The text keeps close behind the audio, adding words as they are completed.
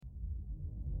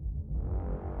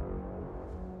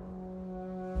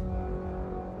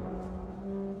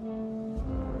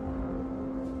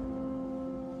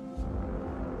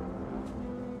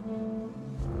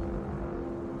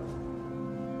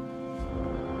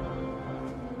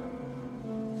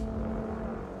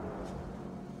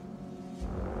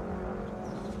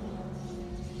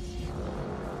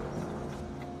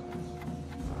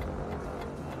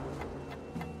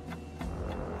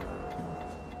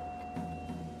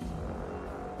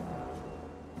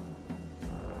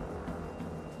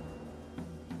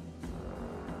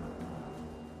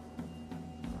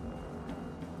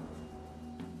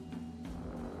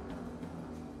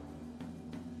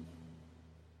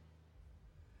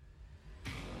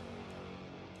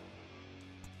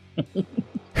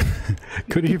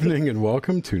Good evening and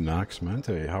welcome to Nox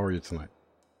Mente. How are you tonight?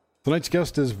 Tonight's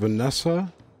guest is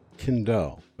Vanessa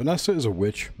Kindell. Vanessa is a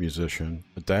witch, musician,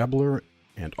 a dabbler,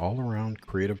 and all-around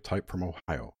creative type from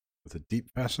Ohio, with a deep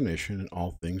fascination in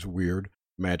all things weird,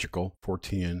 magical,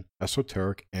 Fortean,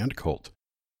 esoteric, and cult.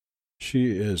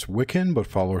 She is Wiccan, but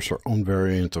follows her own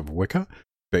variant of Wicca,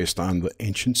 based on the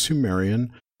ancient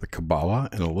Sumerian, the Kabbalah,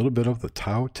 and a little bit of the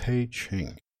Tao Te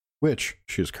Ching, which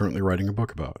she is currently writing a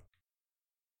book about.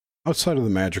 Outside of the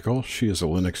magical, she is a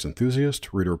Linux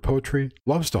enthusiast, reader of poetry,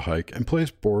 loves to hike, and plays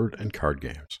board and card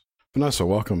games. Vanessa,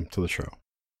 welcome to the show.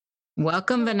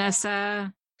 Welcome,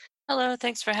 Vanessa. Hello,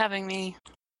 thanks for having me.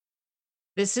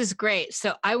 This is great.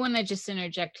 So I want to just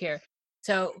interject here.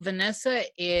 So Vanessa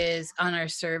is on our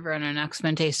server, on our Nox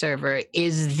Mente server,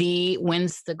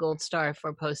 wins the gold star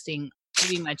for posting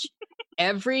pretty much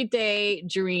everyday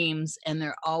dreams, and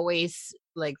they're always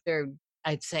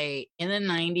I'd say in the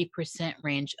 90%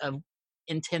 range of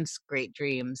intense, great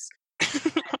dreams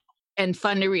and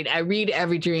fun to read. I read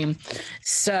every dream.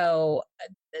 So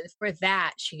for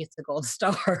that, she gets a gold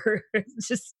star.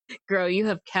 Just, girl, you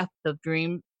have kept the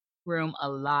dream room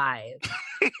alive.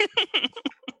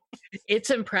 It's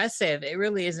impressive. It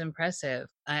really is impressive.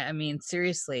 I mean,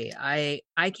 seriously, I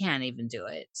can't even do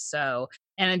it. So,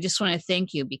 and I just want to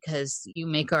thank you because you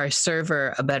make our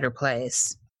server a better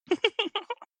place.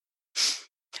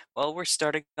 Well, we're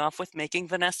starting off with making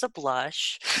Vanessa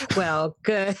blush. Well,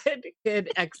 good,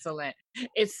 excellent.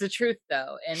 It's the truth,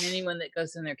 though, and anyone that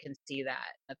goes in there can see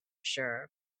that. That's for sure.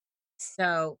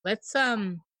 So let's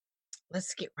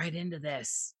get right into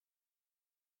this.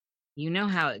 You know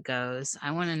how it goes.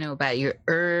 I want to know about your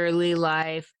early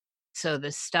life. So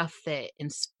the stuff that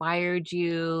inspired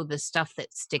you, the stuff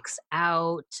that sticks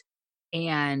out.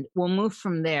 And we'll move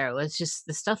from there. The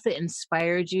stuff that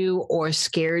inspired you or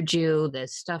scared you, the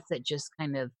stuff that just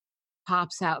kind of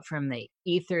pops out from the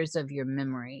ethers of your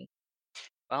memory.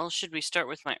 Well, should we start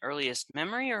with my earliest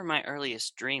memory or my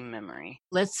earliest dream memory?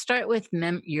 Let's start with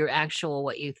your actual,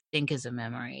 what you think is a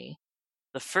memory.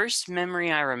 The first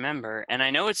memory I remember, and I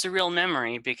know it's a real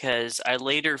memory because I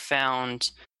later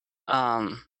found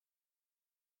a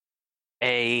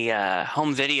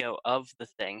home video of the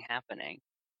thing happening.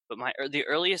 But the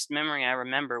earliest memory I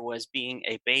remember was being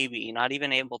a baby, not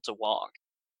even able to walk,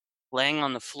 laying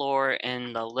on the floor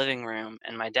in the living room,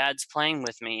 and my dad's playing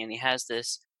with me, and he has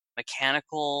this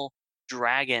mechanical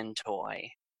dragon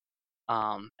toy,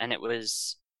 and it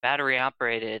was battery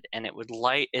operated, and it would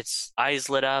light, its eyes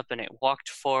lit up, and it walked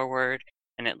forward,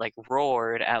 and it like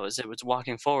roared as it was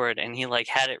walking forward, and he like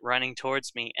had it running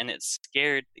towards me, and it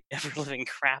scared the ever living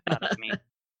crap out of me.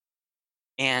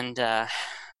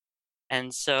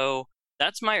 And so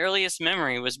that's my earliest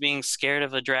memory, was being scared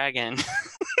of a dragon.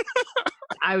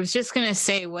 I was just going to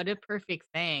say, what a perfect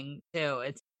thing, too.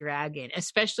 It's a dragon,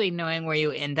 especially knowing where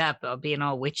you end up, being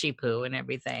all witchy poo and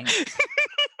everything.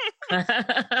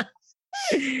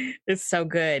 It's so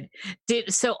good.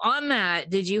 So on that,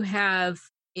 did you have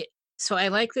it? So I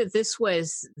like that this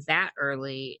was that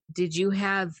early. Did you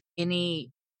have any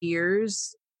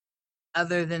fears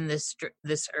other than this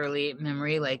early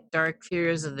memory, like dark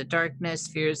fears of the darkness,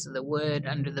 fears of the wood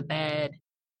under the bed?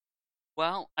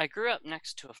 Well, I grew up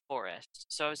next to a forest,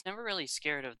 so I was never really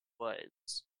scared of the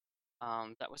woods.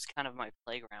 That was kind of my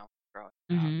playground growing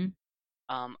up.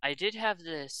 Mm-hmm. I did have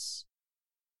this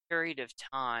period of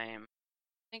time,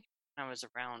 I think when I was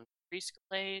around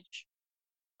preschool age,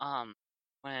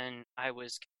 when I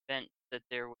was convinced that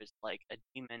there was like a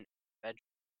demon in the bedroom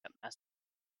that messed with me.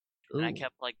 And I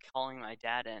kept like calling my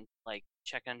dad in to like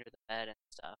check under the bed and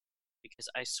stuff, because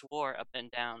I swore up and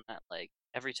down that like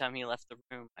every time he left the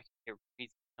room I could hear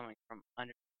breathing coming from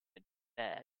under the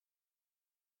bed.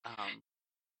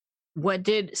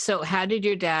 How did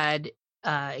your dad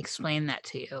explain that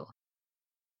to you?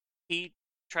 He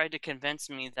tried to convince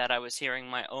me that I was hearing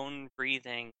my own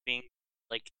breathing being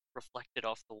like reflected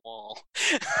off the wall.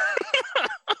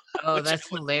 Oh, that's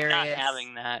hilarious. Not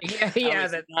having that. Yeah,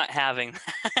 that's not having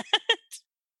that.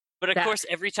 But of course,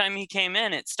 every time he came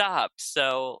in, it stopped.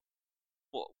 So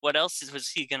what else was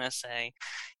he gonna say?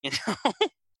 You know.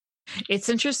 It's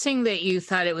interesting that you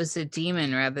thought it was a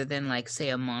demon rather than, like, say,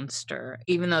 a monster,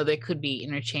 even though they could be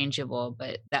interchangeable,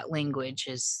 but that language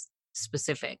is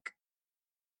specific.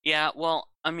 Yeah, well,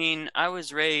 I mean,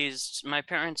 my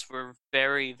parents were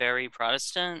very, very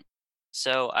Protestant,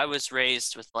 so I was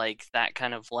raised with, like, that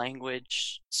kind of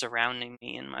language surrounding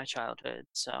me in my childhood,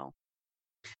 so.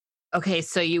 Okay,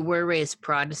 so you were raised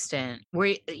Protestant.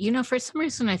 For some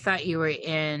reason I thought you were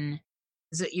in...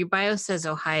 your bio says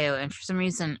Ohio, and for some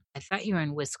reason I thought you were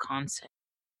in Wisconsin.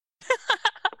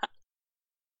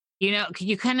 You know,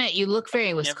 you look very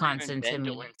Never even Wisconsin to been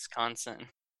to me. Wisconsin.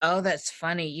 Oh, that's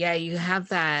funny. Yeah, you have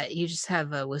that. You just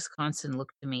have a Wisconsin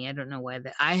look to me. I don't know why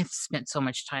that. I have spent so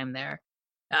much time there.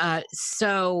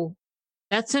 So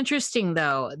that's interesting,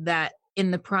 though. That in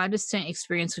the Protestant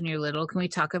experience when you're little, can we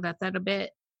talk about that a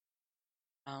bit?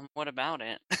 What about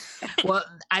it? Well,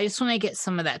 I just want to get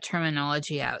some of that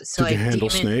terminology out. So, Did you like, handle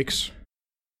snakes?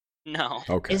 No.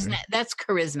 Okay. Isn't that's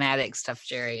charismatic stuff,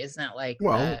 Jerry? Isn't that like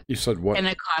Well, you said what?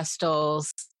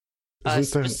 Pentecostals?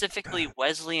 Isn't that? Specifically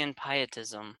Wesleyan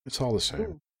pietism. It's all the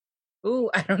same. Ooh,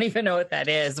 I don't even know what that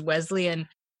is. Wesleyan.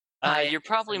 You're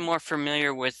probably more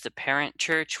familiar with the Parent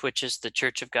Church, which is the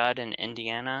Church of God in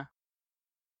Indiana.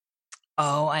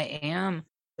 Oh, I am.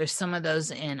 There's some of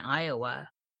those in Iowa.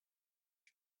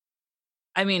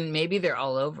 I mean, maybe they're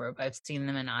all over, but I've seen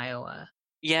them in Iowa.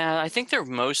 Yeah, I think they're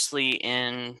mostly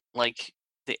in like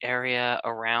the area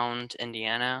around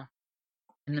Indiana.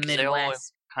 In the 'Cause they all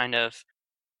Midwest. kind of,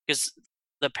 because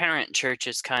the Parent Church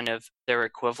is kind of their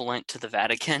equivalent to the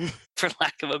Vatican, for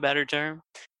lack of a better term.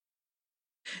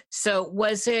 So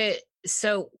was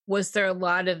there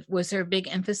a big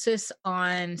emphasis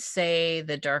on, say,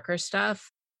 the darker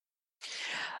stuff?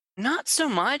 Not so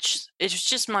much. It's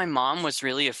just my mom was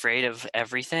really afraid of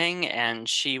everything, and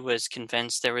she was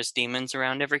convinced there was demons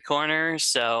around every corner,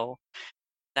 so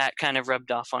that kind of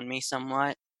rubbed off on me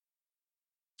somewhat.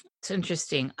 It's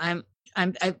interesting. I've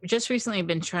just recently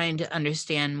been trying to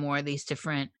understand more of these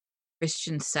different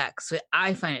Christian sects.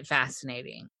 I find it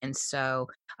fascinating, and so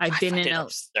I've been find in it a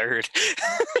absurd.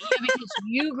 yeah, because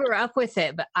you grew up with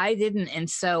it, but I didn't, and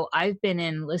so I've been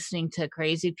in listening to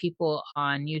crazy people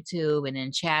on YouTube and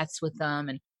in chats with them,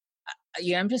 and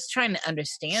I'm just trying to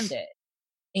understand it.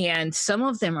 And some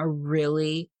of them are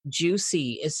really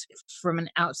juicy, is from an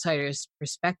outsider's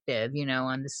perspective,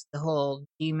 on the whole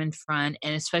demon front,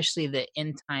 and especially the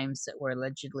end times that we're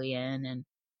allegedly in, and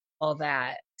all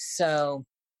that. So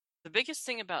The biggest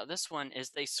thing about this one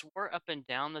is they swore up and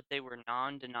down that they were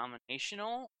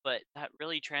non-denominational, but that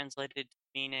really translated to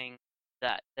meaning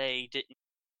that they didn't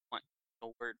want a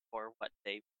word for what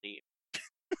they believed.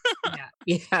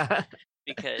 yeah.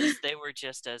 Because they were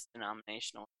just as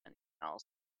denominational as anything else.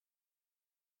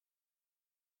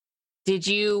 Did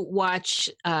you watch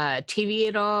TV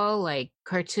at all, like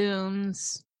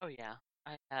cartoons? Oh yeah,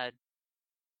 I had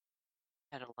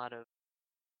a lot of.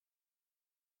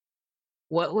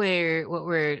 What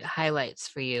were highlights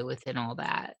for you within all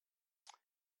that?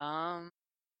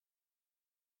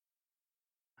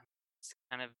 It's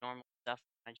kind of normal stuff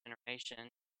for my generation.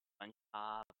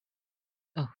 SpongeBob,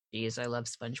 Oh, geez, I love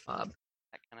SpongeBob.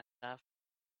 that kind of stuff.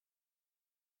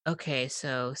 Okay,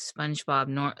 so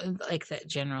SpongeBob, like that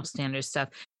general standard stuff.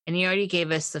 And you already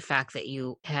gave us the fact that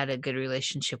you had a good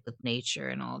relationship with nature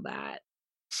and all that.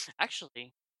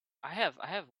 Actually, I have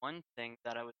one thing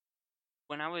that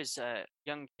when I was a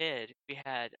young kid, we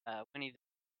had Winnie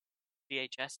the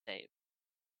VHS tape,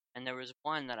 and there was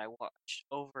one that I watched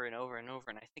over and over and over,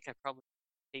 and I think I probably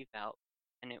put the tape out,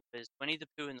 and it was Winnie the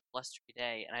Pooh and the Blustery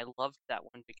Day, and I loved that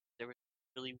one because there was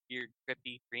a really weird,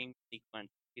 trippy dream sequence.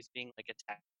 He's being like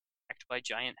attacked by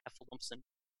giant heffalumps and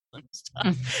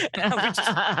stuff, and I would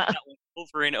just watch that one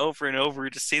over and over and over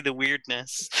to see the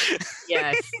weirdness.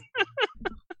 Yes.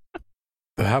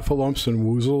 The Heffalumps and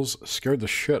Woozles scared the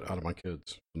shit out of my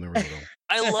kids when they were little.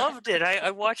 I loved it. I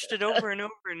watched it over and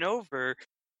over and over.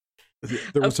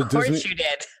 There was Of a course Disney. you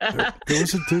did. There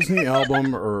was a Disney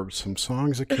album or some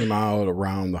songs that came out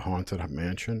around the Haunted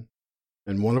Mansion,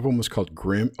 and one of them was called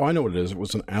Grim. Oh, I know what it is. It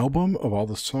was an album of all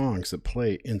the songs that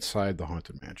play inside the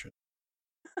Haunted Mansion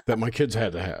that my kids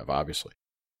had to have, obviously.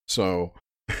 So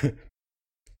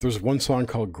there's one song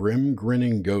called Grim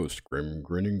Grinning Ghost. Grim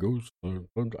Grinning Ghost.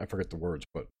 I forget the words,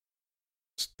 but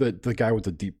it's the guy with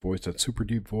the deep voice, that super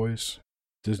deep voice,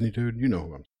 Disney dude. You know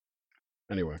who I'm.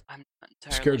 Anyway, I'm not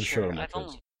entirely scared the sure. shit out of my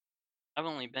kids. I've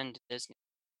only been to Disney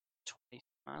twice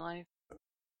in my life.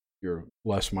 You're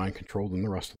less mind controlled than the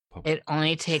rest of the public. It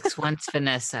only takes once,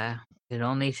 Vanessa. It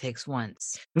only takes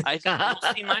once.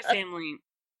 See, my family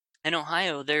in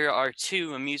Ohio, there are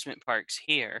 2 amusement parks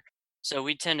here, so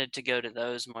we tended to go to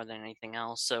those more than anything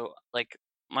else. So, like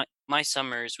my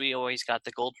summers, we always got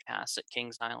the Gold Pass at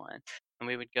Kings Island, and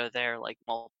we would go there like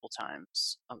multiple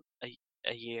times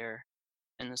a year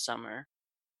in the summer.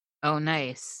 Oh,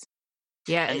 nice.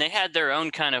 Yeah. And they had their own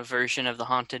kind of version of the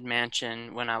Haunted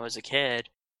Mansion when I was a kid.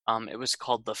 It was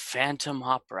called the Phantom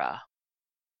Opera.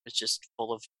 It's just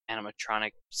full of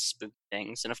animatronic spook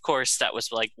things, and of course, that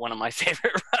was like one of my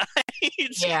favorite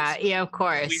rides. Yeah, of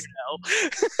course.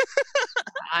 Weirdo.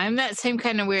 I'm that same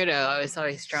kind of weirdo. I was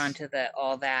always drawn to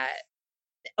all that.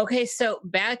 Okay, so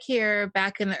back here,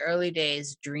 back in the early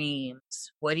days,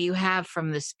 dreams. What do you have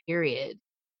from this period?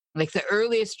 Like the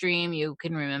earliest dream you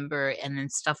can remember, and then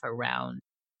stuff around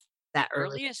that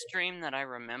early. Earliest dream that I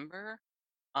remember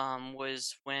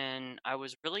was when I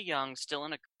was really young, still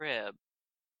in a crib,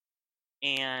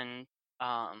 and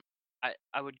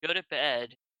I would go to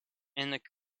bed in the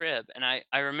crib, and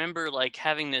I remember like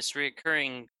having this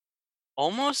reoccurring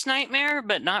almost nightmare,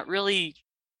 but not really,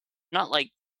 not like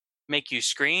make you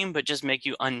scream, but just make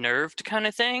you unnerved kind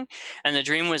of thing. And the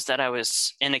dream was that I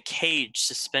was in a cage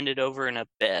suspended over an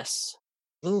abyss.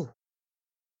 Ooh.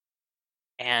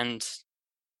 And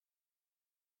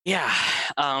yeah,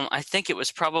 I think it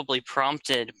was probably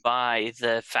prompted by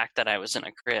the fact that I was in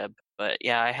a crib. But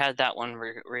yeah, I had that one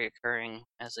reoccurring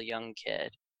as a young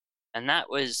kid. And that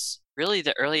was really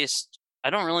the earliest. I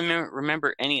don't really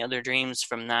remember any other dreams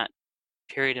from that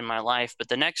period in my life, but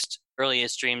the next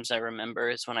earliest dreams I remember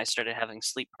is when I started having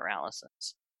sleep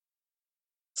paralysis.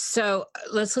 So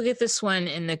let's look at this one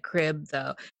in the crib,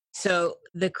 though. So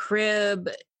the crib,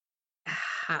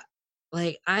 ha-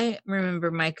 like I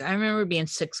remember, Mike. I remember being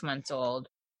 6 months old.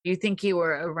 Do you think you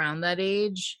were around that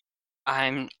age?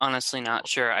 I'm honestly not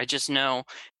sure. I just know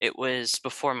it was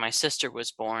before my sister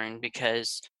was born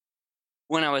because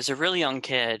when I was a really young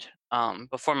kid,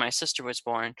 before my sister was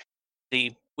born,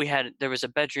 there was a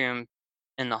bedroom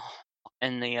in the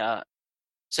in the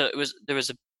so there was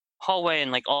a hallway,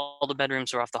 and like all the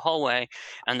bedrooms were off the hallway,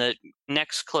 and the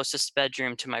next closest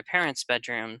bedroom to my parents'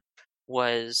 bedroom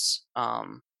was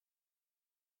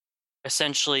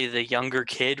essentially the younger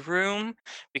kid room,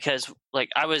 because like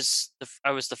I was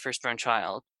the firstborn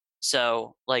child.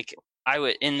 So like I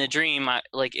would in the dream,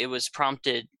 like it was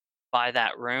prompted by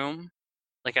that room.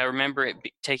 Like I remember it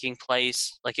taking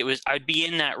place, like I'd be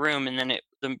in that room, and then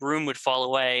the room would fall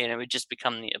away and it would just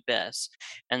become the abyss,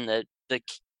 and the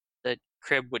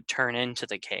crib would turn into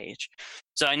the cage.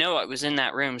 So I know I was in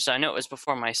that room. So I know it was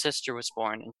before my sister was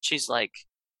born, and she's like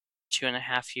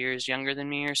 2.5 years younger than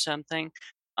me or something.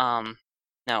 Um,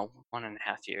 no, 1.5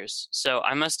 years. So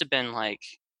I must have been like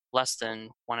less than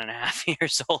 1.5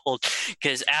 years old,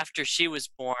 because after she was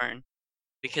born,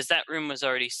 because that room was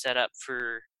already set up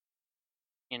for,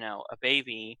 a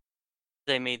baby,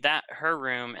 they made that her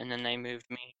room, and then they moved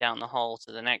me down the hall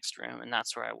to the next room, and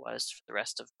that's where I was for the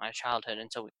rest of my childhood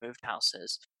until we moved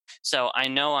houses. So I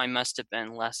know I must have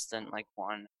been less than like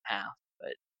 1.5,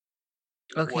 but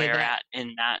Okay, where at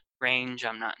in that range,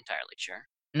 I'm not entirely sure.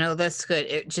 no, that's good.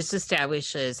 It just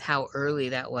establishes how early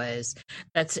that was.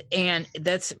 That's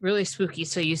really spooky.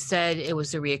 So you said it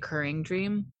was a reoccurring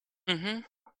dream. Mm-hmm.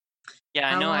 Yeah,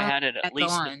 I How know I long had it did at that go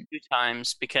least a on? few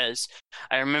times, because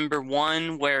I remember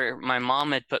one where my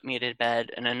mom had put me to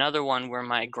bed, and another one where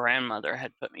my grandmother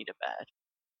had put me to bed.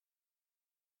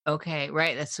 Okay,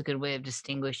 right. That's a good way of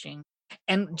distinguishing.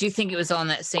 And do you think it was all in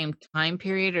that same time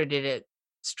period, or did it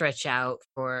stretch out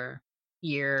for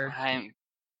year?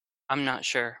 I'm not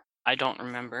sure. I don't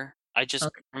remember. I just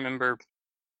Okay. remember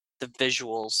the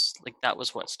visuals. Like that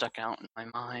was what stuck out in my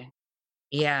mind.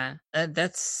 Yeah,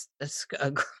 that's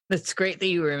great that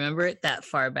you remember it that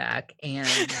far back, and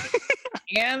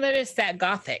that it's that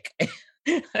gothic.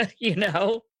 you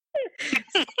know,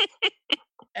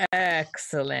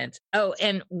 excellent. Oh,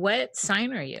 and what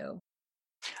sign are you?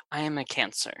 I am a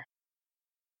Cancer.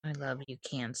 I love you,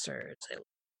 cancers. I love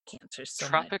cancer so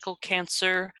much. Tropical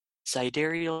Cancer,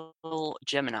 sidereal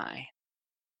Gemini.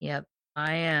 Yep,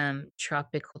 I am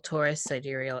tropical Taurus,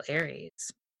 sidereal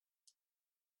Aries,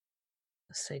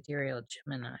 sidereal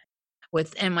Gemini.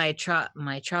 And my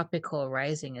tropical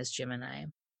rising is Gemini.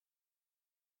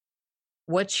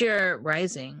 What's your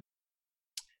rising?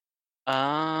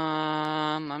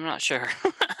 I'm not sure.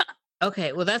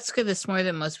 Okay, well that's good. That's more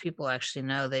than most people actually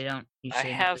know. They don't I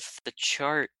usually know have this. the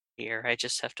chart here. I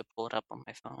just have to pull it up on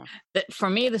my phone. For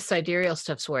me, the sidereal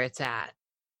stuff's where it's at.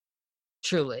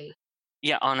 Truly.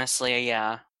 Yeah, honestly,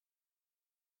 yeah.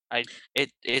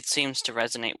 It seems to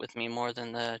resonate with me more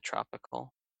than the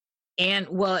tropical. And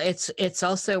well, it's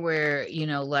also where,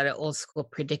 a lot of old school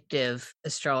predictive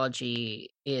astrology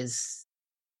is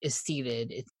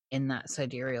seated. It's in that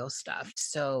sidereal stuff.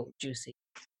 So juicy.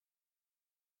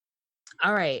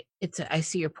 All right. I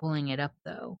see you're pulling it up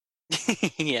though. So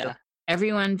Yeah.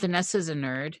 everyone, Vanessa's a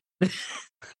nerd.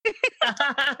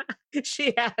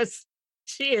 she has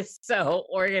she is so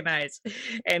organized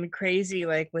and crazy,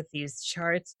 like with these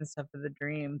charts and stuff of the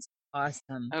dreams.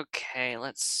 Awesome. Okay,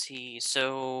 let's see.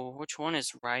 So, which one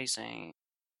is rising?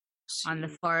 Let's On the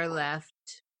see. far left,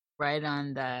 right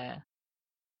on the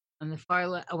far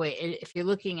left. Oh wait, if you're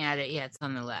looking at it, yeah, it's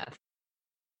on the left.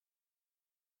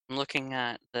 I'm looking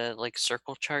at the like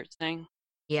circle chart thing.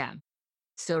 Yeah.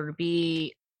 So it'll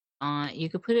be on. You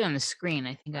could put it on the screen.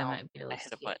 I think I Oh, might be able I to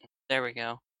hit a see it. button. There we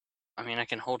go. I mean, I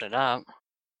can hold it up.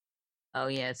 Oh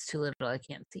yeah, it's too little. I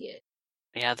can't see it.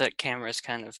 Yeah, that camera is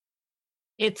kind of.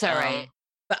 It's all right. Um,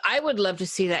 But I would love to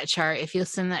see that chart. If you'll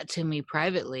send that to me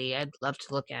privately, I'd love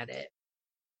to look at it.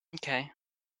 okay.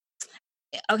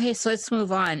 Okay, so let's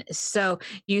move on. So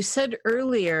you said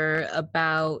earlier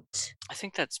about I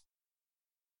think that's.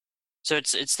 So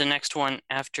it's the next one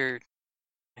after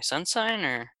my sun sign,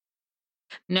 or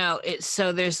no, it's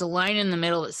so there's a line in the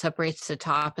middle that separates the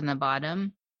top and the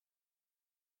bottom.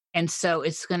 And so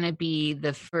it's going to be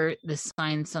the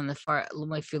signs on the far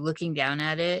if you're looking down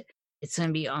at it, it's going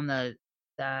to be on the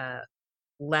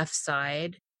left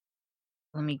side.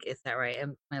 Let me get that right.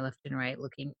 My left and right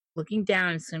looking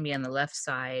down, it's going to be on the left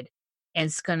side, and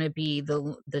it's going to be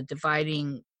the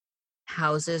dividing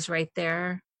houses right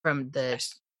there from I, the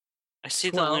s- I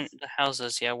see 12th. the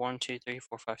houses. Yeah, 1, 2, 3,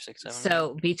 4, 5, 6, 7.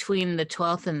 So between the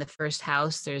 12th and the first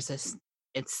house, there's this.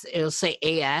 It'll say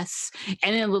AS,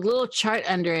 and in the little chart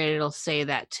under it, it'll say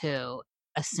that too.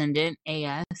 Ascendant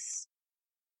AS.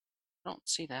 I don't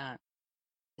see that.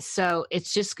 So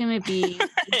it's just going to be.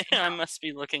 I must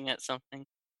be looking at something.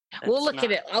 We'll that's look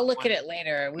at not it. I'll look at one. it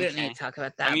later. We don't need Okay. to talk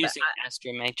about that. I'm But using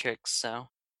Astromatrix, so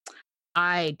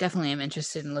I definitely am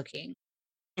interested in looking.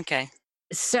 okay.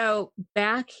 So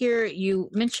back here, you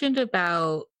mentioned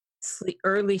about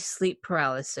early sleep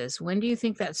paralysis. When do you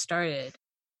think that started?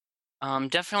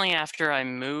 Definitely after I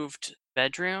moved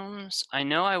bedrooms. I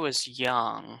know I was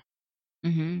young.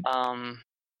 Mm-hmm.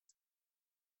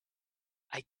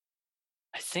 I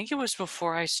I think it was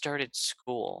before I started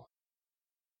school,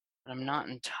 but I'm not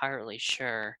entirely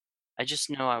sure. I just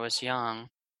know I was young.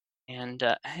 And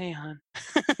hey, hon.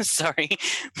 Sorry,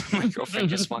 my girlfriend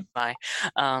just walked by.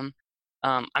 Um,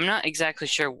 I'm not exactly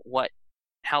sure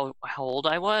how old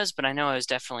I was, but I know I was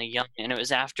definitely young, and it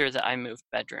was after that I moved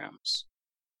bedrooms.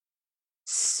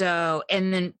 So,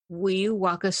 and then will you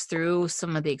walk us through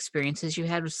some of the experiences you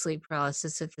had with sleep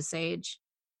paralysis at this age?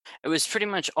 It was pretty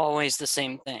much always the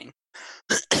same thing.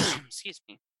 Excuse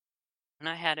me. And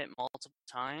I had it multiple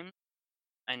times.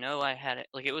 I know I had it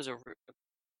like it was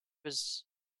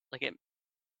like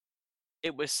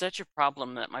it was such a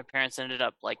problem that my parents ended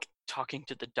up like talking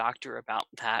to the doctor about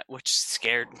that, which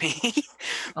scared me.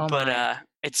 Oh But my.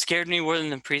 it scared me more than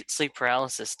the sleep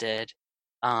paralysis did.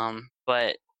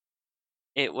 But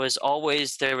it was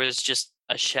always there was just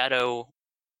a shadow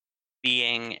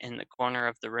being in the corner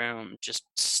of the room just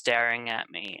staring at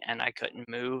me, and I couldn't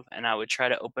move, and I would try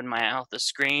to open my mouth to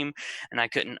scream, and I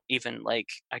couldn't even like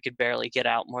I could barely get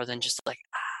out more than just like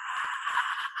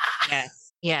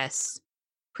Yes. Yes.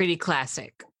 Pretty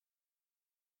classic.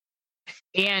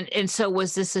 And so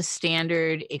was this a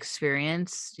standard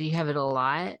experience? Do you have it a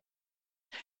lot?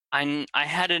 I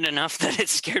had it enough that it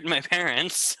scared my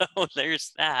parents, so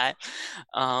there's that.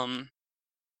 Um,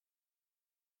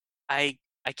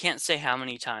 I can't say how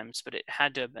many times, but it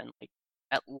had to have been like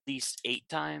at least 8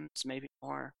 times, maybe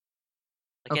more.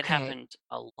 Like it Okay. happened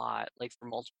a lot, like for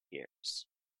multiple years.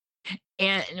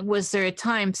 And was there a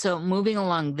time, so moving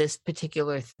along this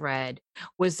particular thread,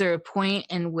 was there a point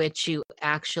in which you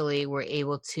actually were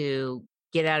able to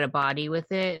get out of body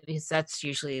with it? Because that's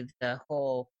usually the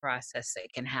whole process that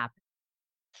can happen.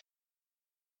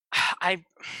 I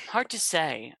hard to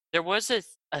say. There was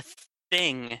a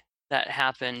thing that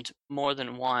happened more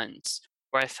than once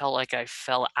where I felt like I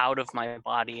fell out of my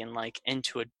body and like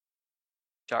into a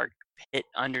dark pit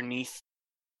underneath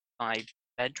my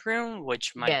bedroom,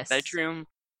 which my Yes. bedroom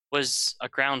was a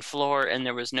ground floor and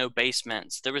there was no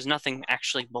basements. There was nothing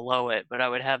actually below it, but I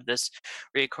would have this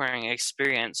recurring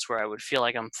experience where I would feel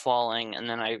like I'm falling and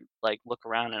then I like look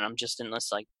around and I'm just in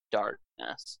this like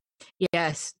darkness.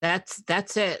 Yes, that's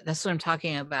it. That's what I'm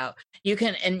talking about. You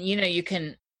can and you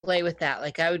can play with that.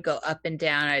 Like I would go up and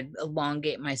down, I'd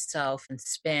elongate myself and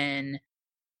spin.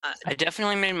 I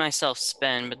definitely made myself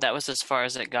spin, but that was as far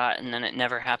as it got and then it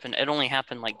never happened. It only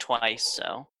happened like twice,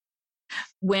 so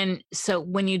When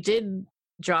you did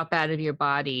drop out of your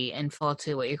body and fall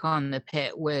to what you're calling the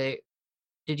pit, where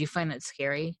did you find it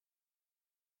scary?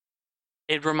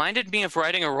 it reminded me of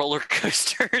riding a roller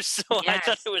coaster, so I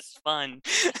thought Yes. it was fun.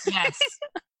 Yes.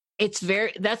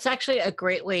 That's actually a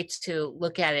great way to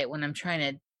look at it when I'm trying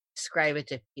to describe it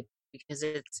to people because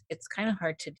it's kind of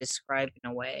hard to describe in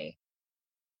a way.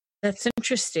 That's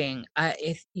interesting.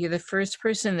 If you're the first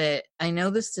person that I know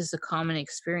this is a common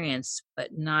experience,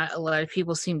 but not a lot of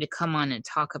people seem to come on and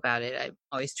talk about it. I'm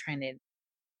always trying to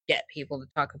get people to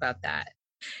talk about that.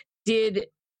 Did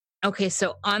Okay,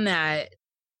 so on that,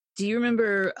 do you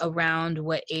remember around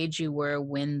what age you were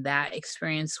when that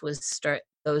experience was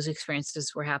those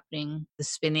experiences were happening, the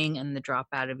spinning and the drop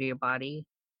out of your body?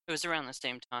 It was around the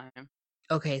same time.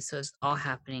 Okay, so it's all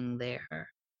happening there.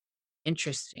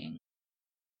 Interesting.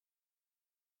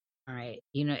 All right.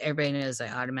 You know, everybody knows I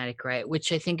automatic write,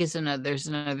 which I think is another there's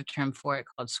another term for it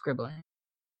called scribbling.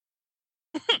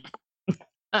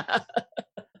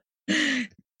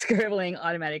 Scribbling,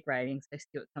 automatic writing, so I see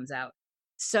what comes out.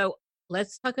 So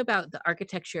let's talk about the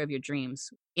architecture of your dreams.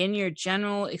 In your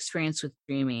general experience with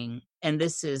dreaming, and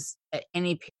this is at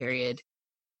any period,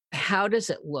 how does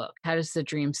it look? How does the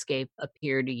dreamscape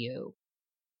appear to you?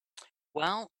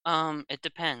 Well, it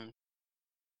depends.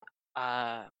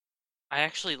 Uh, I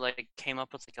actually like came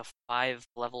up with like a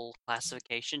 5-level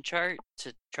classification chart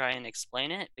to try and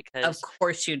explain it Of because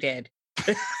course you did.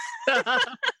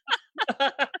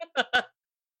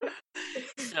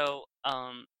 so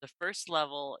the first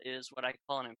level is what I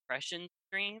call an impression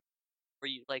dream, where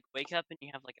you like wake up and you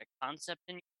have like a concept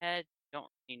in your head, you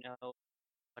don't really know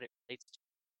what it relates to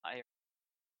by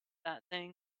that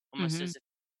thing, almost Mhm. as if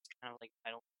it's kind of like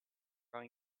I don't throwing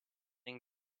things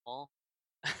at the wall.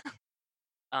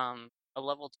 A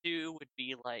level 2 would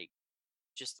be like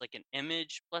just like an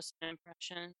image plus an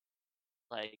impression.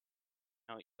 Like,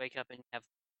 you wake up and you have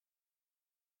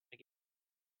like,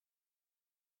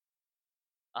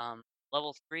 um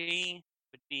level 3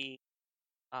 would be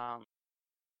um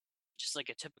just like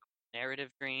a typical narrative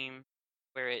dream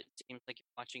where it seems like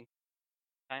you're watching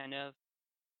kind of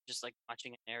just like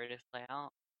watching a narrative play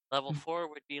out. Level Mm. 4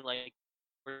 would be like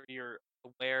where you're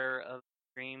aware of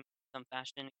the dream in some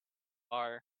fashion. You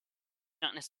are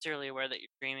not necessarily aware that you're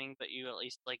dreaming, but you at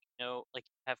least like know like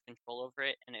you have control over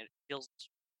it and it feels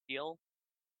real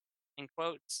in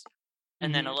quotes.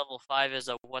 And then a Mhm. level 5 is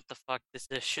a what the fuck this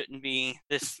shouldn't be.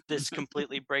 This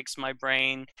completely breaks my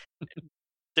brain.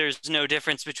 There's no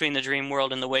difference between the dream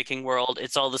world and the waking world.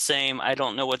 It's all the same. I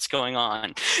don't know what's going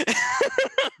on.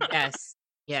 Yes.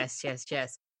 Yes, yes,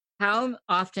 yes. How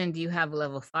often do you have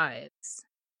level 5s?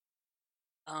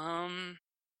 um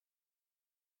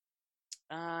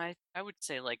I would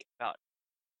say like about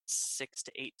 6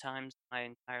 to 8 times my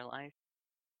entire life.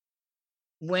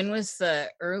 When was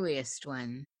the earliest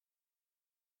one?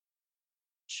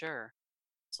 Sure.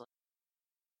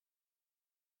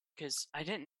 Because I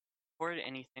didn't record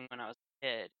anything when I was a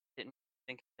kid. Didn't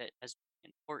think of it as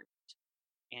being important.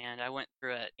 And I went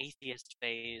through an atheist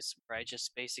phase where I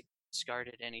just basically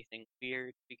discarded anything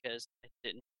weird because I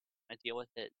didn't want to deal with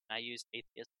it. And I used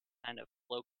atheism to kind of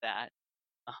cloak that.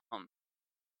 Um,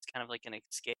 it's kind of like an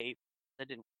escape. I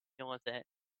didn't deal with it.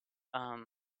 Um,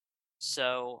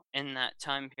 so in that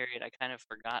time period, I kind of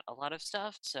forgot a lot of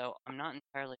stuff. So I'm not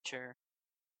entirely sure.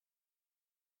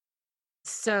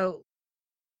 So,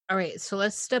 all right, so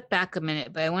let's step back a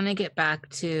minute, but I want to get back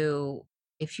to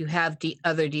if you have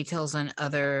other details on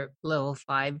other level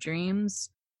 5 dreams,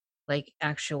 like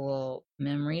actual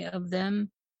memory of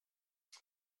them.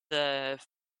 The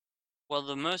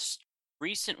the most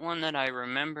recent one that I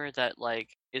remember that like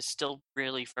is still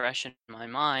really fresh in my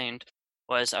mind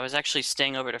was I was actually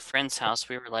staying over at a friend's house.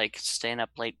 We were like staying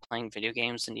up late playing video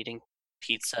games and eating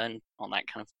pizza and all that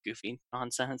kind of goofy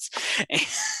nonsense.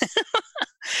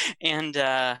 And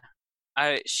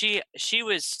she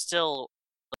was still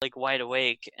like wide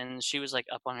awake and she was like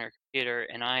up on her computer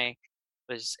and I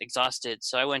was exhausted.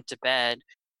 So I went to bed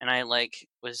and I like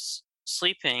was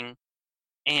sleeping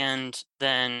and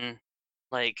then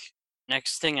like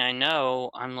next thing I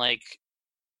know, I'm like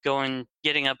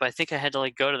getting up. I think I had to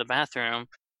like go to the bathroom.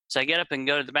 So I get up and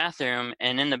go to the bathroom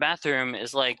and in the bathroom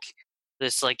is like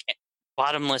this like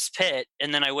bottomless pit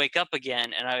and then I wake up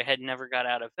again and I had never got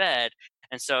out of bed.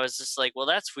 And so I was just like, well,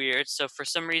 that's weird. So for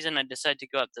some reason I decided to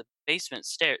go up the basement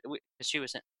stair because she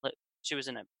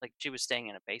was staying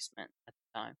in a basement at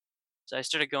the time. So I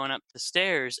started going up the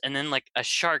stairs, and then like a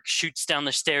shark shoots down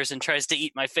the stairs and tries to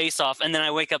eat my face off, and then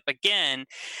I wake up again,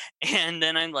 and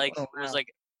then I'm like, Oh, was wow.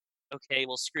 like, okay,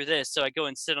 well, screw this. So I go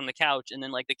and sit on the couch, and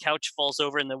then like the couch falls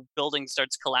over, and the building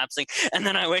starts collapsing, and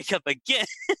then I wake up again,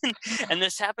 and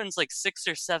this happens like 6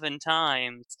 or 7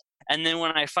 times. And then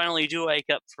when I finally do wake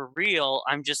up for real,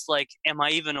 I'm just like, am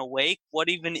I even awake? What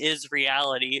even is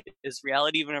reality? Is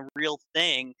reality even a real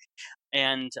thing?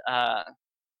 And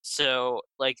so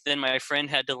like then my friend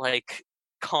had to like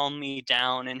calm me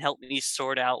down and help me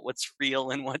sort out what's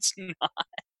real and what's not.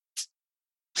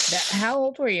 How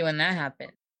old were you when that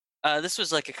happened? This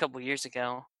was like a couple years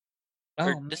ago,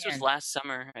 or Oh, this was man. last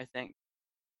summer, I think.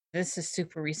 This is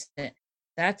super recent.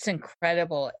 That's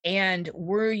incredible. And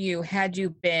had you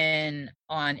been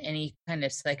on any kind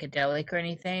of psychedelic or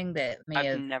anything that may I've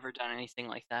have never done anything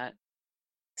like that.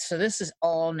 so this is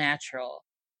all natural.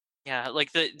 Yeah,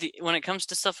 like the when it comes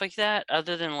to stuff like that,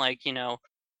 other than like,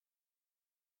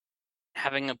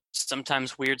 having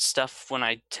sometimes weird stuff when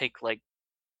I take like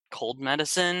cold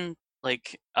medicine,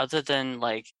 like other than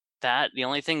like that, the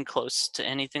only thing close to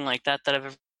anything like that I've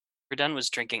ever done was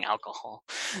drinking alcohol.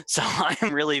 So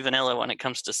I'm really vanilla when it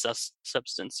comes to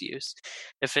substance use.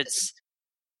 If it's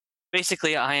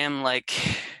basically, I am like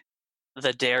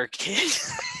the dare kid.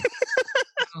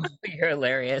 Oh, you're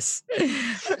hilarious.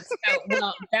 So,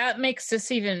 well, that makes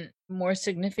this even more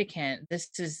significant. This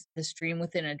is this dream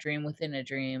within a dream within a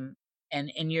dream. And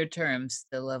in your terms,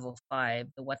 the level 5,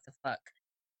 the what the fuck,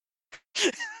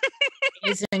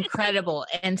 is incredible.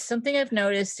 And something I've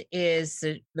noticed is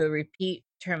the repeat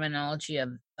terminology of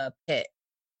a pit.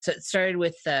 So it started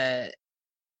with the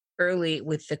early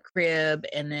with the crib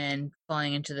and then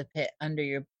falling into the pit under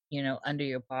your, under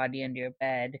your body, under your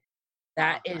bed. Huh,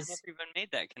 That I never is, even made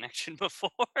that connection before.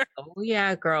 oh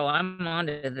yeah, girl, I'm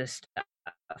onto this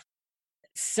stuff.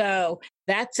 So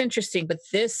that's interesting. But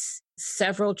this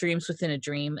several dreams within a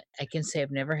dream, I can say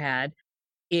I've never had,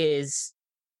 is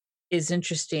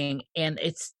interesting, and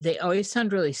they always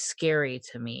sound really scary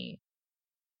to me,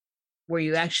 where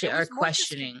you actually It are was more just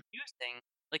questioning. confusing.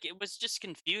 Like, it was just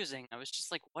confusing. I was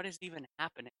just like, what is even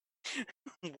happening?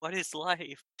 What is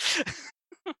life?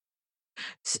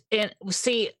 And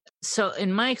see, so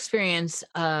in my experience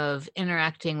of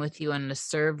interacting with you on the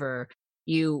server,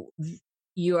 you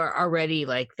you are already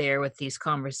like there with these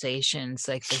conversations,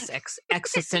 like this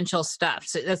existential stuff.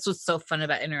 So that's what's so fun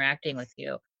about interacting with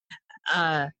you.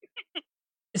 Uh,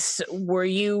 so were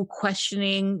you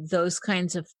questioning those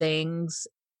kinds of things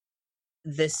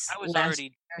this I was last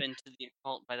already into the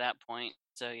occult by that point,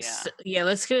 so yeah. yeah,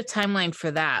 let's get a timeline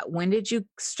for that. When did you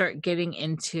start getting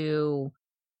into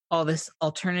all this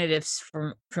alternatives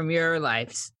from your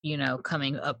lives,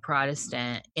 coming up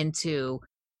Protestant into,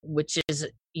 which is,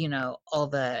 all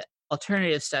the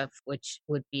alternative stuff, which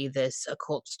would be this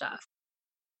occult stuff?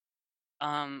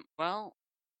 Well,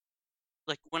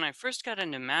 like when I first got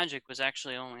into magic was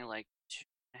actually only like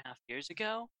 2.5 years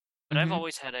ago, but I've Hmm.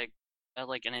 always had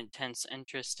like an intense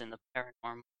interest in the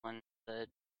paranormal and the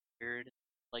weird,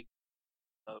 like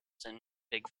boats and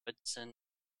Bigfoots and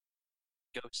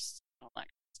ghosts and all that.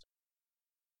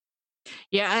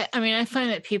 Yeah, I mean, I find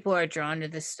that people are drawn to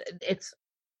this.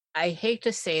 I hate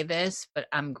to say this, but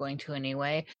I'm going to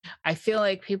anyway. I feel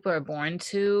like people are born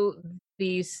to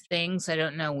these things. I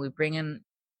don't know. We bring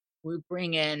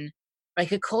in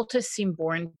like occultists seem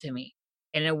born to me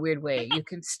in a weird way. You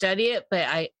can study it, but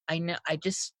I know I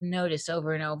just notice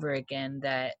over and over again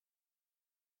that,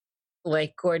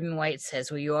 like Gordon White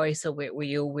says, were you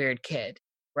a weird kid,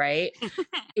 right? I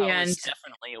And was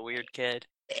definitely a weird kid.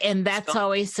 that's Spelled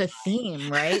always a theme,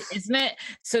 right? Isn't it?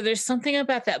 So there's something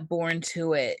about that born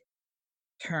to it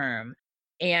term.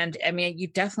 And I mean, you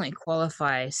definitely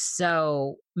qualify.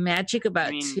 So, magic I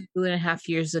about mean, 2.5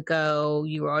 years ago,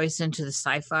 you were always into the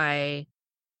sci-fi.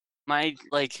 my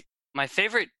like my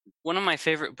favorite one of my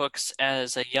favorite books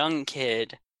as a young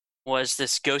kid was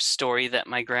this ghost story that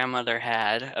my grandmother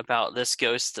had about this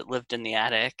ghost that lived in the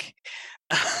attic.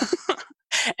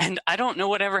 And I don't know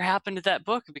whatever happened to that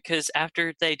book because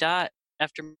after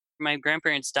my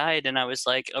grandparents died and I was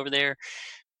like over there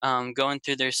going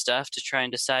through their stuff to try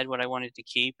and decide what I wanted to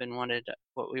keep and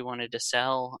what we wanted to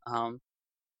sell.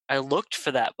 I looked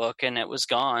for that book and it was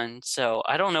gone. So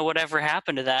I don't know whatever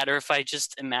happened to that or if I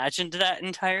just imagined that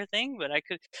entire thing, but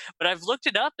I've looked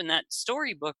it up and that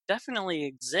storybook definitely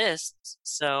exists.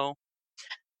 So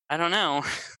I don't know.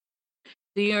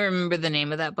 Do you remember the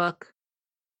name of that book?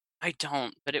 I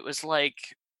don't, but it was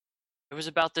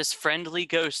about this friendly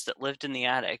ghost that lived in the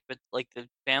attic, but like the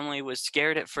family was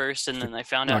scared at first and then they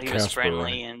found out Not he was Casper,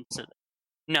 friendly right? and so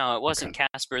no, it Okay. wasn't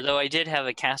Casper, though I did have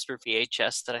a Casper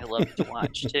VHS that I loved to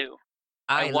watch too.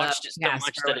 I I love watched it so much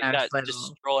Casper that when it I was got little.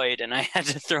 destroyed and I had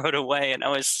to throw it away, and I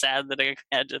was sad that I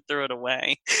had to throw it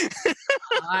away.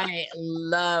 I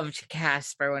loved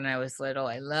Casper when I was little.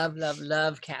 I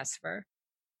love Casper.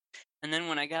 And then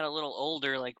when I got a little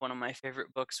older, like one of my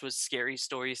favorite books was Scary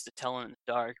Stories to Tell in the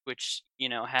Dark, which,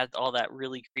 had all that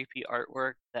really creepy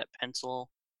artwork, that pencil,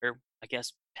 or I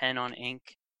guess pen and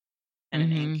ink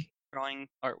Hmm. drawing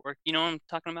artwork. You know what I'm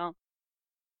talking about?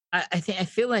 I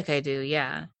feel like I do.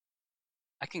 Yeah.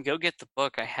 I can go get the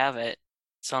book. I have it.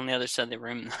 It's on the other side of the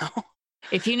room though.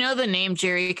 If you know the name,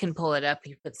 Jerry can pull it up.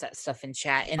 He puts that stuff in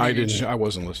chat, and I then didn't. I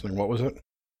wasn't listening. What was it?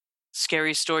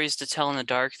 Scary Stories to Tell in the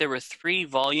Dark. There were 3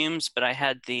 volumes, but I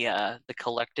had the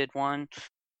collected one. It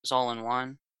was all in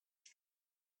one.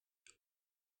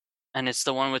 And it's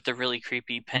the one with the really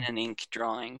creepy pen and ink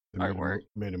drawing They artwork.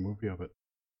 made a movie of it.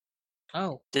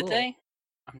 oh, Did cool. they?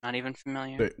 I'm not even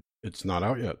familiar. They It's not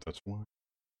out yet. That's why.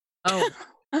 Oh,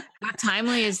 how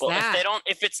timely is Well, that?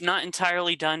 if it's not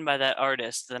entirely done by that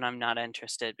artist, then I'm not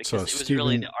interested because So it was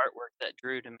really the Stephen artwork that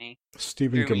drew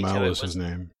Stephen me to Gamel it. is his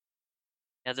name.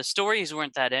 Yeah, the stories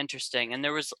weren't that interesting, and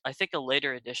there was, I think, a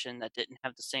later edition that didn't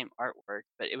have the same artwork,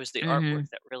 but it was the artwork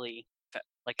that really,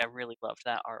 like, I really loved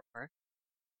that artwork.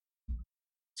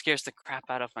 Scares the crap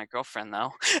out of my girlfriend,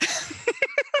 though.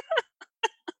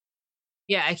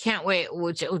 Yeah, I can't wait.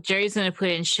 Well, Jerry's going to put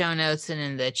it in show notes and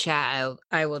in the chat.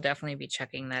 I will definitely be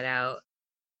checking that out.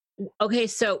 Okay,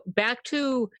 so back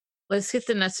to, let's get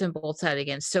the nuts and bolts out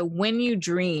again. So when you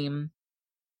dream,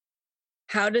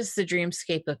 how does the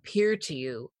dreamscape appear to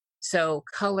you? So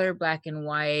color, black and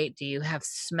white. Do you have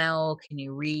smell? Can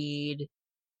you read?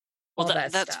 Well, All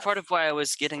that that's stuff. part of why I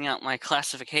was getting out my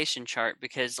classification chart,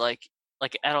 because like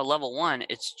at a level 1,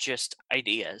 it's just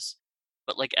ideas,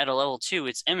 but like at a level 2,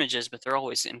 it's images, but they're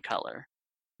always in color.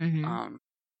 Mm-hmm.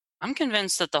 I'm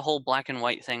convinced that the whole black and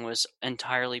white thing was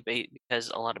entirely bait because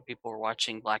a lot of people were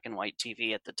watching black and white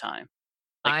TV at the time.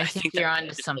 Like, I I think think you're that onto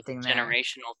was just something a there.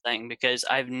 generational thing, because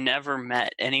I've never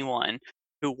met anyone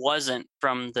who wasn't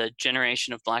from the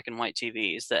generation of black and white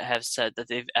TVs that have said that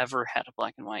they've ever had a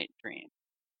black and white dream.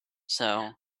 So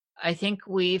I think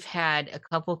we've had a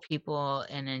couple people,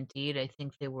 and indeed, I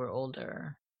think they were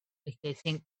older. Like, I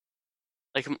think,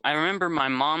 like, I remember my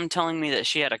mom telling me that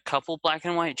she had a couple black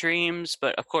and white dreams,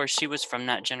 but of course she was from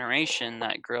that generation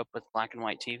that grew up with black and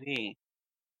white TV.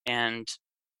 And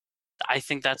I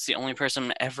think that's the only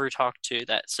person I ever talked to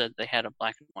that said they had a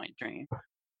black and white dream.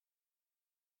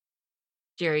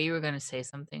 Jerry, you were going to say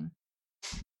something.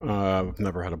 I've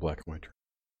never had a black and white dream,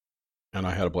 and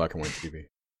I had a black and white TV.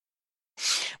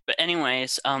 But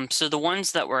anyways, so the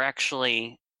ones that were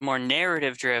actually more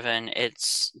narrative driven,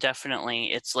 it's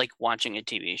like watching a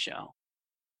TV show.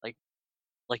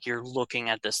 Like you're looking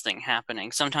at this thing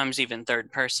happening. Sometimes even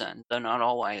third person, though not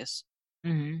always.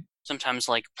 Mm-hmm. Sometimes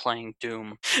like playing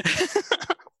Doom.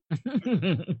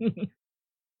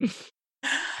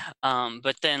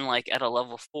 But then like at a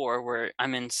level 4 where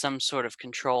I'm in some sort of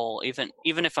control,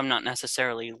 even if I'm not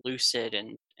necessarily lucid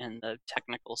in the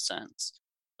technical sense,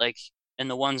 like in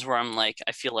the ones where I'm like,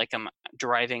 I feel like I'm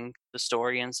driving the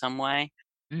story in some way,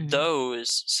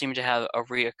 those seem to have a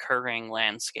reoccurring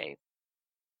landscape,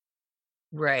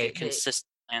 right. a consistent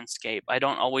landscape. I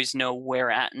don't always know where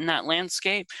at in that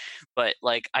landscape, but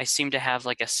like I seem to have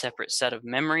like a separate set of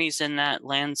memories in that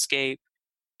landscape,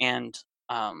 and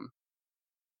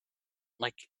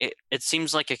like it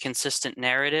seems like a consistent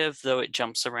narrative, though it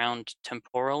jumps around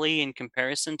temporally in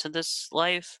comparison to this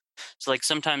life. So like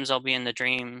sometimes I'll be in the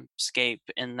dreamscape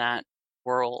in that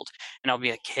world and I'll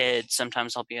be a kid,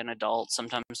 sometimes I'll be an adult,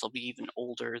 sometimes I'll be even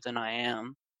older than I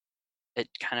am. It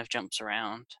kind of jumps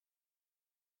around.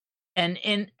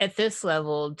 And at this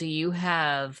level, do you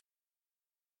have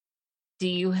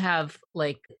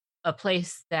like a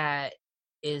place that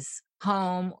is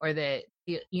home, or that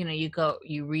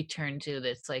you return to,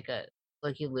 that's like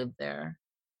you live there?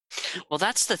 Well,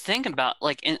 that's the thing about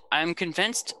I'm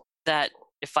convinced that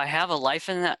if I have a life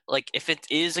in that, like if it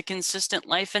is a consistent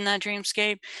life in that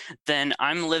dreamscape, then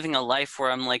I'm living a life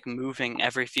where I'm like moving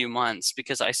every few months,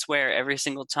 because I swear every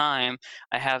single time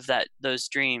I have those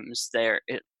dreams there,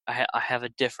 I have a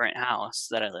different house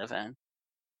that I live in.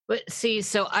 But see,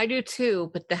 so I do too,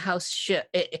 but the house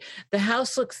the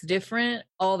house looks different.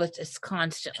 It's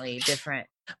constantly different.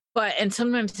 And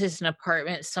sometimes it's an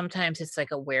apartment, sometimes it's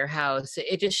like a warehouse.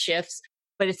 It just shifts,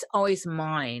 but it's always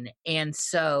mine. And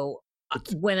so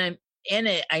when I'm in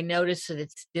it, I notice that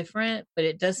it's different, but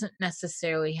it doesn't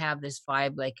necessarily have this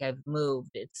vibe like I've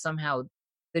moved. It's somehow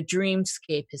the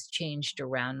dreamscape has changed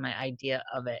around my idea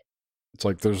of it. It's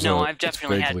like there's I've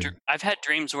definitely I've had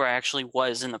dreams where I actually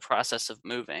was in the process of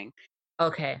moving.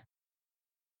 Okay.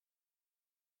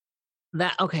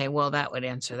 Well, that would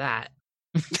answer that.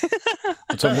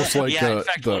 It's almost like yeah. In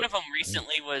fact, one of them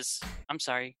recently was. I'm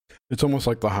sorry. It's almost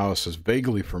like the house is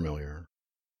vaguely familiar,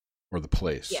 or the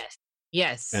place.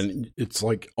 Yes. And it's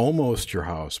like almost your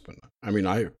house, but I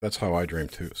mean, that's how I dream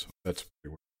too. So that's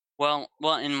pretty weird. Well,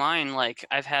 in mine, like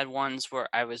I've had ones where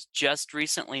I was just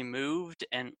recently moved,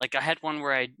 and like I had one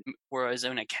where I was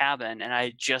in a cabin and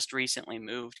I just recently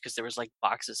moved because there was like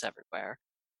boxes everywhere,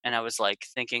 and I was like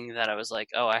thinking that I was like,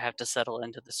 oh, I have to settle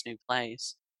into this new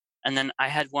place. And then I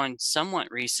had one somewhat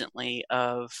recently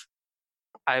of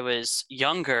I was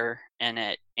younger in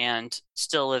it and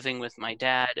still living with my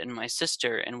dad and my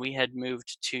sister, and we had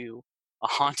moved to a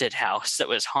haunted house that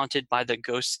was haunted by the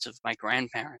ghosts of my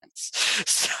grandparents.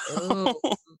 So,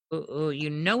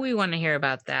 we want to hear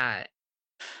about that.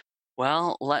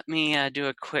 Well, let me do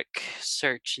a quick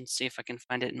search and see if I can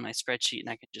find it in my spreadsheet,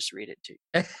 and I can just read it to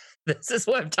you. This is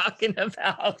what I'm talking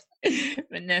about.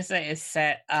 Vanessa is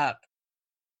set up.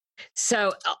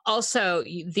 So, also,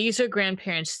 these are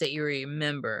grandparents that you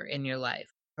remember in your life,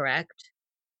 correct?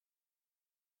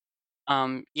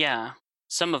 Yeah,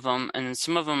 some of them, and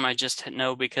some of them I just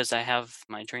know because I have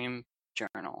my dream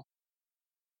journal.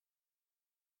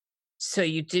 So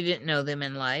you didn't know them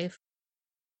in life?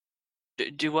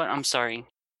 Do what? I'm sorry.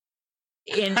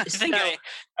 In I think so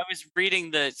I was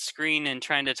reading the screen and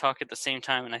trying to talk at the same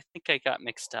time, and I think I got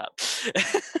mixed up.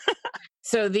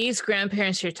 so these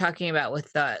grandparents you're talking about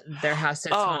with their house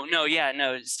that's Oh, haunted, no, yeah,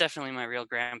 no, it's definitely my real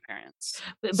grandparents.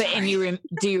 but and Sorry.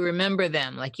 do you remember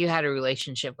them? Like you had a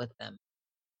relationship with them?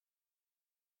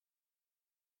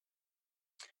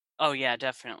 Oh, yeah,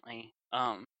 definitely.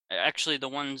 Actually,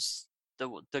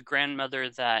 the grandmother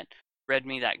that read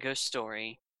me that ghost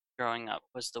story growing up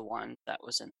was the one that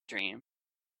was in the dream.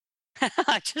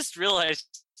 I just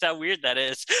realized how weird that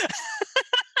is.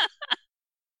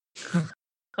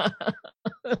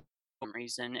 Some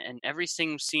reason, and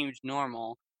everything seemed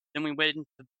normal. Then we went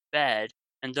into bed,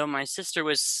 and my sister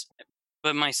was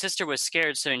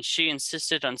scared, so she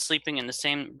insisted on sleeping in the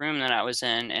same room that I was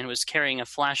in, and was carrying a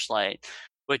flashlight,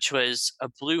 which was a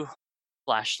blue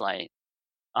flashlight.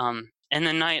 In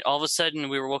the night, all of a sudden,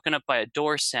 we were woken up by a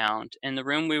door sound. In the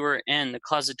room we were in, the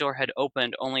closet door had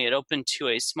opened, only it opened to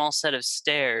a small set of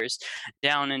stairs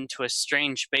down into a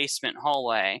strange basement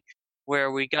hallway,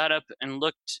 where we got up and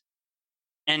looked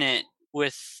in it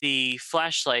with the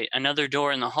flashlight. Another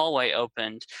door in the hallway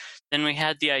opened. Then we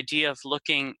had the idea of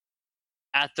looking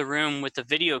at the room with the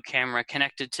video camera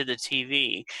connected to the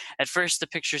TV. At first, the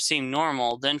picture seemed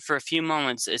normal. Then, for a few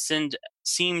moments, it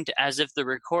seemed as if the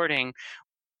recording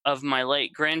of my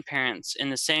late grandparents in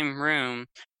the same room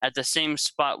at the same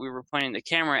spot we were pointing the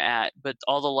camera at, but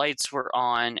all the lights were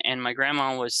on, and my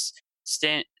grandma was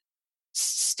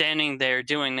standing there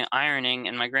doing the ironing,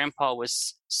 and my grandpa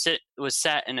was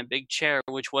sat in a big chair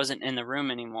which wasn't in the room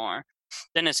anymore.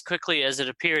 Then, as quickly as it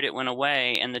appeared, it went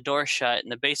away, and the door shut in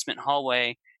the basement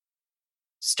hallway,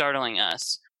 startling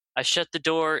us. I shut the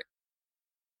door.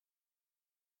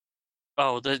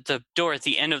 Oh, the door at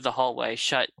the end of the hallway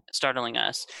shut, startling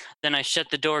us. Then I shut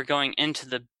the door going into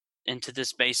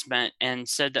this basement, and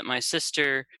said to my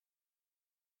sister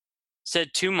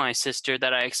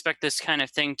that I expect this kind of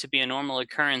thing to be a normal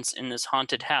occurrence in this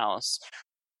haunted house.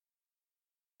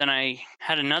 Then I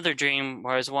had another dream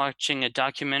where I was watching a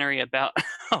documentary about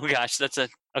oh gosh,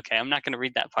 okay, I'm not going to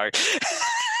read that part.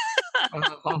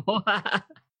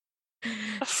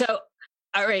 So,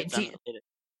 all right. It's unrelated.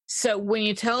 So when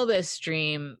you tell this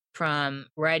dream from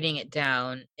writing it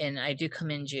down, and I do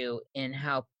commend you in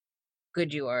how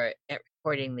good you are at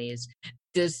recording these,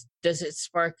 does it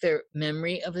spark the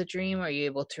memory of the dream? Are you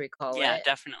able to recall Yeah, it?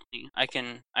 definitely. I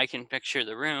can picture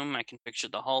the room, I can picture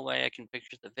the hallway, I can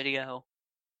picture the video.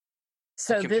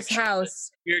 I So can this picture the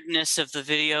house, weirdness of the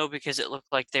video because it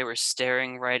looked like they were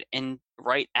staring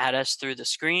right at us through the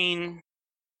screen.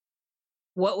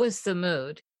 what was the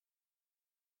mood?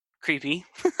 Creepy.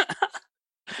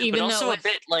 But Even though also a it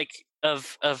bit like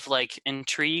of like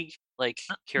intrigue, like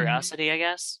Mhm. curiosity, I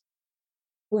guess.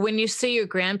 When you see your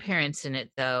grandparents in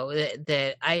it, though,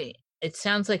 it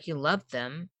sounds like you love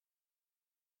them.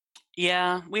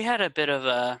 Yeah, we had a bit of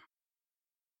a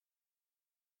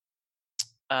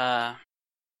uh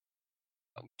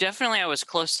definitely I was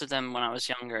close to them when I was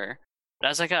younger. But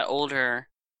as I got older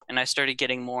and I started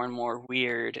getting more and more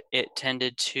weird, it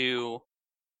tended to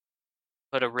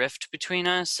put a rift between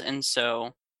us, and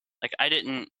so like I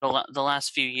didn't the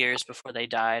last few years before they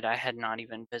died, I had not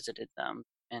even visited them,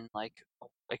 and like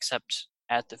except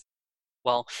at the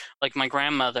well, like my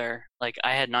grandmother, like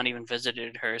I had not even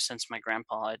visited her since my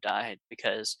grandpa had died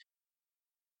because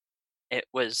it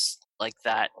was like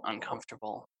that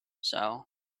uncomfortable. So,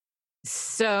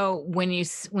 So when you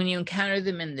encountered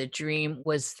them in the dream,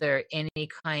 was there any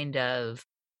kind of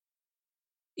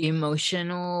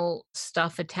emotional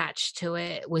stuff attached to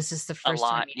it? Was this the a first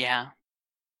time lot, yeah,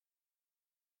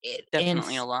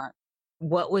 definitely a lot.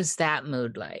 what was that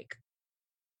mood like?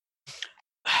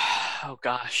 Oh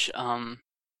gosh,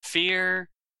 fear,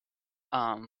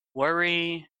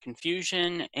 worry,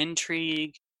 confusion,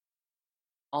 intrigue,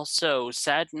 also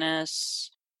sadness,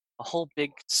 a whole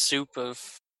big soup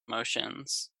of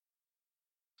emotions.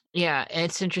 Yeah,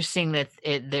 it's interesting that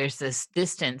there's this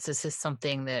distance. This is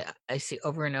something that I see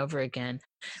over and over again.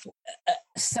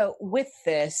 So with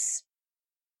this,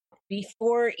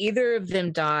 before either of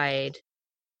them died,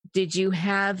 did you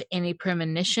have any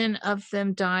premonition of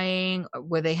them dying? Or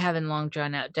were they having long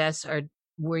drawn out deaths, or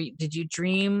did you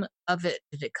dream of it?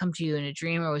 Did it come to you in a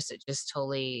dream, or was it just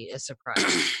totally a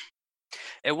surprise?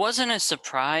 It wasn't a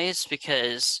surprise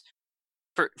because,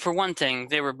 for one thing,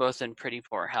 they were both in pretty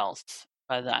poor health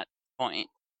by that point.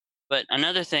 But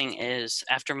another thing is,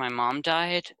 after my mom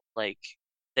died, like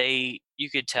you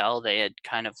could tell they had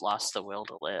kind of lost the will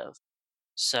to live.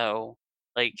 So,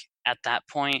 like at that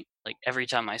point, like every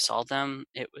time I saw them,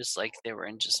 it was like they were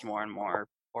in just more and more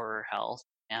poorer health.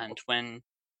 And when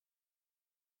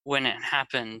it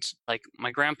happened, like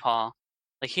my grandpa,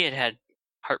 like he had had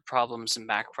heart problems and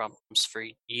back problems for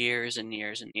years and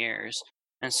years and years.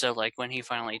 And so like when he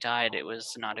finally died, it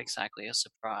was not exactly a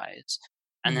surprise.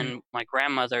 And Mhm. then my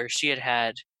grandmother, she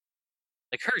had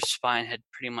like her spine had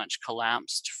pretty much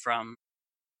collapsed from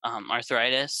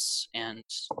arthritis and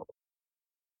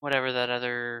whatever that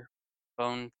other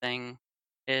bone thing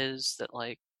is that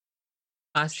like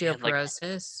she had like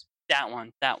Osteoporosis? that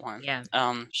one. Yeah.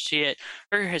 She had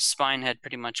his spine had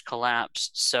pretty much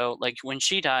collapsed. So like when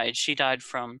she died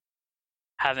from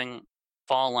having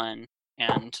fallen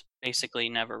and basically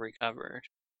never recovered.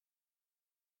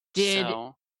 Did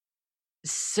So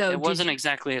so it did wasn't you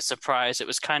exactly a surprise. It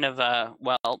was kind of a,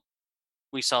 well,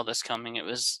 we saw this coming. It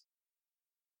was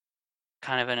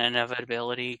kind of an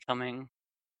inevitability coming.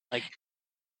 Like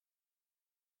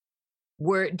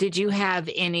did you have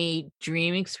any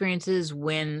dream experiences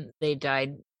when they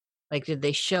died? Like, did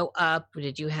they show up?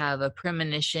 Did you have a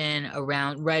premonition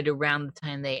right around the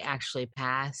time they actually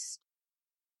passed?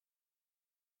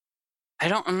 I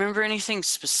don't remember anything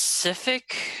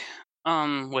specific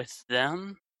with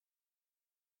them.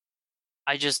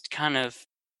 I just kind of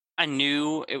I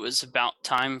knew it was about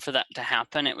time for that to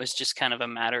happen. It was just kind of a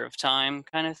matter of time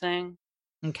kind of thing.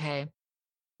 Okay.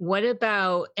 What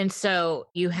about, and so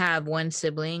you have one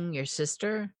sibling, your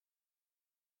sister?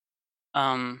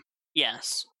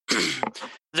 Yes.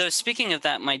 Though speaking of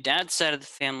that, my dad's side of the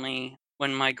family,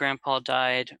 when my grandpa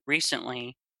died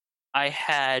recently, I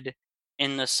had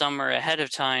in the summer ahead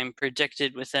of time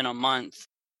predicted within a month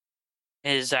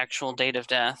his actual date of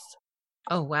death.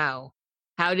 Oh, wow.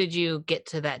 How did you get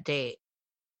to that date?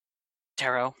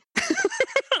 Tarot.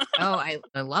 Oh, I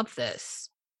love this.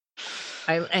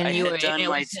 I And you were, had and done it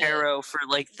my was tarot for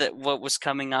like what was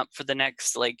coming up for the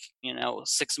next like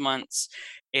 6 months,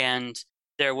 and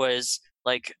there was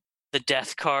like the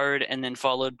death card, and then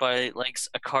followed by like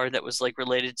a card that was like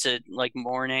related to like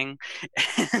mourning,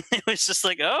 and it was just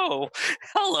like, oh,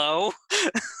 hello.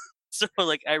 So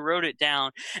like I wrote it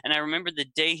down, and I remember the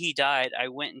day he died, I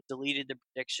went and deleted the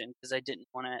prediction because I didn't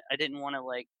want to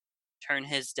like turn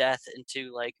his death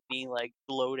into like me like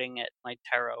gloating at my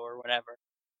tarot or whatever.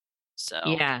 So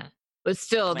yeah. But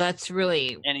still, I that's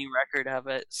really, any record of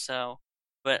it. So,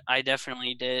 but I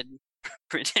definitely did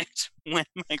predict when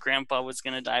my grandpa was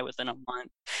going to die within a month.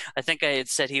 I think I had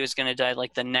said he was going to die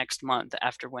like the next month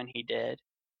after when he did,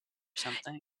 or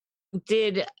something.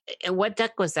 did what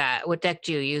deck was that? What deck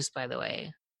do you use, by the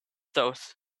way?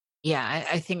 Thoth. Yeah,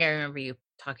 I think I remember you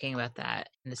talking about that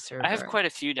in the I have server. quite a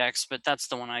few decks, but that's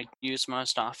the one I use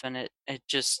most often.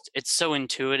 It's so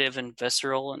intuitive and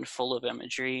visceral and full of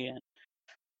imagery, and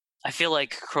I feel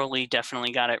like Crowley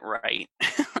definitely got it right.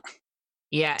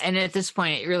 Yeah, and at this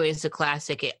point, it really is a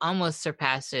classic. It almost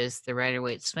surpasses the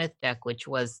Rider-Waite-Smith deck, which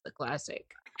was the classic.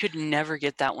 Could never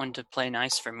get that one to play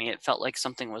nice for me. It felt like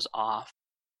something was off.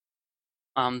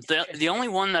 The only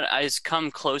one that has come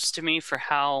close to me for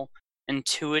how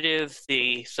intuitive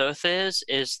the Thoth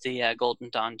is the Golden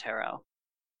Dawn Tarot.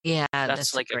 Yeah, That's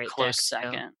that's a like a great deck close too.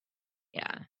 second.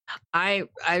 Yeah. I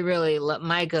really love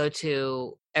my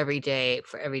go-to every day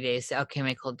for every day is the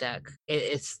alchemical deck.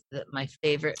 It's my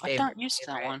favorite, I've favorite, not used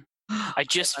that favorite. one. I I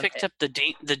just love picked it. up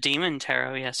the Demon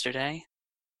Tarot yesterday.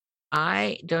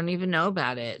 I don't even know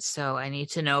about it, so I need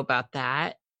to know about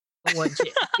that. What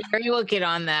Jerry will get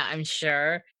on that, I'm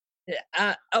sure.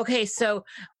 Okay, so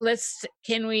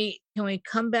can we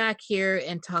come back here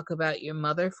and talk about your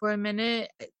mother for a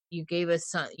minute? You gave us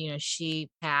some, she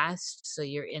passed, so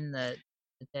you're in the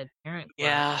dead parent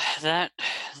club. Yeah,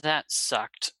 that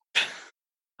sucked.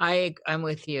 I'm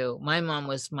with you. My mom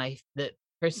was the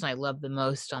person I love the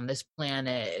most on this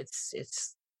planet.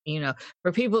 It's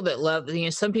for people that love,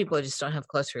 some people just don't have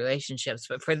close relationships,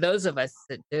 but for those of us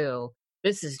that do,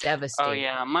 this is Oh devastating.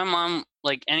 yeah, my mom,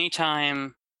 like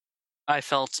anytime I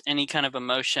felt any kind of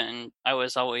emotion, I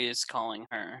was always calling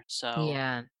her. So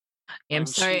Yeah. Yeah, I'm when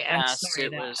she sorry. I'm passed, sorry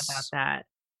about that.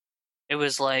 it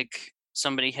was like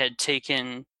somebody had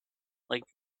taken, like,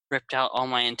 ripped out all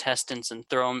my intestines and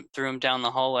threw them down the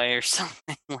hallway or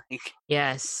something. Like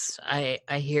Yes, I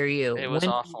hear you. it was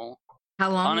awful.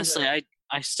 How long Honestly, ago?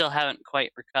 I still haven't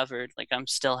quite recovered. Like I'm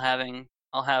still having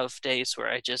I'll have days where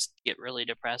I just get really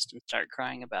depressed and start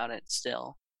crying about it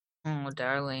still. Oh,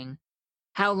 darling.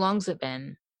 How long's it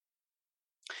been?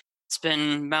 It's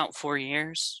been about 4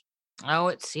 years. Oh,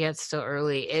 it's still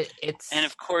early. It's And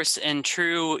of course, in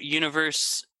true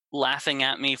universe laughing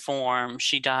at me form,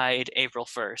 she died April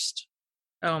 1st.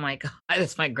 oh my God,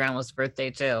 it's my grandma's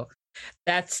birthday too.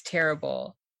 That's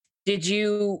terrible. Did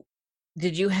you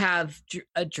have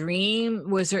a dream?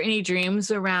 Was there any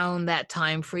dreams around that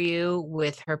time for you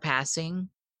with her passing?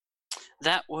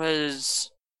 That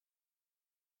was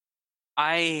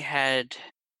I had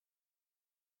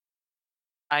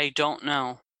I don't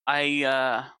know.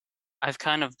 I've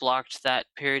kind of blocked that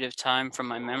period of time from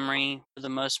my memory for the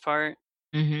most part,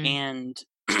 Mm-hmm. and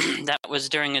that was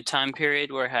during a time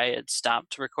period where I had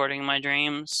stopped recording my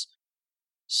dreams.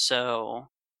 So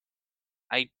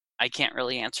I I can't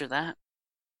really answer that.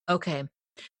 Okay.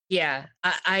 Yeah.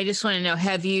 I just want to know,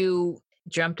 have you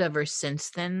dreamt of her since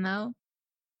then though?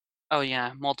 Oh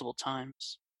yeah, multiple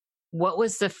times. What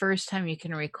was the first time you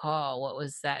can recall? What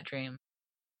was that dream?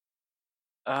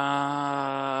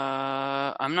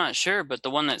 I'm not sure, but the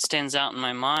one that stands out in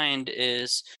my mind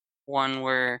is one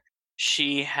where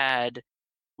she had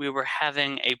we were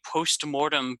having a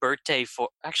post-mortem birthday for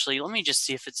actually, let me just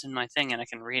see if it's in my thing and I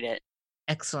can read it.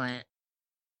 Excellent.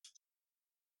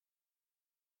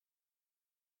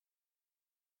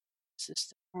 Is this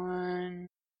the one?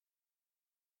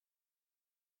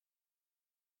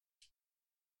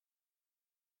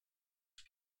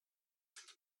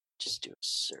 Just do a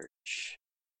search.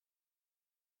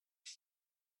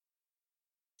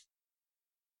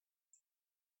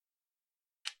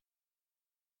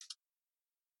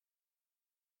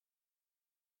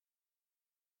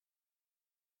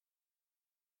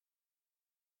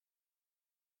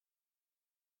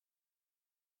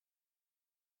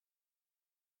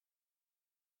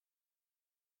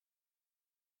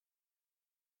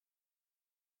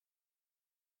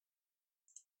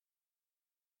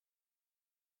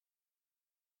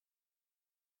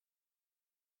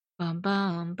 Bum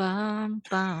bum bum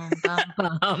bum bum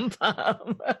bum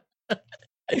bum.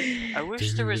 I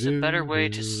wish there was a better way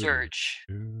to search.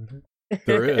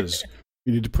 There is.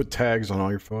 You need to put tags on all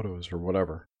your photos or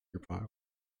whatever. Your file.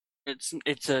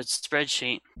 It's a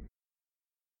spreadsheet.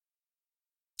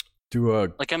 Do a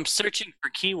Like I'm searching for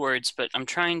keywords, but I'm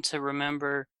trying to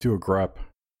remember. grep.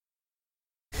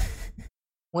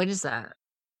 What is that?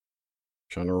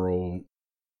 General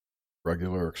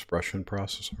regular expression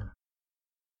processor.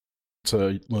 It's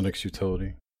a Linux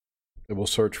utility. It will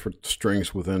search for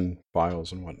strings within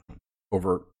files and whatnot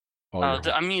over all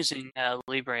your. I'm using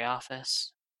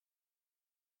LibreOffice.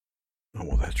 Oh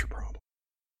well, that's your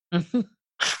problem.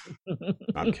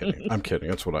 I'm kidding. I'm kidding.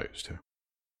 That's what I used to.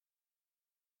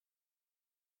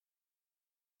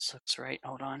 This looks right.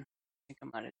 Hold on. I think I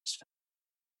might have just.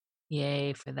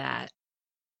 Yay for that.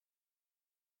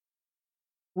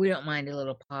 We don't mind a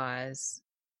little pause.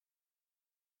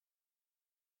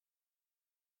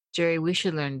 Jerry, we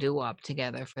should learn doo-wop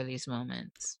together for these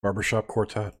moments. Barbershop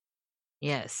Quartet.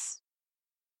 Yes.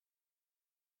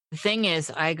 The thing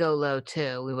is, I go low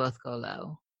too. We both go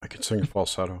low. I can sing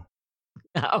falsetto.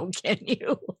 Oh, can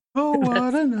you? Oh,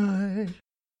 what a night.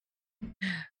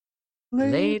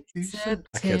 Late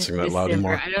I can't sing that loud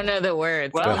anymore. I don't know the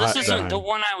words. Well, That this hot- isn't the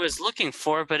one I was looking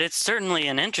for, but it's certainly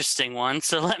an interesting one,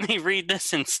 so let me read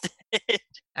this instead.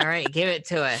 All right, give it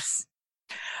to us.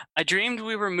 I dreamed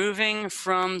we were moving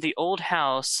from the old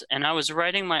house, and I was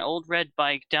riding my old red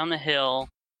bike down the hill,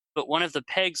 but one of the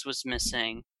pegs was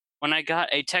missing. When I got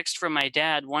a text from my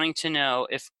dad wanting to know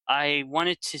if I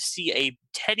wanted to see a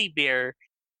teddy bear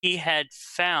he had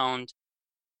found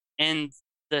in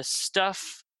the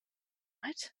stuff.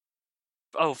 What?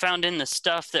 Oh, found in the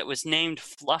stuff that was named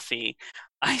Fluffy.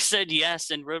 I said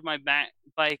yes and rode my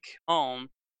bike home.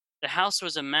 The house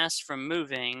was a mess from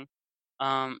moving.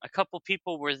 A couple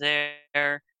people were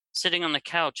there sitting on the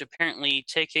couch, apparently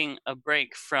taking a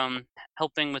break from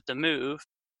helping with the move.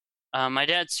 My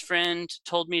dad's friend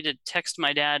told me to text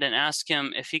my dad and ask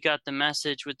him if he got the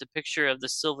message with the picture of the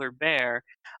silver bear.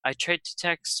 I tried to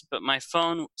text, but my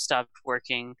phone stopped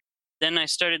working. Then I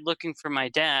started looking for my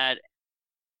dad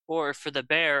or for the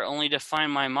bear, only to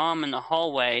find my mom in the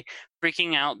hallway,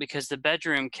 freaking out because the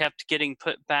bedroom kept getting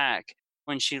put back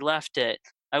when she left it.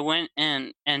 I went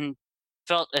in and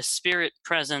felt a spirit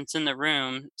presence in the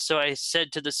room, so I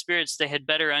said to the spirits they had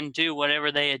better undo whatever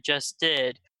they had just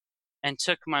did, and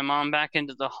took my mom back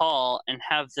into the hall and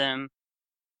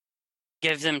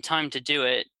give them time to do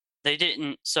it. They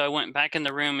didn't, so I went back in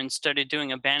the room and started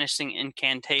doing a banishing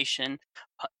incantation,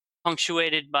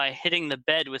 punctuated by hitting the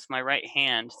bed with my right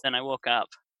hand. Then I woke up.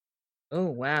 Oh,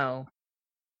 wow.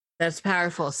 That's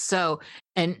powerful. So,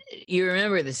 and you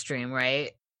remember this dream,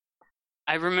 right?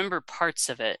 I remember parts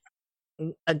of it.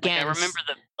 Like, I Again, remember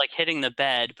the like, hitting the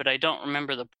bed, but I don't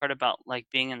remember the part about, like,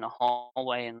 being in the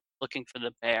hallway and looking for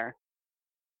the bear.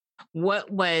 what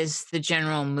was the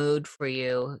general mood for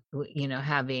you,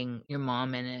 having your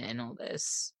mom in it and all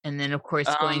this? And then, of course,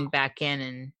 Um, going back in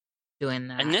and doing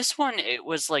and that. this one, it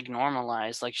was, like,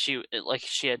 normalized, like she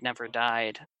had never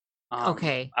died.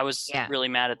 Okay. I was Yeah. really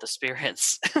mad at the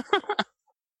spirits.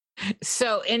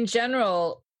 So, in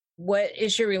general, what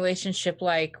is your relationship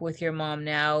like with your mom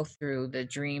now through the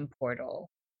dream portal?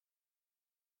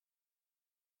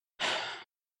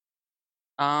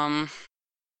 Um,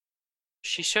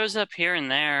 she shows up here and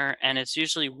there, and it's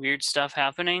usually weird stuff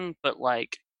happening, but,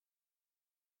 like,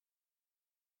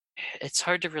 it's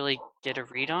hard to really get a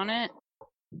read on it,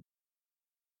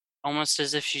 almost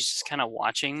as if she's just kinda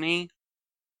watching me.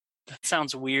 That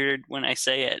sounds weird when I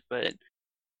say it, but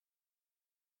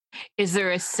Is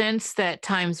there a sense that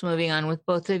time's moving on with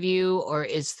both of you, or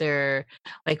is there,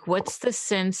 like, what's the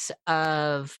sense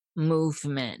of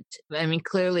movement? I mean,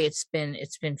 clearly it's been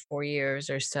 4 years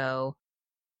or so,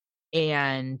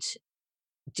 and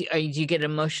do you get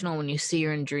emotional when you see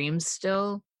her in dreams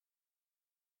still?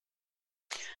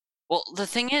 well, the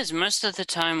thing is, most of the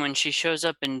time when she shows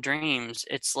up in dreams,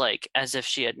 it's, like, as if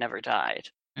she had never died.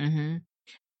 Mm-hmm.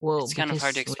 Well, It's kind of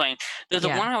hard to because explain. The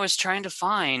yeah. one I was trying to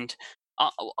find,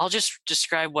 I'll just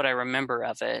describe what I remember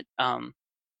of it.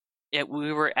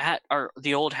 We were at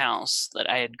the old house that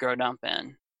I had grown up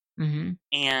in, Mm-hmm.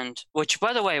 and which,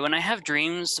 by the way, when I have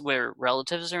dreams where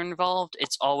relatives are involved,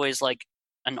 it's always like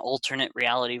an alternate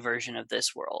reality version of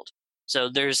this world. So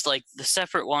there's like the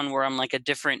separate one where I'm like a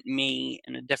different me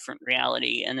in a different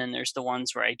reality, and then there's the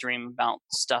ones where I dream about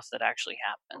stuff that actually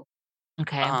happened.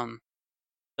 Okay. Um,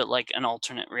 but like an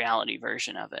alternate reality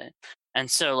version of it. And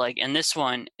so like in this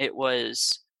one, I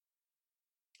was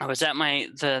at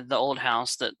the old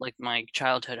house, that like my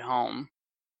childhood home,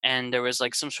 and there was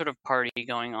like some sort of party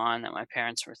going on that my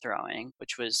parents were throwing,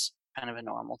 which was kind of a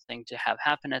normal thing to have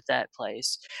happen at that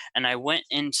place. And I went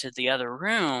into the other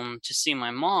room to see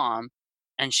my mom,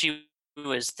 and she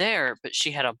was there, but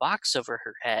she had a box over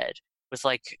her head with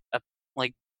like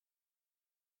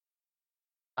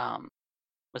um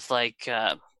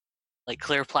like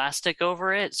clear plastic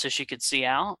over it so she could see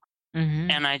out. Mm-hmm.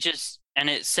 And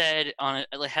it said on it,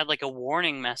 it had like a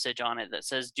warning message on it that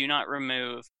says, "Do not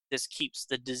remove. This keeps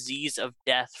the disease of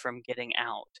death from getting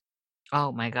out."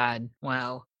 Oh my God.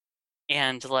 Wow.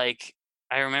 And like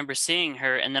I remember seeing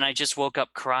her, and then I just woke up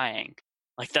crying.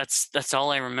 Like that's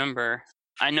all I remember.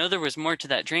 I know there was more to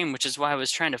that dream, which is why I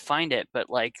was trying to find it, but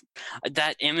like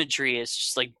that imagery is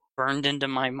just like burned into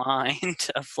my mind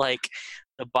of like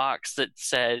the box that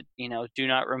said, "Do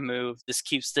not remove. This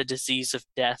keeps the disease of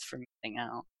death from getting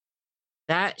out."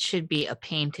 That should be a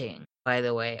painting, by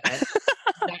the way.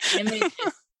 That image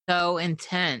is so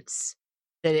intense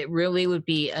that it really would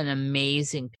be an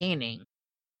amazing painting. I should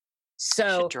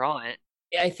So, draw it.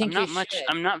 I think you should.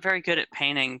 I'm not very good at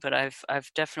painting, but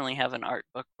I've definitely have an art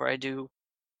book where I do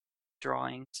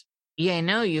drawings. Yeah, I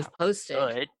know you've posted.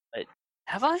 Good, but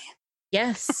have I?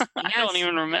 Yes, I don't yes, even you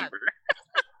have. remember.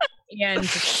 And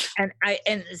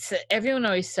everyone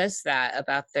always says that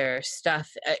about their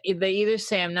stuff. They either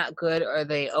say I'm not good or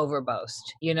they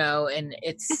overboast, and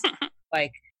it's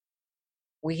like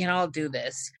we can all do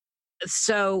this.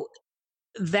 So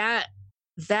that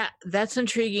that's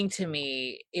intriguing to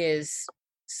me. Is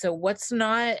so what's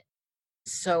not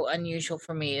so unusual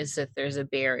for me is that there's a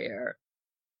barrier.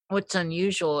 What's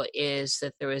unusual is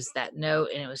that there was that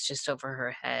note and it was just over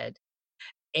her head.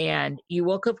 And you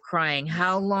woke up crying.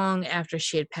 How long after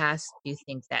she had passed do you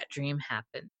think that dream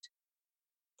happened?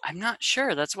 I'm not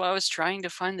sure. That's why I was trying to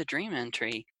find the dream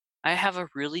entry. I have a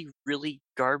really, really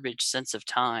garbage sense of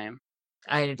time.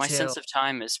 I did My too. sense of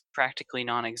time is practically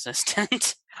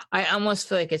non-existent. I almost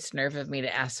feel like it's nerve of me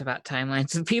to ask about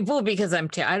timelines of people because I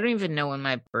don't even know when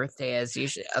my birthday is.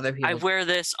 Usually other I people. wear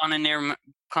this on a near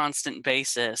constant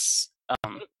basis,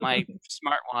 my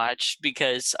smartwatch,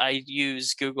 because I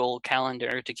use Google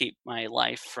Calendar to keep my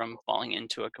life from falling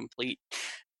into a complete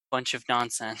bunch of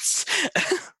nonsense.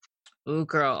 Ooh,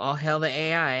 girl, all hail the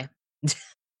AI.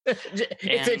 It's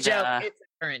a and joke. It's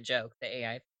a current joke, the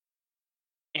AI.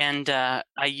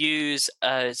 I use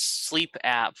a sleep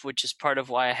app, which is part of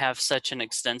why I have such an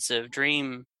extensive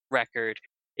dream record.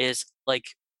 Is like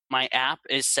my app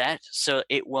is set so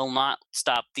it will not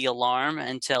stop the alarm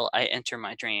until I enter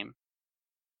my dream.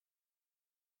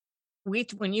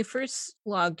 When you first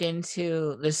logged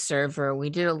into the server, we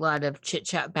did a lot of chit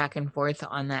chat back and forth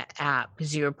on that app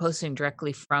because you were posting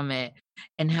directly from it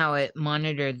and how it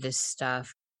monitored this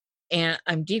stuff. and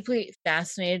I'm deeply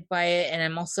fascinated by it, and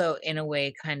I'm also in a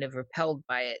way kind of repelled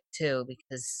by it too,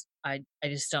 because I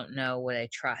just don't know what I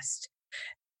trust.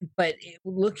 But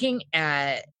looking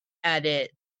at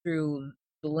it through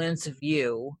the lens of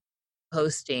you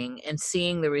posting and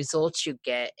seeing the results you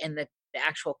get and the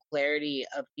actual clarity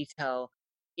of detail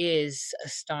is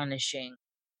astonishing.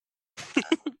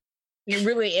 It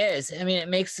really is. I mean, it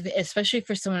makes, especially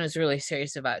for someone who's really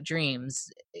serious about dreams,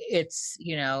 it's,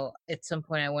 at some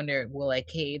point I wonder, will I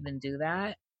cave and do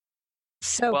that?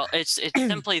 So, Well, it's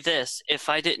simply this. If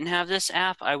I didn't have this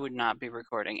app, I would not be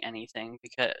recording anything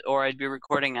or I'd be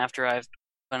recording after I've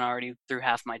been already through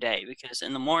half my day, because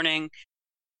in the morning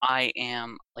I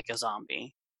am like a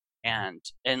zombie. And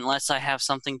unless I have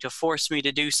something to force me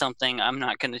to do something, I'm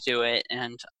not going to do it.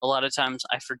 And a lot of times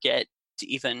I forget to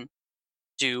even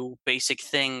do basic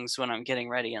things when I'm getting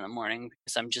ready in the morning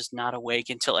because I'm just not awake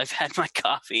until I've had my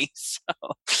coffee. So,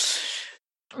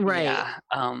 right.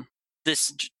 yeah,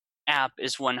 this app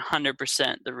is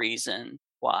 100% the reason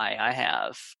why I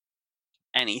have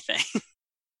anything.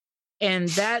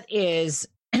 And that is,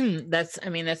 that's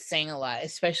saying a lot,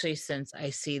 especially since I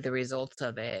see the results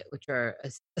of it, which are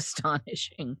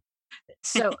astonishing.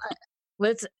 So,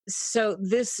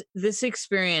 this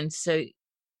experience,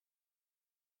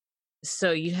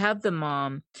 so you have the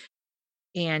mom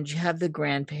and you have the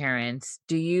grandparents.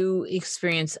 Do you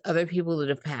experience other people that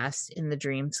have passed in the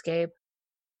dreamscape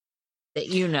that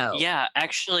you know? Yeah,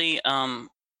 actually,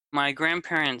 my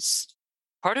grandparents,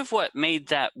 part of what made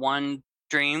that one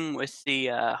dream with the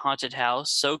haunted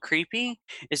house so creepy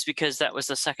is because that was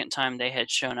the second time they had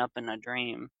shown up in a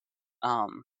dream,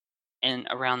 um, and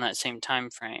around that same time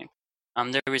frame.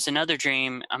 There was another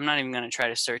dream. I'm not even going to try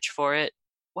to search for it.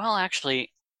 Well,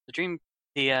 actually,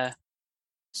 the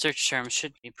search term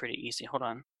should be pretty easy. Hold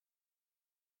on,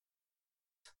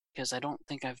 because I don't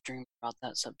think I've dreamed about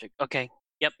that subject. Okay,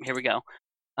 yep, here we go.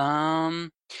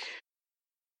 Um,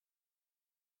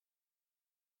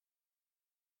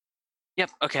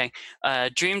 Yep, okay.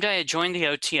 Dreamed I had joined the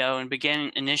OTO and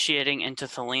began initiating into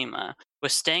Thelema.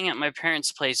 Was staying at my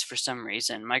parents' place for some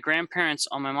reason. My grandparents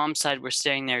on my mom's side were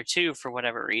staying there too for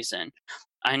whatever reason.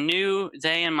 I knew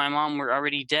they and my mom were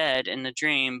already dead in the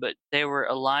dream, but they were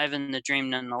alive in the dream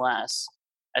nonetheless.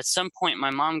 At some point,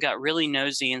 my mom got really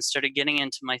nosy and started getting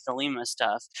into my Thelema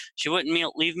stuff. She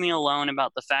wouldn't leave me alone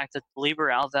about the fact that the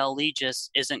Liber Alvel Legis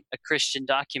isn't a Christian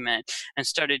document,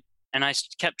 and I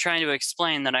kept trying to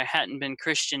explain that I hadn't been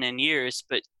Christian in years,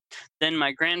 but then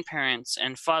my grandparents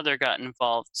and father got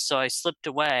involved, so I slipped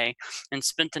away and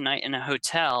spent the night in a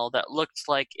hotel that looked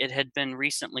like it had been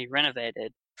recently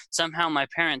renovated. Somehow my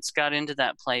parents got into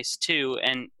that place too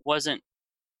and wasn't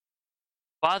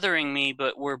bothering me,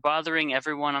 but were bothering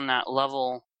everyone on that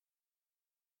level.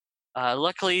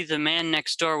 Luckily, the man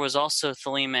next door was also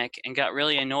thelemic and got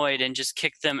really annoyed and just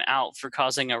kicked them out for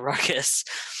causing a ruckus.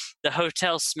 The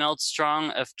hotel smelled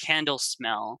strong of candle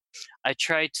smell. I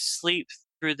tried to sleep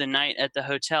through the night at the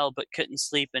hotel but couldn't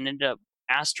sleep and ended up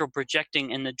astral projecting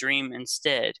in the dream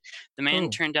instead. The man Oh,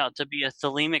 turned out to be a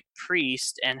thelemic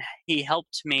priest and he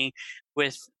helped me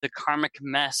with the karmic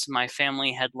mess my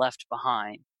family had left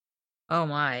behind. oh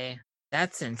my,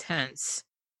 that's intense.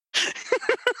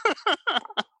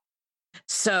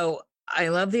 So I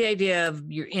love the idea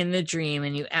of you're in the dream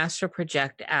and you astral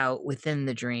project out within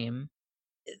the dream.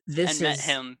 And This met is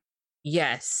him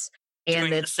yes,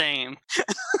 and doing the that same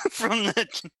from the,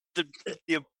 the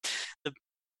the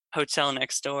hotel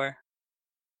next door.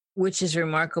 which is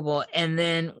remarkable. And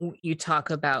then you talk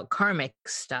about karmic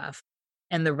stuff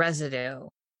and the residue.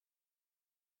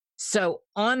 So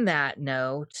on that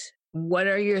note, what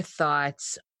are your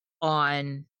thoughts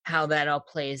on how that all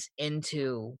plays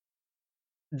into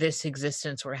this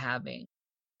existence we're having?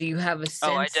 Do you have a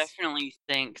Oh, I sense? definitely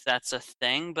think that's a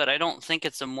thing, but I don't think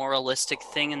it's a moralistic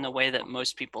thing in the way that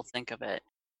most people think of it.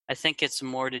 I think it's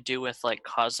more to do with like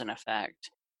cause and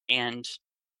effect and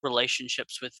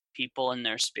relationships with people and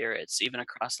their spirits, even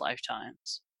across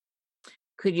lifetimes.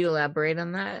 Could you elaborate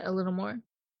on that a little more?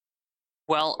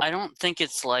 Well, I don't think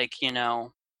it's like,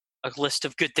 a list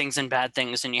of good things and bad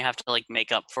things and you have to like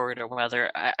make up for it or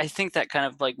whether. I think that kind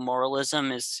of like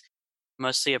moralism is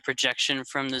mostly a projection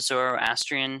from the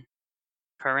Zoroastrian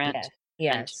current Yes.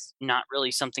 and Yes. not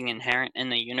really something inherent in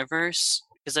the universe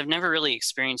because I've never really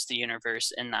experienced the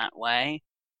universe in that way.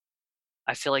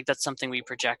 I feel like that's something we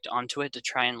project onto it to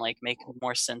try and like make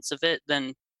more sense of it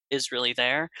than is really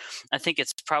there. I think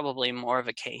it's probably more of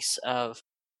a case of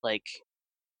like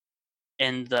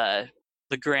in the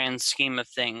grand scheme of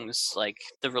things, like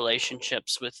the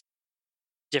relationships with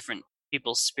different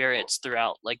people's spirits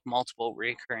throughout like multiple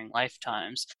recurring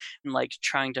lifetimes, and like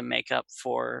trying to make up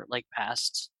for like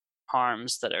past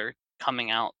harms that are coming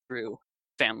out through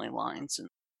family lines,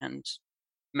 and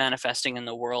manifesting in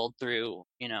the world through,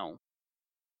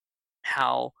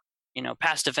 how,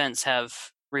 past events have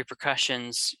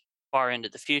repercussions far into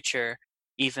the future,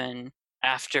 even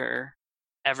after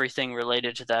everything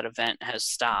related to that event has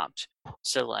stopped.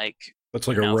 So like, That's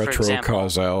like a retro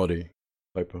causality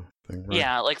type of thing, right?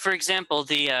 Yeah, like for example,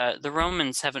 the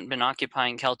Romans haven't been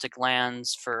occupying Celtic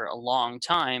lands for a long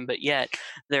time, but yet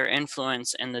their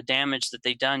influence and the damage that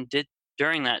they did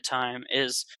during that time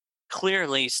is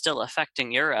clearly still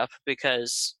affecting Europe,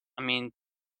 because I mean,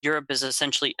 Europe is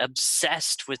essentially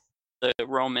obsessed with the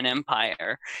Roman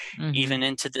Empire, even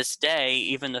into this day.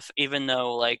 Even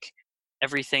though like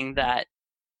everything that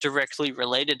directly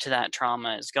related to that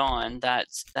trauma is gone, that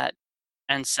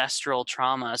ancestral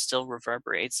trauma still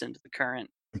reverberates into the current.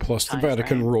 Plus, the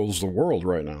Vatican rules the world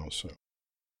right now, so.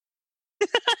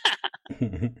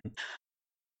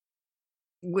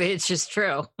 Which is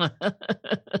true.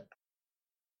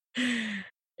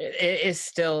 It's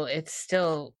still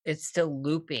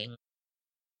looping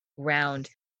round.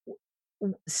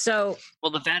 So,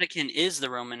 well, the Vatican is the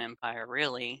Roman Empire,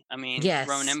 really. I mean, yes.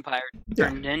 The Roman Empire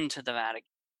turned into the Vatican.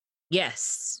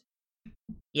 Yes.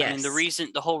 I mean,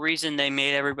 the whole reason they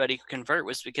made everybody convert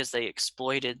was because they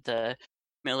exploited the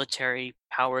military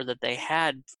power that they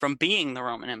had from being the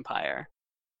Roman Empire.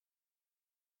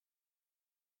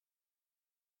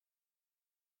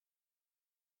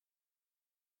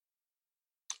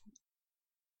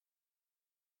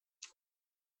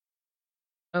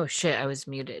 Oh shit, I was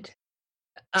muted.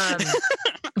 What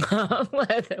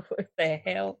the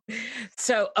hell?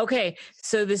 So, okay,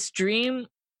 so this dream,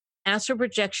 astral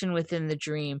projection within the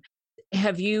dream,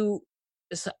 have you,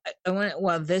 so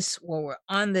while we're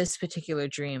on this particular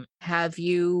dream, have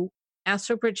you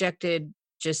astral projected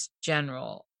just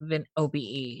general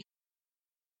OBE?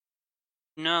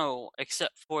 No,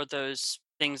 except for those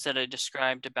things that I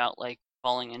described about like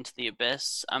falling into the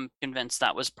abyss. I'm convinced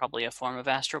that was probably a form of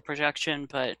astral projection,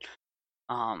 but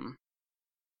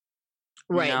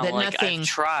right, no, that like nothing.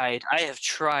 I have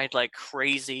tried like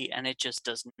crazy, and it just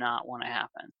does not want to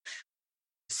happen.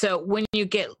 So when you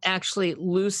get actually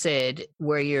lucid,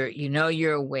 where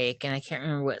you're awake, and I can't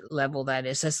remember what level that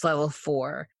is. That's level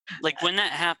 4. Like when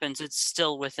that happens, it's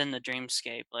still within the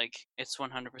dreamscape. Like it's 100%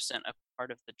 a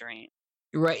part of the dream.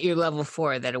 Right, you're level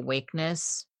 4, that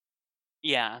awakeness.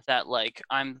 Yeah, that like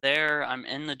I'm there, I'm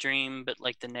in the dream, but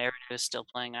like the narrative is still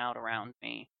playing out around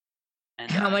me. And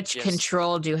how much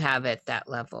control do you have at that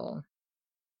level?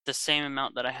 The same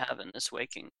amount that I have in this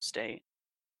waking state.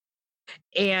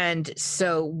 And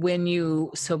so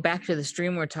back to this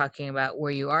dream we're talking about,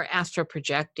 where you are astral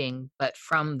projecting, but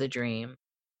from the dream.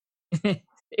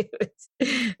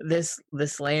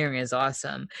 This layering is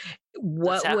awesome.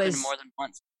 It's happened more than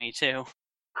once to me too.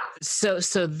 So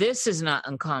this is not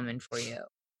uncommon for you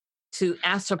to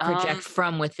astral project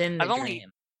from within the dream.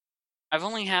 I've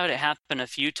only had it happen a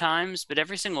few times, but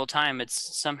every single time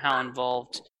it's somehow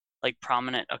involved like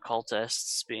prominent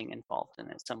occultists being involved in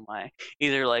it some way.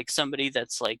 Either like somebody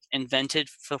that's like invented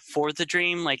for the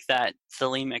dream, like that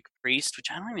Thelemic priest, which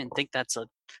I don't even think that's a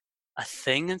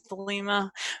thing in Thelema.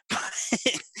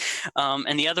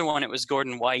 And the other one, it was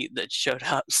Gordon White that showed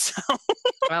up. So.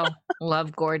 Well,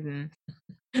 love Gordon.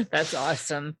 That's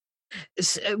awesome.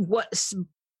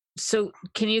 So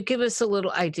can you give us a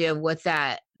little idea of what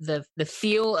that the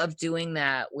feel of doing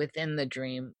that within the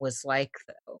dream was like,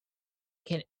 though?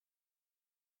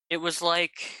 It was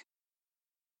like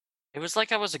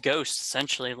I was a ghost,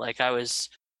 essentially. Like I was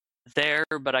there,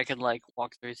 but I could like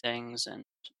walk through things,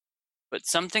 but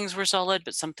some things were solid,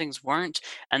 but some things weren't,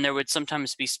 and there would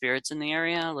sometimes be spirits in the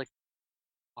area, like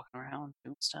walking around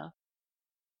doing stuff.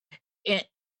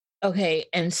 Okay,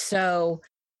 and so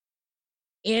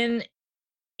in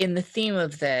the theme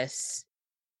of this,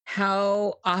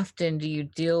 how often do you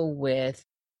deal with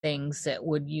things that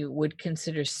you would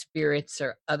consider spirits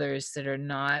or others that are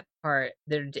not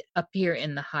they're up here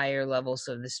in the higher levels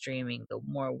of the streaming, the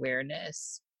more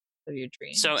awareness of your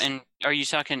dreams? So, are you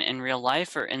talking in real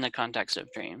life or in the context of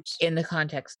dreams? In the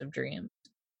context of dreams.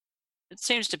 It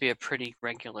seems to be a pretty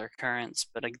regular occurrence,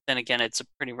 but then again, it's a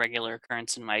pretty regular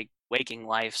occurrence in my waking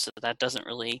life, so that doesn't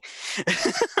really.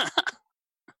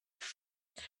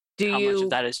 How much of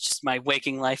that is just my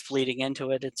waking life leading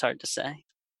into it? It's hard to say.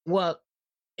 Well,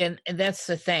 and that's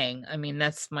the thing. I mean,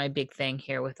 that's my big thing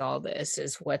here with all this,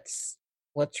 is what's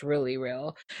really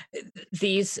real.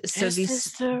 Is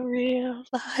this the real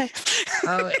life?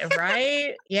 Oh,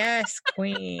 right? Yes,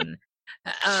 Queen.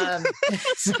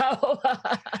 So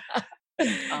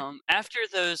After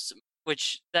those,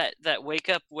 which that wake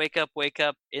up, wake up, wake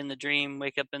up in the dream,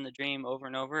 wake up in the dream over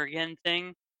and over again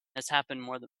thing has happened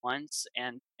more than once.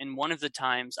 And in one of the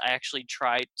times, I actually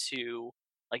tried to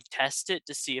like test it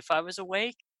to see if I was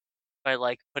awake by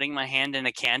like putting my hand in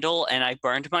a candle, and I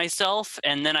burned myself,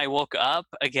 and then I woke up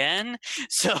again.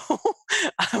 So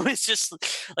I was just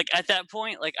like, at that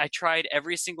point, like I tried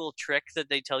every single trick that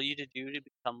they tell you to do to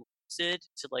become lucid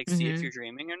to like see if Mhm. you're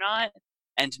dreaming or not,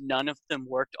 and none of them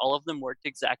worked. All of them worked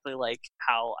exactly like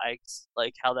how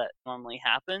that normally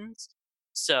happens.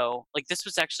 So like this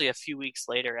was actually a few weeks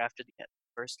later after the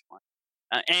first one,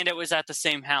 and it was at the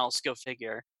same house. Go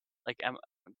figure. Like I'm at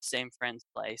the same friend's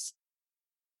place.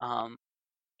 Um,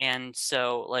 and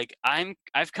so like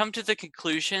I've come to the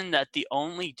conclusion that the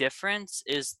only difference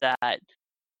is that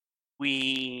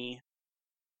we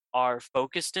are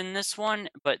focused in this one,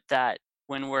 but that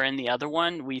when we're in the other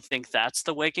one, we think that's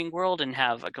the waking world and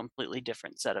have a completely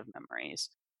different set of memories.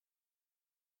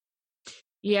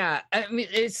 Yeah, I mean,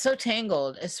 it's so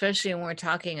tangled, especially when we're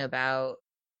talking about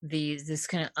this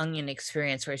kind of onion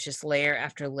experience where it's just layer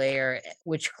after layer,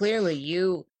 which clearly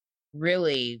you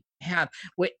really have.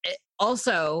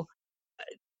 Also,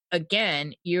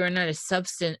 again, you're not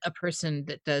a person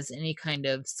that does any kind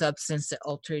of substance that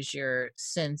alters your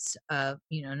sense of,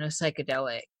 no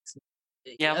psychedelics,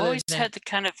 Yeah, I've other always than had the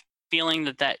kind of feeling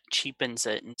that that cheapens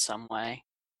it in some way.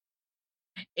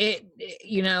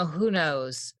 who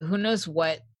knows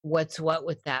what's what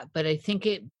with that, but I think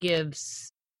it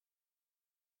gives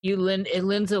it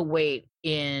lends a weight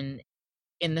in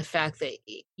the fact that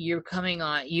you're coming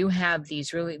on, you have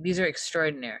these are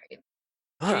extraordinary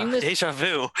Ugh, dream with. deja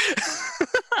vu.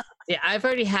 Yeah, I've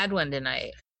already had one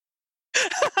tonight.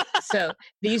 So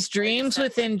these I just dreams had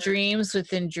within my third. dreams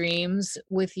within dreams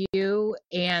with you,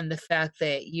 and the fact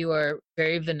that you are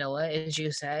very vanilla, as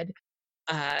you said,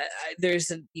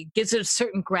 it gives it a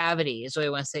certain gravity, is what I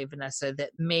want to say, Vanessa,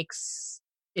 that makes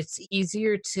it's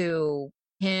easier to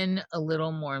pin a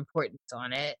little more importance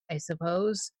on it, I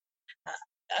suppose.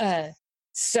 Uh,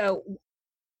 so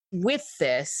with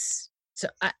this,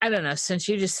 I don't know, since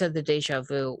you just said the deja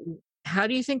vu, how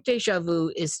do you think deja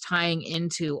vu is tying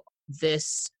into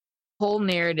this whole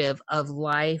narrative of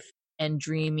life and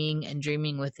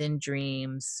dreaming within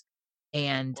dreams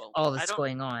and Well, all I that's don't.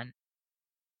 going on?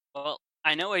 Well,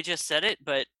 I know I just said it,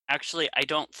 but actually, I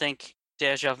don't think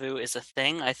deja vu is a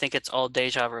thing. I think it's all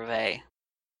deja vu.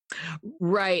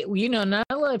 Right. Not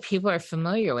a lot of people are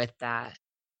familiar with that,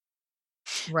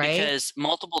 right? Because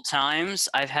multiple times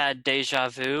I've had deja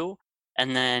vu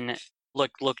and then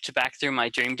looked back through my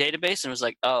dream database and was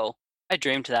like, oh, I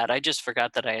dreamed that. I just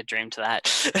forgot that I had dreamed that.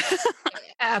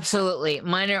 Absolutely.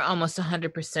 Mine are almost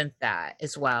 100% that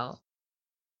as well.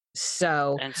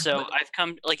 So, And so I've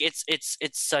come like it's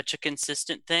such a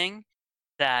consistent thing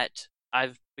that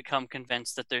I've become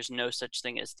convinced that there's no such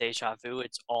thing as deja vu.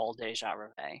 It's all deja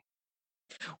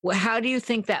vu. how do you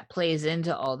think that plays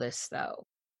into all this, though?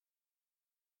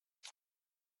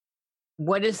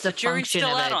 What is the The jury's function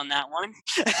still of out it? on that one.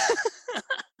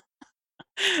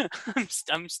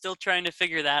 I'm still trying to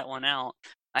figure that one out.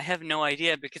 I have no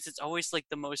idea because it's always like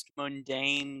the most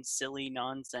mundane, silly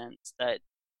nonsense that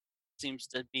seems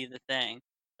to be the thing.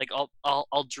 Like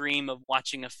I'll dream of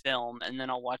watching a film and then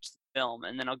I'll watch the film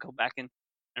and then I'll go back and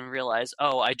realize,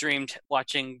 oh, I dreamed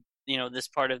watching, this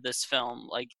part of this film.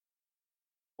 Like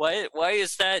why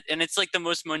is that? And it's like the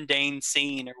most mundane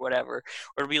scene or whatever.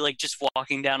 Or it'll be like just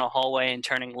walking down a hallway and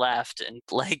turning left and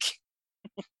like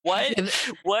what? Yeah,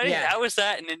 What? yeah. How is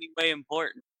that in any way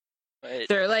important? But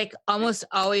They're like almost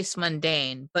always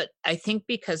mundane, but I think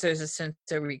because there's a sense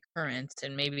of recurrence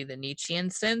and maybe the Nietzschean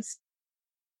sense,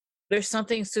 there's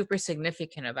something super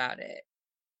significant about it.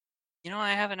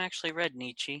 I haven't actually read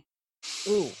Nietzsche.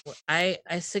 Ooh, I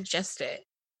suggest it.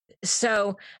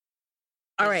 So,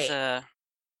 all His right.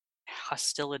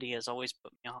 hostility has always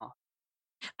put me off.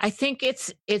 I think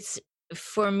it's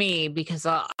for me because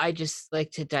I just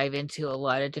like to dive into a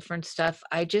lot of different stuff.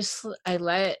 I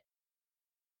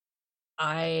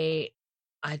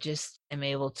I just I'm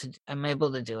able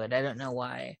to do it. I don't know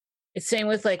why. It's same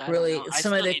with like I don't really know. I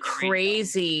some of still the need to read them.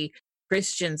 crazy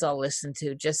Christians I'll listen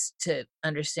to just to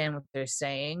understand what they're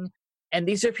saying. And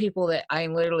these are people that I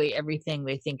literally everything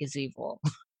they think is evil.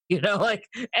 Like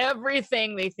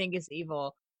everything they think is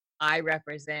evil, I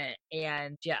represent.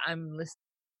 And yeah, I'm listening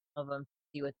to them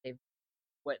to see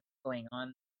what's going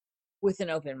on with an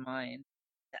open mind.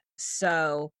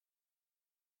 So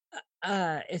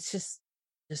it's just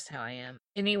how I am.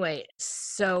 Anyway,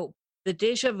 so the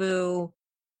deja reve,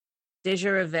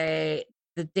 the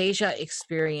deja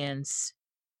experience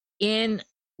in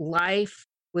life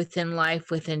within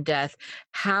life, within death.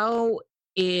 How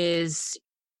is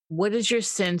what is your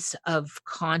sense of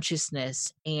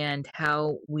consciousness and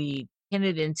how we pin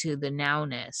it into the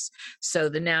nowness? So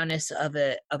the nowness of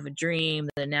a dream,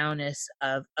 the nowness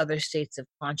of other states of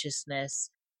consciousness.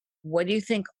 What do you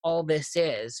think all this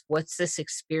is? What's this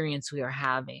experience we are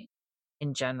having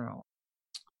in general?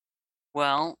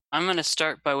 Well, I'm going to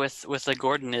start by with the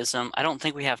Gordonism. I don't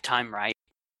think we have time right.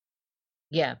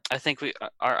 Yeah. I think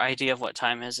our idea of what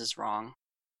time is wrong.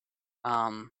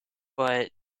 But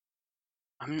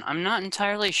I'm not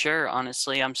entirely sure,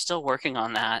 honestly. I'm still working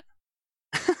on that.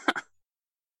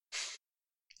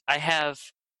 I have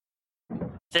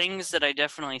things that I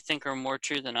definitely think are more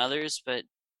true than others, but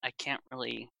I can't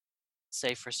really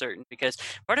say for certain because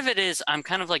part of it is I'm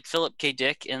kind of like Philip K.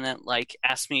 Dick in that, like,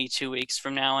 ask me 2 weeks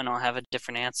from now and I'll have a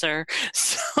different answer.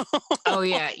 So Oh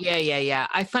yeah.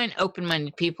 I find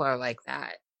open-minded people are like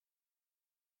that.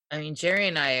 I mean, Jerry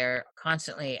and I are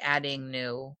constantly adding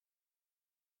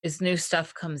as new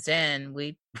stuff comes in,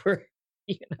 we're,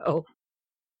 you know,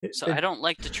 so the I don't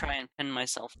like to try and pin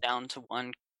myself down to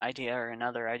one idea or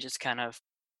another. I just kind of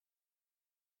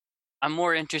I'm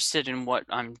more interested in what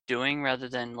I'm doing rather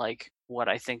than like what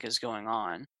I think is going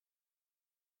on,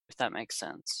 if that makes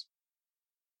sense.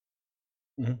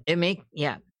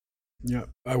 yeah. Yeah,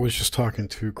 I was just talking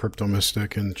to Crypto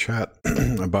Mystic in chat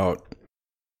about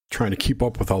trying to keep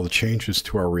up with all the changes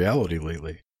to our reality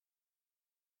lately,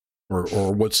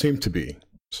 or what seemed to be.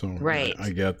 So Right. I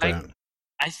get that.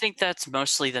 I think that's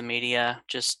mostly the media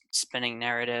just spinning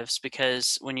narratives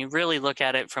because when you really look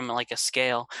at it from like a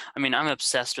scale, I mean, I'm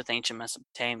obsessed with ancient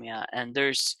Mesopotamia, and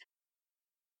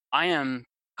I am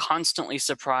constantly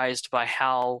surprised by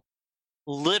how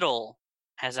little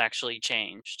has actually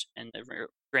changed in the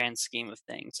grand scheme of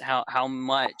things. How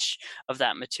much of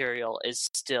that material is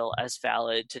still as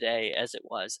valid today as it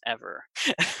was ever.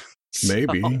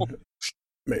 Maybe.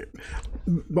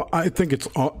 But I think it's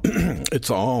all it's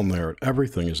all narrative.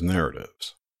 Everything is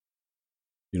narratives,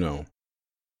 to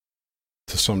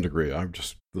some degree. I'm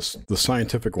just the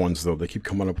scientific ones, though, they keep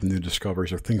coming up with new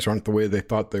discoveries or things aren't the way they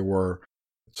thought they were.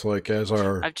 It's like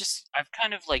I've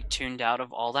kind of like tuned out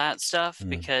of all that stuff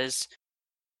because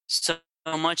so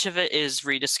much of it is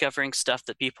rediscovering stuff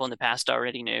that people in the past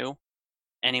already knew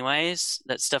anyways,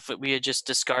 that stuff that we had just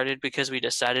discarded because we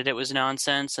decided it was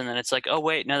nonsense, and then it's like, oh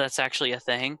wait, no, that's actually a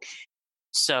thing.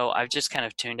 So I've just kind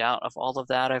of tuned out of all of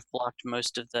that. I've blocked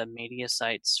most of the media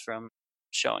sites from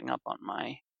showing up on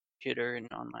my computer and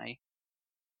on my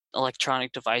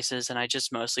electronic devices, and I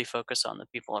just mostly focus on the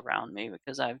people around me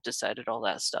because I've decided all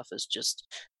that stuff is just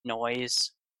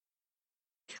noise.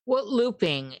 Well,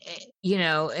 looping,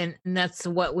 and that's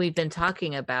what we've been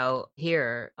talking about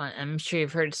here. I'm sure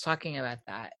you've heard us talking about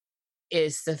that.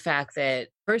 Is the fact that,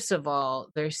 first of all,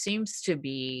 there seems to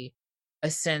be a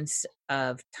sense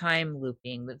of time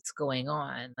looping that's going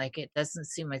on. Like, it doesn't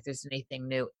seem like there's anything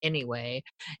new anyway.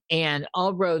 And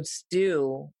all roads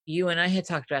do. You and I had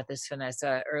talked about this,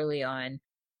 Vanessa, early on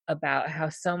about how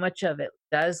so much of it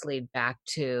does lead back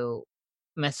to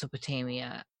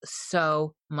Mesopotamia.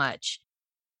 So much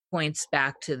points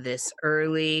back to this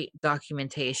early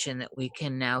documentation that we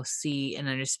can now see and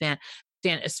understand,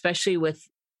 especially with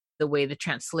the way the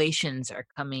translations are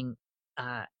coming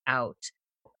out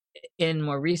in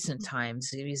more recent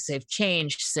times, because they've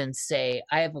changed since, say,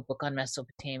 I have a book on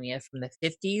Mesopotamia from the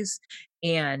 50s,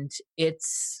 and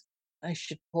I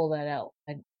should pull that out.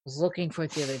 I was looking for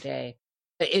it the other day.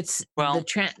 But it's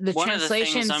the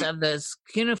translations of those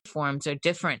cuneiforms are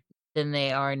different than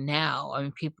they are now. I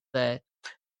mean,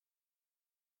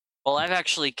 Well, I've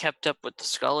actually kept up with the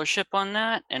scholarship on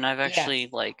that, and I've actually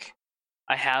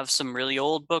I have some really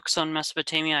old books on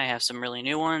Mesopotamia. I have some really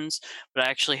new ones, but I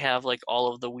actually have like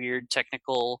all of the weird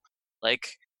technical like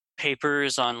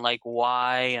papers on like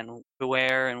why and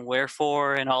where and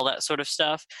wherefore and all that sort of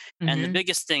stuff. And the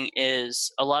biggest thing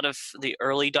is a lot of the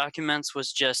early documents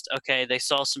was just, okay, they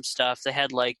saw some stuff. They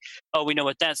had like, oh, we know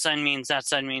what that sign means, that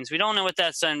sign means. We don't know what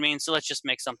that sign means, so let's just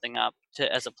make something up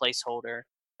as a placeholder.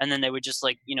 And then they would just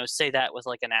like, say that with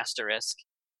like an asterisk.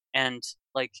 And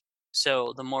like,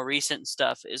 so the more recent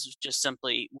stuff is just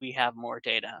simply we have more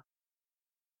data.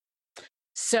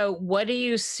 So what do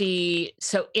you see?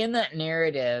 So in that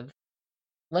narrative,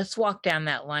 let's walk down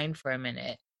that line for a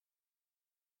minute.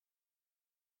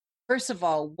 First of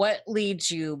all, what leads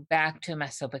you back to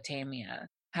Mesopotamia?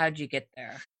 How'd you get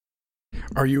there?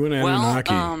 Are you an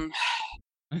Anunnaki? Are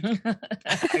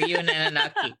you an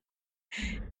Anunnaki?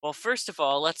 Well, first of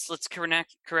all, let's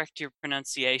correct your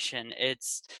pronunciation.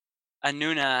 It's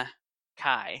Anuna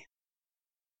Kai,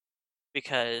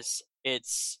 because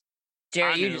it's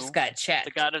Jerry, you Anu, just got checked.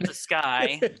 the god of the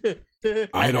sky. I And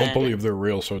don't then- believe they're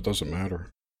real, so it doesn't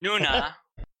matter. Nuna.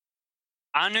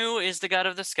 Anu is the god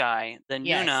of the sky, then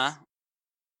Yes. Nuna,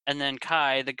 and then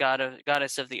Kai, the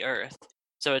goddess of the earth.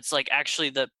 So it's like actually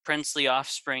the princely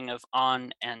offspring of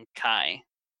An and Kai.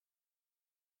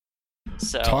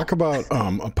 So Talk about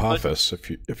Apophis,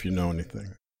 if you know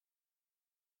anything.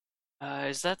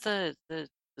 is that the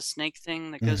snake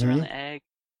thing that goes around the egg?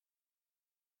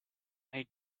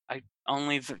 I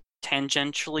only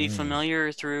tangentially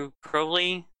familiar through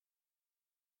Crowley.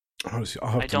 I'll have to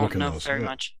I look don't in know those. very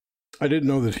much. I didn't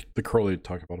know that the Crowley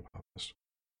talked about Apophis.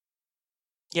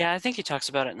 Yeah, I think he talks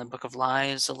about it in the Book of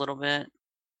Lies a little bit.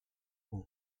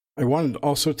 I wanted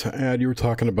also to add, you were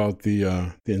talking about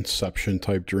the Inception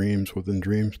type dreams within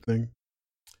dreams thing.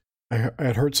 I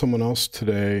had heard someone else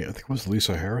today, I think it was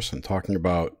Lisa Harrison, talking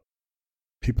about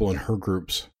people in her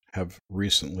groups have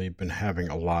recently been having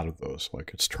a lot of those.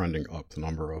 Like it's trending up, the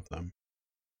number of them.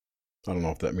 I don't know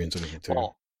if that means anything to you.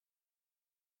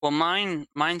 Well,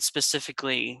 mine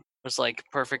specifically was like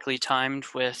perfectly timed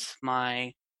with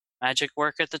my magic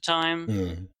work at the time.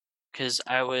 Mm. Because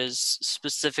I was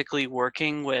specifically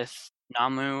working with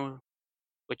Namu,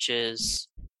 which is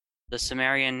the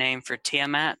Sumerian name for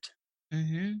Tiamat.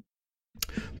 Mm-hmm.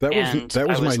 That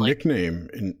was my like, nickname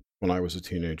when I was a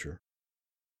teenager.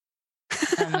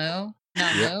 Namu?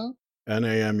 Namu?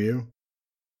 Namu.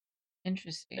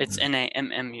 Interesting. It's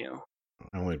Nammu.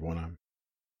 I only had one M.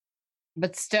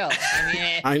 But still, I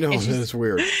mean, I know, it's just- that's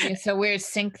weird. it's a weird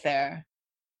sync there.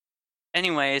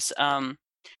 Anyways,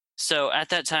 so at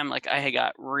that time, like I had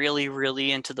got really,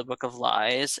 really into the Book of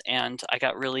Lies, and I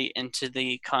got really into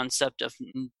the concept of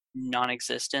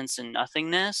non-existence and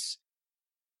nothingness.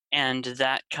 And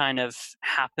that kind of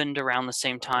happened around the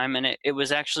same time, and it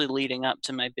was actually leading up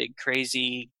to my big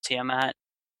crazy Tiamat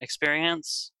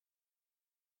experience.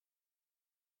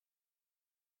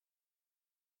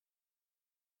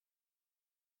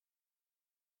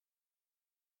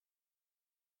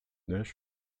 Nish?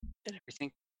 Did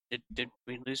everything? Did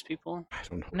we lose people? I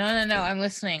don't know. No. I'm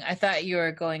listening. I thought you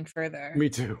were going further. Me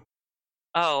too.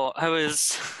 Oh, I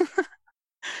was.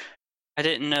 I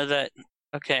didn't know that.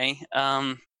 Okay.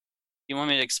 You want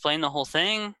me to explain the whole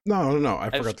thing? No. I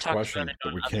I've forgot the talked question about it that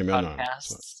on we other came in on.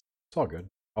 So podcasts. it's all good.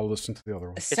 I'll listen to the other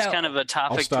one. It's So, kind of a I'll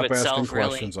topic stop to asking itself, really.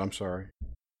 questions. I'm sorry.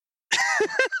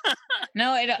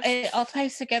 no, it all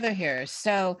ties together here.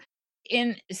 So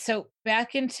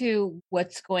back into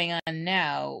what's going on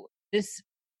now.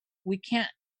 We can't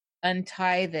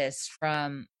untie this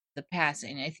from the past,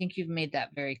 and I think you've made that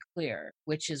very clear,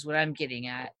 which is what I'm getting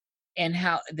at, and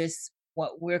how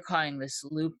what we're calling this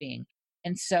looping.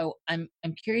 And so I'm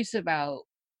curious about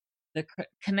the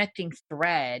connecting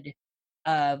thread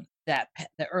of the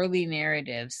early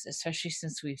narratives, especially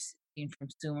since we've seen from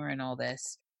Sumer and all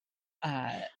this.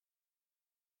 I'm gonna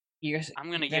you're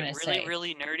get gonna really, say.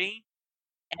 really nerdy.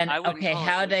 And I wouldn't okay, call it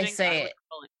how would I looping, say would it?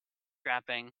 call it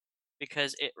bootstrapping,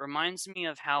 because it reminds me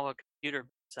of how a computer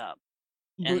boots up.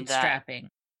 And that Bootstrapping.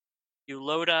 you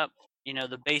load up,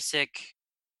 the basic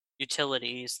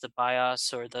utilities, the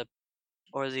BIOS or the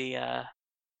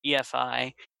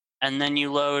EFI, and then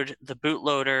you load the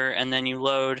bootloader, and then you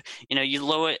load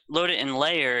it in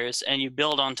layers, and you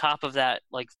build on top of that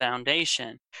like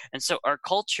foundation. And so our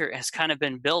culture has kind of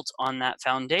been built on that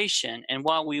foundation. And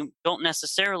while we don't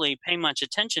necessarily pay much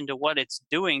attention to what it's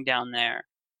doing down there,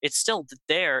 it's still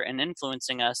there and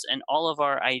influencing us. And all of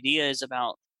our ideas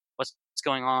about what's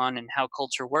going on and how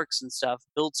culture works and stuff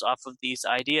builds off of these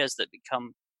ideas that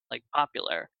become like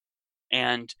popular,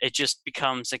 and it just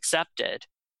becomes accepted.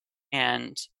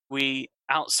 And we,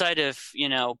 outside of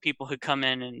people who come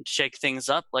in and shake things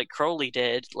up like Crowley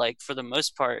did, like for the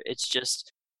most part it's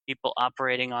just people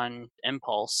operating on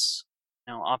impulse,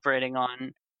 operating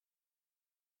on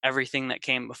everything that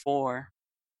came before,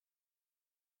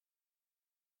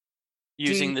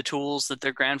 using the tools that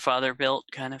their grandfather built,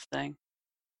 kind of thing.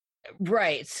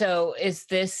 Right. So is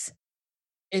this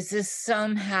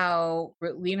somehow,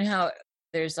 how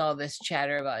there's all this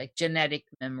chatter about like genetic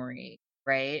memory,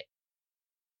 right?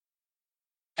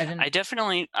 I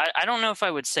definitely, I don't know if I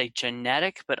would say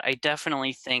genetic, but I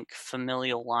definitely think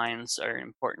familial lines are an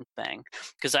important thing,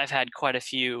 because I've had quite a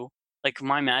few, like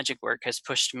my magic work has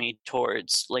pushed me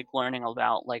towards like learning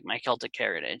about like my Celtic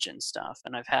heritage and stuff.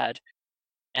 And I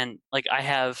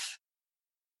have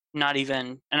not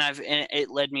even, and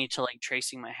it led me to like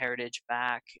tracing my heritage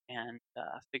back and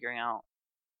figuring out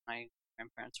my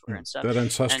grandparents were and stuff. That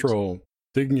ancestral,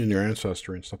 digging in your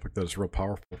ancestry and stuff like that is real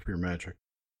powerful for your magic.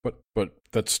 But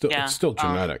that's still, it's still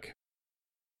genetic.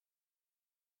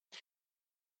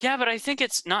 Yeah, but I think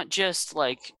it's not just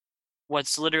like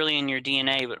what's literally in your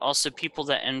DNA, but also people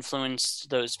that influenced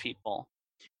those people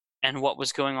and what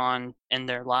was going on in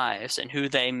their lives and who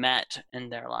they met in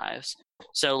their lives.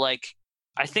 So like,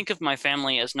 I think of my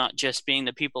family as not just being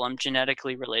the people I'm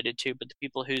genetically related to, but the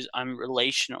people who I'm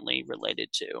relationally related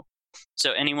to.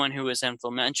 So anyone who is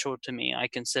influential to me, I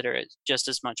consider it just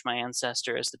as much my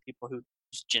ancestor as the people whose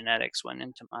genetics went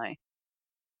into my.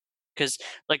 Because,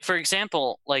 like, for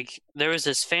example, like, there was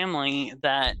this family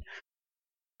that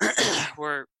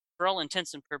were, for all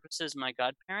intents and purposes, my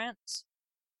godparents.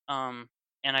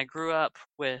 And I grew up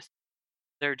with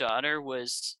their daughter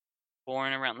was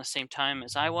born around the same time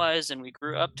as I was, and we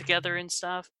grew up together and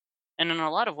stuff. And in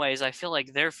a lot of ways, I feel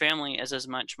like their family is as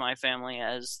much my family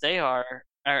as they are,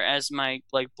 or as my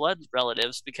like blood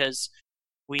relatives, because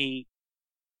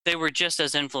they were just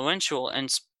as influential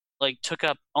and like took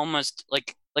up almost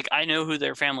like I know who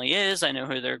their family is, I know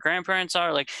who their grandparents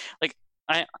are, like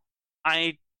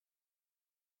I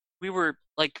we were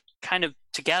like kind of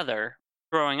together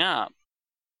growing up.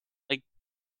 Like,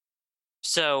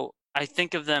 so I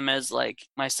think of them as like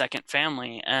my second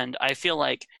family, and I feel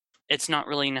like it's not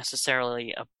really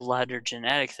necessarily a blood or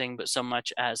genetic thing, but so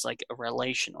much as like a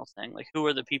relational thing. Like, who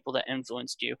are the people that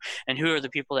influenced you, and who are the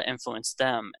people that influenced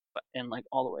them, and like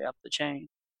all the way up the chain.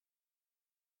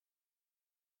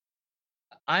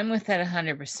 I'm with that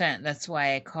 100%. That's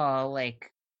why I call,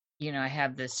 like, I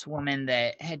have this woman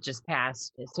that had just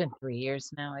passed. It's been 3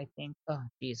 years now, I think. Oh,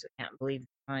 geez, I can't believe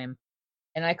the time.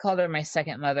 And I called her my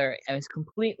second mother. I was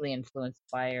completely influenced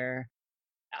by her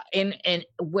in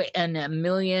a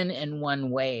million and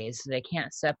one ways. I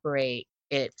can't separate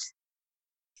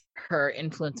her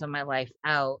influence on my life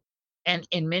out. And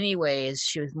in many ways,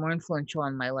 she was more influential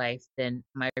on my life than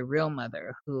my real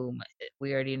mother, whom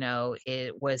we already know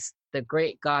it was the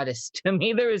great goddess to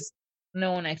me. There was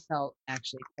no one I felt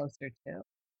actually closer to.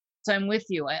 So I'm with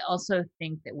you. I also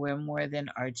think that we're more than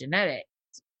our genetics.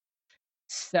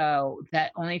 So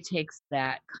that only takes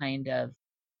that kind of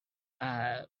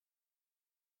that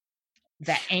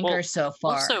anchor so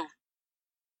far.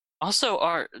 Also,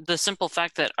 the simple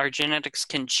fact that our genetics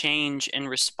can change in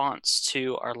response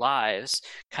to our lives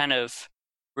kind of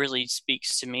really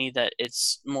speaks to me that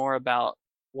it's more about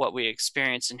what we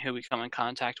experience and who we come in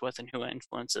contact with and who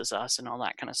influences us and all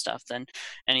that kind of stuff than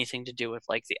anything to do with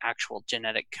like the actual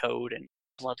genetic code and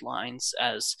bloodlines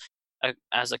as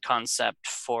a concept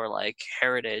for like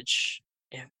heritage.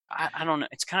 I don't know.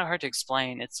 It's kind of hard to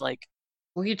explain. It's like,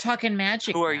 well, you're talking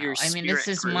magic who are now. your I mean, this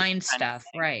spirit is group mind kind of stuff,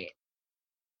 thing. right?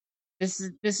 This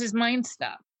is mind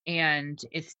stuff, and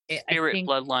I Spirit think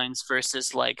bloodlines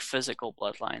versus like physical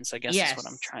bloodlines, I guess is what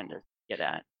I'm yes, trying to get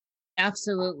at.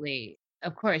 absolutely.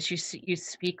 Of course, you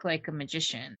speak like a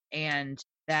magician, and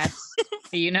that's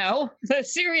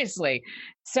seriously.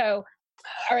 So,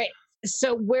 all right.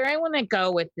 So where I want to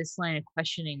go with this line of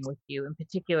questioning with you in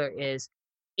particular is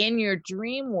in your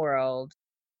dream world,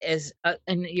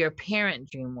 in your parent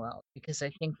dream world, because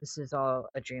I think this is all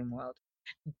a dream world.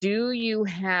 Do you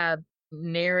have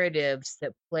narratives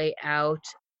that play out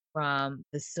from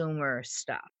the Sumer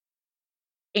stuff?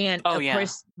 And Oh of yeah,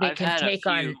 course, they I've can had a take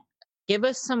on. few. Give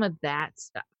us some of that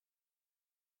stuff.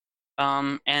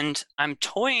 And I'm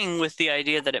toying with the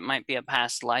idea that it might be a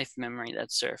past life memory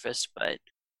that surfaced, but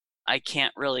I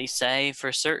can't really say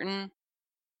for certain.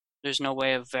 There's no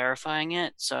way of verifying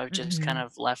it, so I've just kind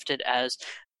of left it as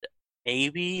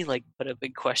maybe, like put a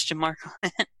big question mark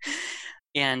on it.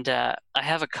 And I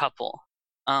have a couple.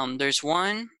 There's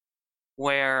one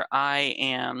where I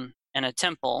am in a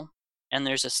temple and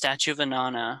there's a statue of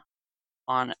Inanna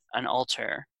on an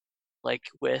altar, like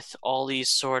with all these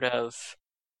sort of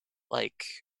like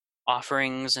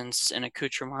offerings and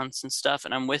accoutrements and stuff,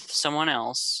 and I'm with someone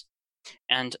else,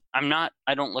 and I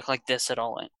don't look like this at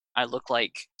all. I look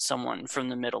like someone from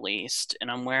the Middle East,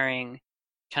 and I'm wearing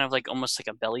kind of like almost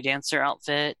like a belly dancer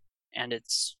outfit, and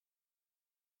it's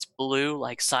blue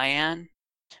like cyan,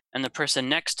 and the person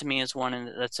next to me is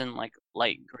one that's in like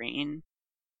light green,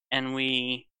 and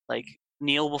we like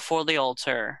kneel before the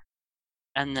altar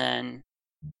and then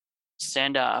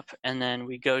stand up, and then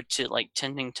we go to like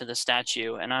tending to the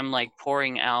statue, and I'm like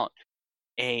pouring out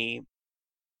a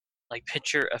like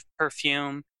pitcher of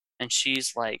perfume, and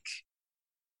she's like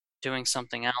doing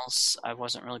something else. I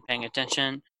wasn't really paying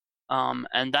attention.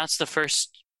 And that's the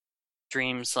first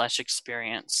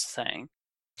dream/experience thing.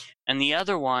 And the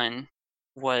other one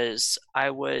was I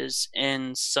was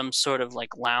in some sort of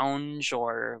like lounge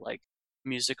or like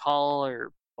music hall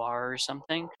or bar or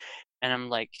something, and I'm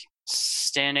like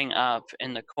standing up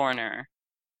in the corner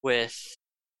with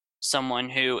someone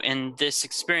who in this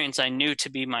experience I knew to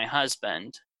be my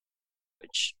husband,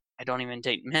 which I don't even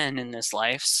date men in this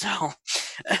life, so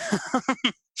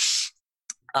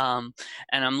and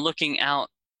I'm looking out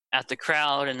at the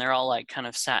crowd, and they're all like kind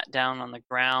of sat down on the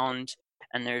ground,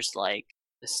 and there's like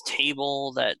this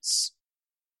table that's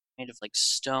made of like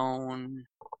stone.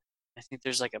 I think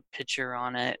there's like a picture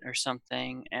on it or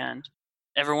something, and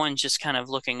everyone's just kind of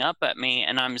looking up at me,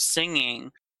 and I'm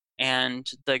singing, and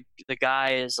the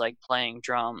guy is like playing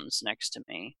drums next to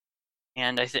me,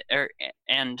 and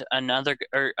and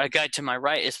a guy to my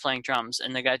right is playing drums,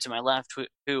 and the guy to my left,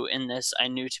 who in this I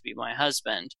knew to be my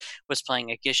husband, was playing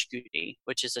a gishgudi,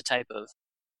 which is a type of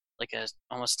like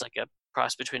almost like a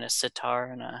cross between a sitar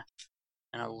and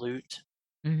a lute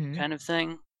Mm-hmm. kind of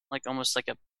thing, like almost like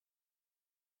a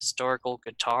historical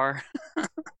guitar,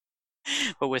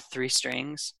 but with 3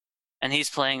 strings, and he's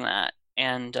playing that,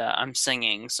 and I'm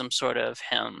singing some sort of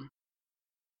hymn,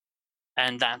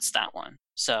 and that's that one.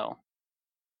 So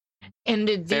And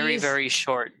did very, these very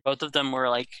short. Both of them were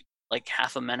like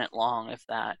half a minute long, if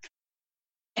that.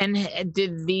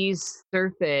 did these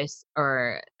surface,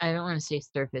 or I don't want to say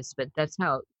surface, but that's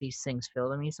how these things feel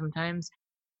to me sometimes.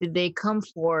 Did they come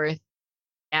forth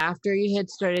after you had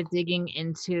started digging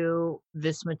into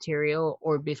this material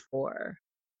or before?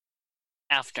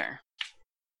 After.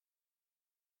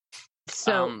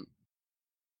 So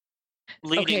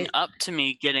leading okay. up to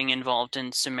me getting involved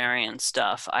in Sumerian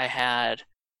stuff, I had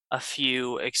a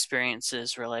few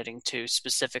experiences relating to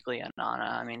specifically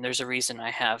Inanna. I mean, there's a reason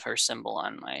I have her symbol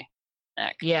on my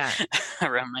neck. Yeah.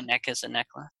 Around my neck as a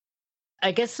necklace.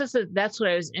 I guess that's what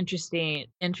I was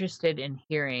interested in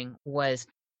hearing was,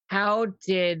 how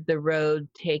did the road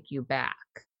take you back?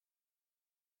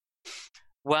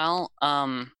 Well,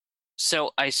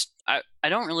 so I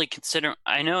don't really consider.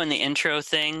 I know in the intro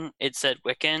thing it said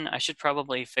Wiccan. I should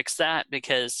probably fix that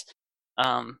because,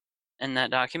 in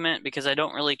that document, because I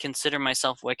don't really consider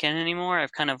myself Wiccan anymore.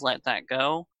 I've kind of let that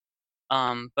go.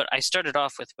 But I started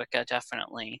off with Wicca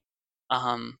definitely,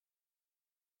 and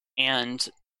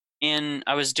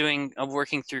I was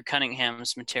working through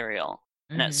Cunningham's material,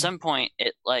 and at some point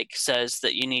it like says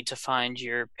that you need to find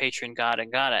your patron god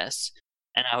and goddess,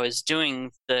 and I was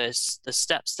doing the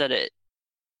steps that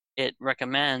it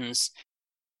recommends,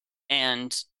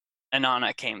 and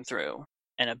Inanna came through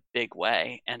in a big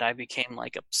way, and I became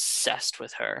like obsessed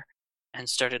with her and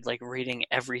started like reading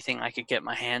everything I could get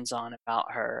my hands on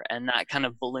about her, and that kind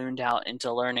of ballooned out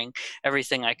into learning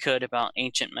everything I could about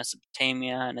ancient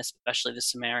Mesopotamia and especially the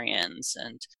Sumerians.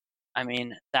 And I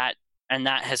mean that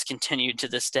has continued to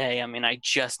this day. I mean, I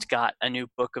just got a new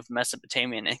book of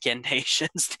Mesopotamian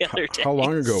incantations the other day. How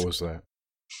long ago was that?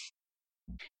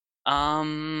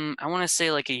 I want to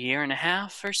say like a year and a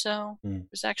half or so. Mm. It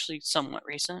was actually somewhat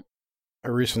recent. I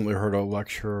recently heard a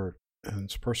lecture, and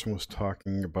this person was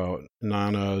talking about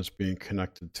Inanna as being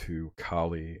connected to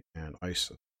Kali and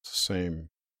Isis. It's the same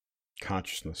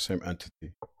consciousness, same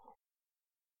entity.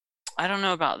 I don't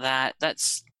know about that.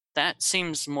 That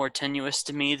seems more tenuous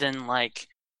to me than like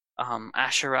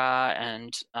Asherah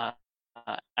and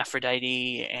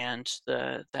Aphrodite and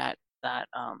that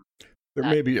there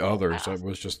may be others. It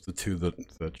was just the two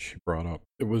that she brought up.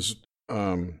 It was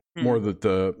more that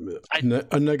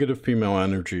a negative female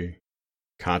energy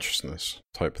consciousness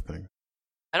type of thing.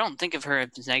 I don't think of her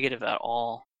as negative at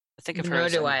all. I think of her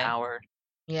as empowered.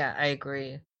 Yeah, I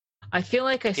agree. I feel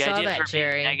like I saw that,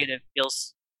 Jerry. Negative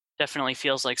definitely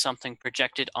feels like something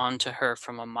projected onto her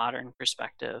from a modern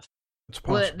perspective. It's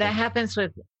possible. Well, that happens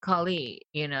with Kali,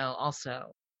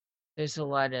 also. There's a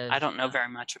lot of... I don't know very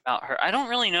much about her. I don't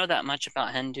really know that much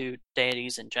about Hindu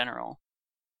deities in general.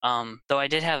 Though I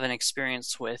did have an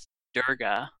experience with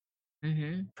Durga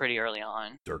pretty early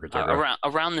on. Durga.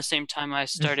 Around the same time I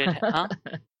started... Huh?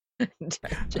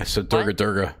 I said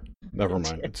Durga. Never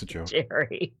mind. It's a joke.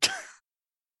 Jerry.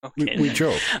 Okay. We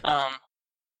joke.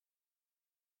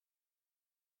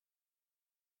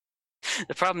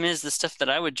 The problem is the stuff that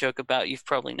I would joke about you've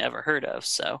probably never heard of,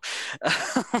 so...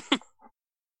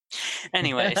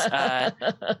 Anyways,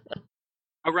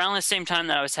 around the same time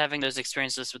that I was having those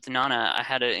experiences with Inanna, I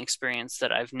had an experience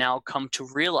that I've now come to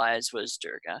realize was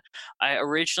Durga. I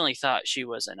originally thought she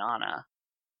was Inanna,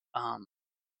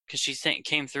 because she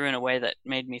came through in a way that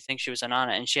made me think she was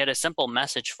Inanna, and she had a simple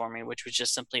message for me, which was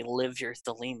just simply live your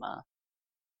Thelema.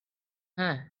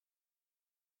 Huh.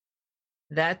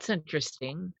 That's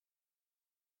interesting.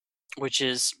 Which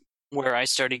is where I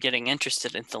started getting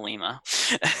interested in Thelema,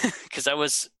 because I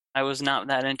was not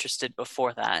that interested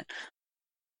before that.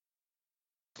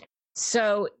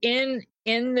 So in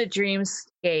the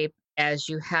dreamscape as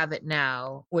you have it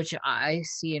now, which I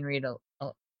see and read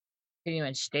pretty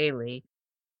much daily,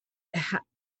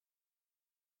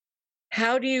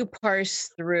 how do you parse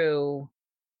through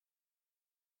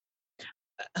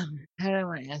how do I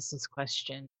want to ask this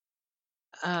question?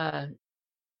 Uh,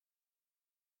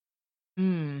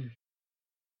 hmm,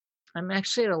 I'm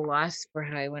actually at a loss for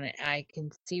how I can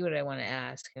see what I want to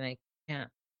ask, and I can't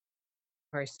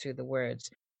parse through the words.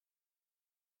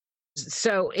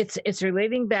 So it's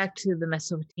relating back to the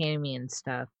Mesopotamian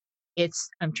stuff.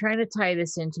 I'm trying to tie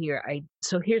this into your I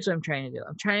so here's what I'm trying to do.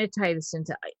 I'm trying to tie this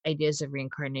into ideas of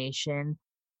reincarnation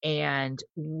and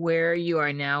where you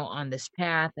are now on this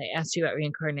path. I asked you about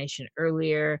reincarnation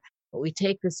earlier, but we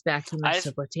take this back to I've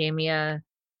Mesopotamia.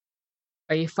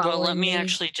 Are you Well, let following me me?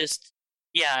 actually just,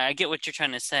 yeah, I get what you're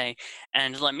trying to say.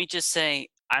 And let me just say,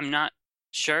 I'm not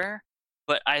sure,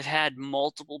 but I've had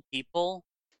multiple people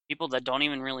that don't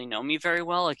even really know me very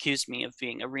well, accuse me of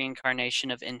being a reincarnation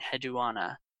of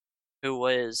Enheduanna, who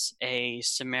was a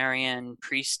Sumerian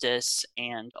priestess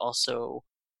and also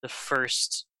the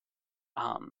first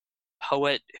um,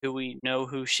 poet who we know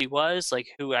who she was, like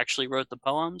who actually wrote the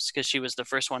poems, because she was the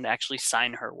first one to actually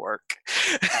sign her work.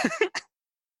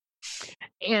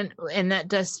 And that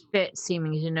does fit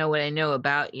seeming to know what I know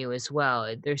about you as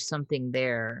well. There's something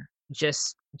there,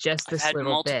 just I've this had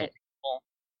little multiple bit.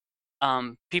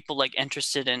 people like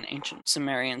interested in ancient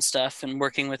Sumerian stuff and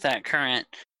working with that current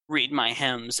read my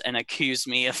hymns and accuse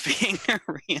me of being a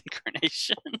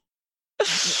reincarnation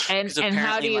And because and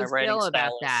how do apparently my you writing feel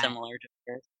about style is that? similar to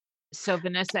hers. So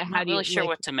Vanessa, I'm how not do you really sure like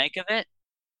what to make of it.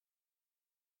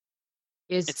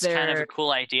 is It's kind of a there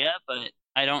cool idea, but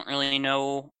I don't really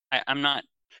know. I'm not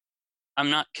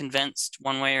convinced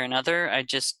one way or another.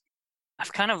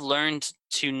 I've kind of learned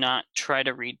to not try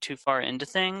to read too far into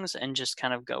things and just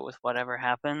kind of go with whatever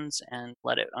happens and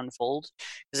let it unfold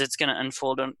because it's going to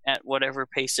unfold at whatever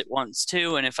pace it wants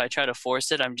to. And if I try to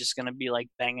force it, I'm just going to be like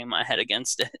banging my head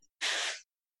against it.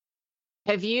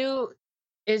 have you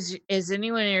is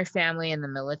anyone in your family in the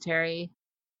military?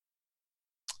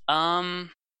 um,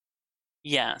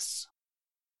 yes.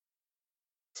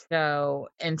 So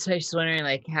I was wondering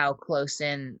like how close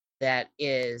in that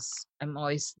is.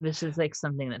 This is like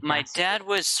something that My fascinates. dad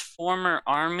was former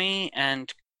Army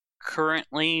and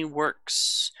currently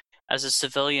works as a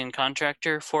civilian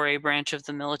contractor for a branch of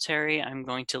the military. I'm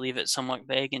going to leave it somewhat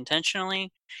vague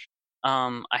intentionally.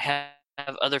 I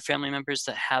have other family members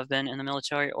that have been in the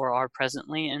military or are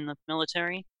presently in the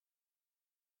military.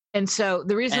 And so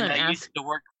the reason And I'm I used asking to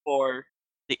work for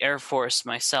the Air Force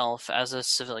myself as a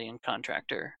civilian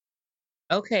contractor.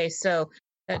 okay, so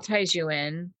that ties you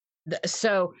in.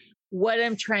 So what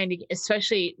I'm trying to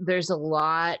especially there's a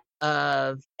lot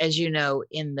of as you know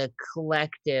in the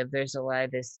collective there's a lot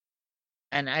of this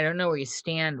and I don't know where you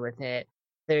stand with it.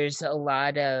 There's a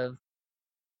lot of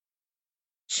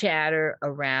chatter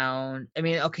around I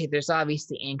mean, okay, there's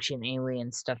obviously ancient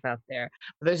alien stuff out there,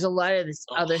 but there's a lot of this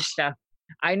other Oh, stuff.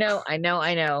 I know.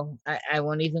 I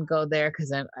won't even go there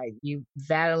because you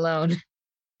that alone,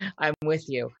 I'm with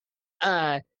you.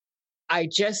 Uh, I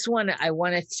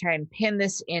want to try and pin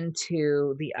this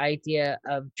into the idea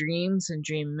of dreams and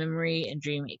dream memory and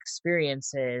dream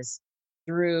experiences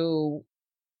through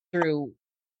through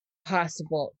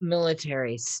possible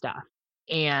military stuff.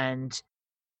 And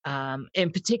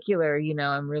in particular,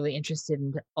 I'm really interested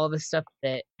in all the stuff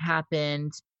that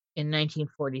happened in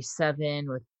 1947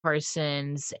 with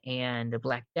Parsons and the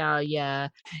Black Dahlia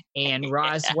and yeah.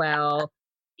 Roswell.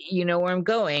 You know where I'm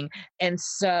going. And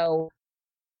so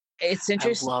it's I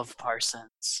interesting, love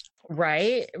Parsons.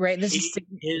 right? Right. This is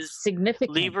His significant.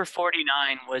 Liber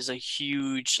 49 was a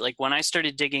huge, like when I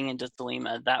started digging into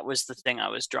Thelema, that was the thing I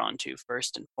was drawn to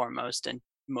first and foremost and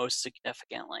most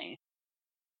significantly.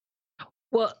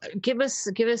 Well, give us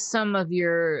some of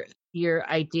your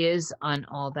ideas on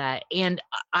all that. And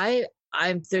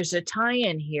I'm there's a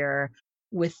tie-in here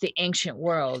with the ancient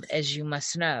world, as you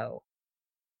must know.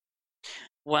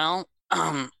 Well,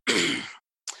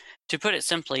 to put it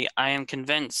simply, I am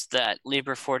convinced that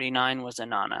Liber 49 was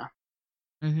Inanna,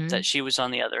 Hmm. that she was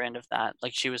on the other end of that,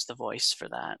 like she was the voice for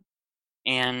that.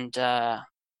 And to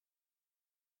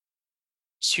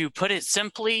put it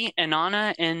simply,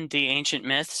 Inanna in the ancient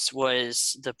myths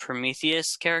was the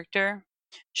Prometheus character.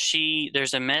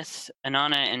 There's a myth,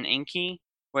 Inanna and Enki,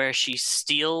 where she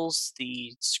steals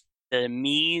the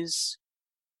Mies,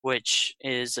 which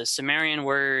is a Sumerian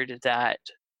word that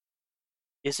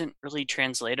isn't really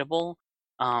translatable.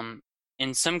 Um,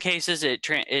 in some cases, it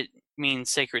means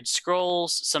sacred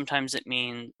scrolls. Sometimes it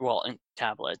means in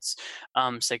tablets,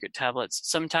 sacred tablets.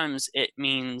 Sometimes it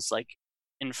means like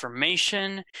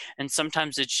information, and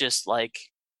sometimes it's just like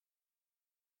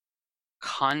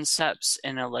concepts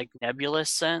in a like nebulous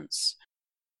sense.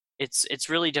 It's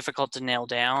really difficult to nail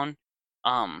down.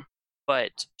 Um,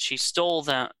 but she stole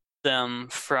them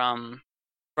from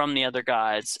the other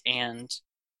gods, and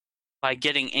by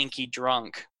getting Enki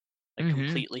drunk, like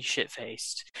completely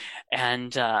shit-faced,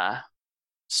 and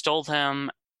stole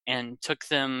them and took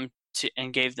them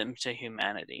and gave them to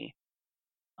humanity.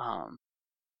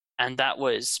 And that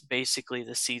was basically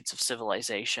the seeds of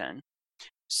civilization.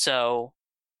 So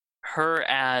her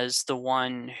as the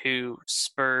one who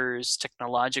spurs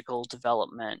technological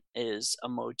development is a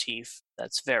motif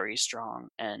that's very strong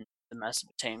in the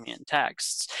Mesopotamian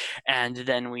texts. And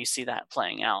then we see that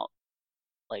playing out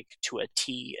like to a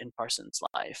T in Parsons'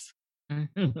 life.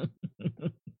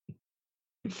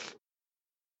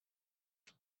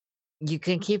 You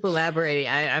can keep elaborating.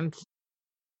 I'm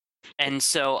And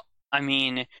so, I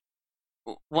mean,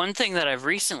 one thing that I've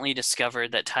recently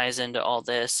discovered that ties into all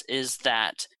this is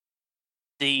that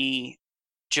the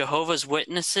Jehovah's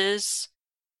Witnesses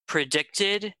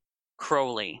predicted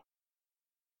Crowley.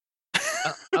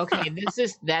 okay.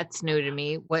 That's new to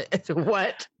me. What?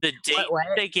 The date What?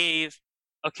 they gave.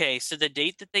 Okay, so the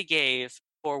date that they gave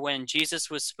for when Jesus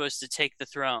was supposed to take the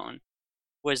throne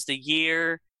was the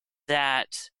year that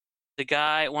the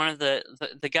guy, one of the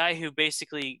guy who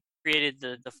basically created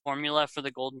the formula for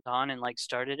the Golden Dawn and like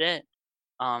started it,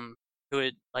 who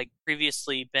had like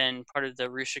previously been part of the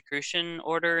Rosicrucian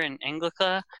order in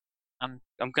Anglica. I'm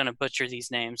gonna butcher these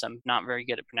names. I'm not very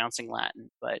good at pronouncing Latin,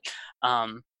 but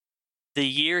the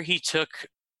year he took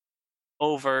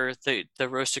over the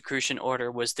Rosicrucian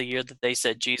order was the year that they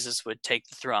said Jesus would take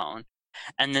the throne.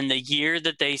 And then the year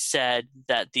that they said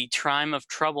that the time of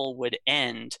trouble would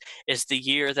end is the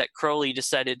year that Crowley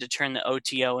decided to turn the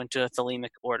OTO into a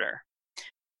Thelemic order.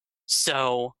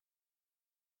 So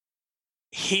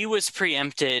he was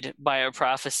preempted by a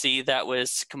prophecy that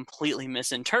was completely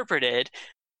misinterpreted,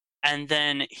 and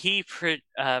then he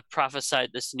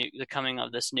prophesied the coming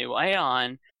of this new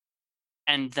Aeon,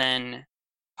 and then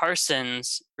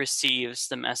Parsons receives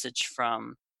the message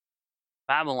from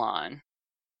Babylon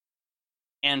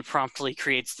and promptly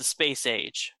creates the space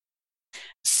age.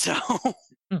 So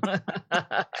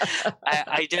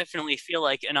I definitely feel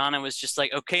like Inanna was just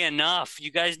like, okay, enough. You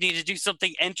guys need to do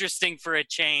something interesting for a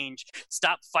change.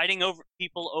 Stop fighting over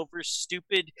people over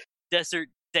stupid desert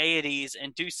deities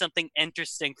and do something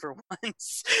interesting for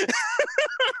once.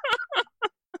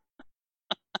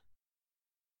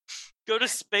 Go to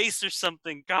space or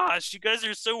something. Gosh, you guys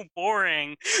are so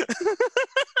boring.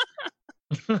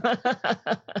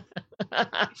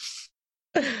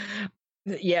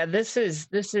 Yeah, this is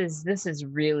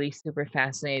really super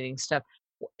fascinating stuff.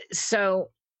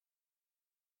 So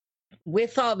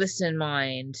with all this in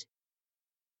mind,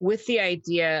 with the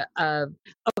idea of,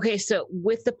 okay, so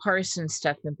with the Parsons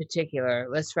stuff in particular,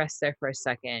 let's rest there for a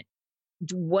second.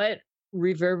 What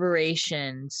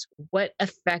reverberations, what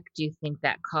effect do you think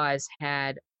that cause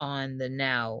had on the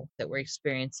now that we're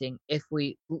experiencing if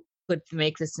we could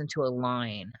make this into a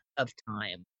line of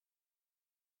time?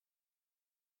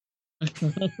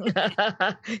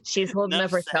 She's holding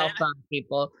Enough up her cell said. phone,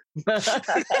 people.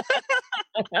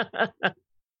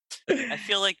 I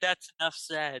feel like that's enough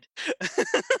said.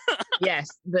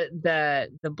 Yes, the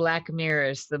black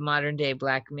mirrors, the modern day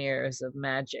black mirrors of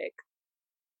magic.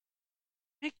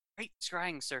 Make great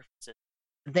scrying surfaces.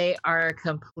 They are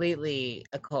completely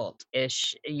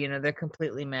occult-ish. You know, they're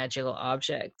completely magical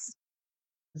objects.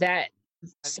 That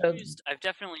I've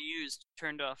definitely used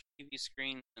turned off TV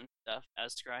screens and stuff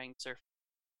as scrying surface.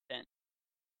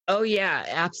 Oh yeah,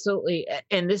 absolutely.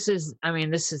 And this is, I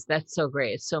mean, that's so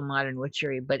great. It's so modern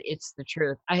witchery, but it's the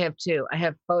truth. I have too. I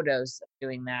have photos of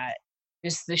doing that.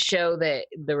 Just to show that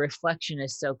the reflection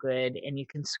is so good and you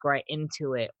can scry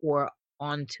into it or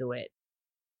onto it.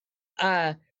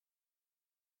 Pardon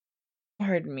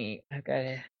me. I got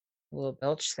a little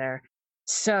belch there.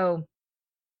 So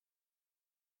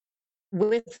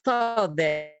with all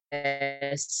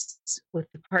this,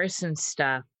 with the Parsons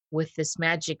stuff, with this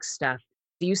magic stuff,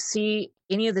 do you see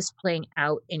any of this playing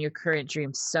out in your current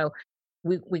dreams? So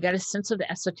we got a sense of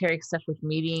the esoteric stuff with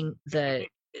meeting the,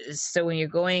 so when you're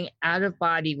going out of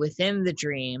body within the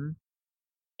dream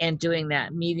and doing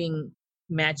that, meeting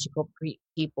magical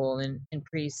people and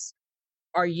priests,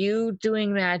 are you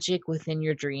doing magic within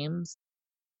your dreams?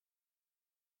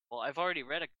 Well, I've already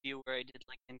read a few where I did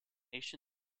like incantation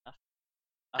stuff.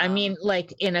 I mean,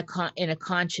 like in a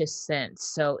conscious sense.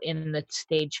 So in the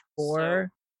stage 4,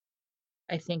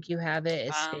 I think you have it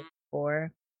as stage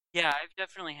 4. Yeah, I've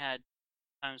definitely had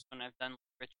times when I've done like,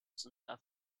 rituals and stuff.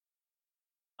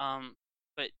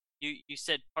 But you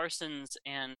said Parsons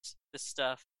and this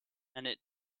stuff, and it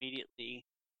immediately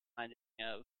reminded me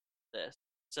of this.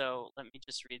 So let me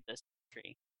just read this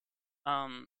tree.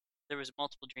 There was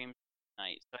multiple dreams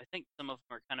night. So I think some of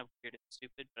them are kind of weird and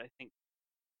stupid, but I think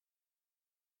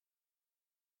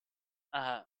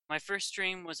my first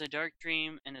dream was a dark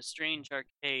dream in a strange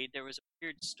arcade. There was a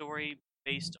weird story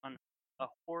based on a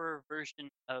horror version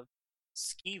of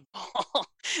Skee Ball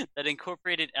that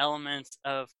incorporated elements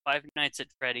of Five Nights at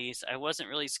Freddy's. I wasn't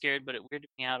really scared, but it weirded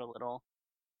me out a little.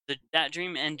 That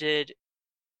dream ended,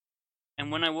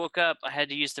 and when I woke up, I had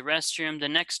to use the restroom. The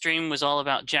next dream was all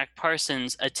about Jack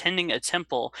Parsons attending a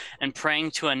temple and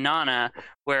praying to a Nana,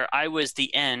 where I was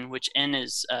the N, which N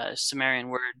is a Sumerian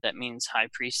word that means high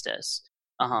priestess,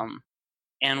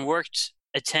 and worked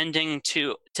attending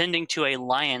to a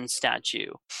lion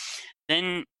statue.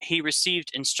 Then he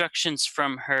received instructions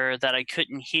from her that I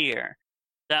couldn't hear.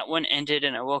 That one ended,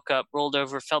 and I woke up, rolled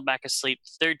over, fell back asleep.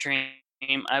 Third dream,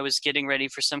 I was getting ready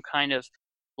for some kind of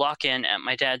lock-in at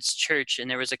my dad's church, and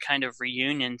there was a kind of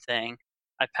reunion thing.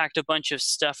 I packed a bunch of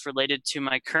stuff related to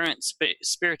my current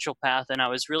spiritual path, and I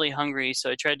was really hungry, so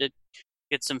I tried to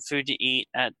get some food to eat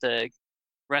at the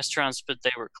restaurants, but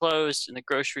they were closed, and the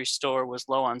grocery store was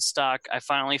low on stock. I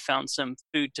finally found some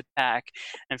food to pack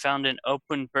and found an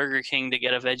open Burger King to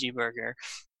get a veggie burger.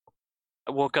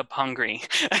 I woke up hungry.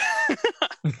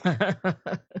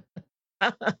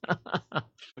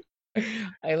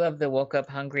 I love the woke up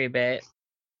hungry bit.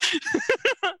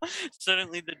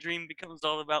 Suddenly the dream becomes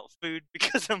all about food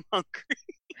because I'm hungry.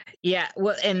 Yeah,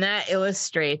 well, and that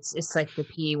illustrates, it's like the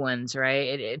P ones,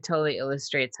 right? It totally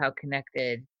illustrates how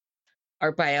connected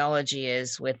our biology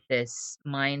is with this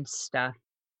mind stuff.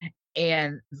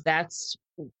 And that's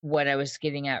what I was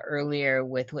getting at earlier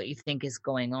with what you think is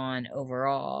going on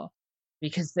overall.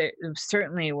 Because there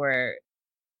certainly we're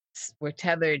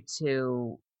tethered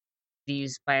to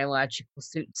these biological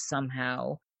suits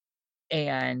somehow,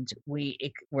 and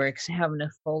we're having a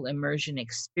full immersion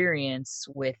experience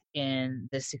within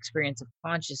this experience of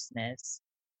consciousness,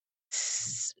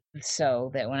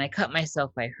 so that when I cut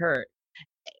myself I hurt.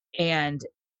 And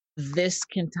this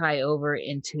can tie over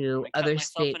into I cut other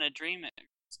myself state in a dream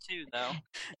too, though.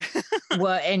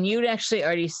 well, and you'd actually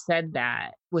already said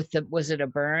that with was it a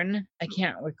burn? I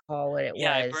can't recall what it was.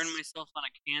 Yeah, I burned myself on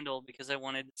a candle because I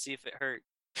wanted to see if it hurt.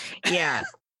 Yeah.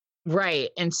 Right.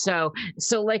 And so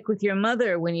like with your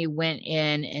mother, when you went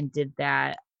in and did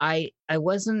that, I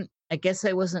guess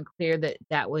I wasn't clear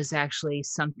that was actually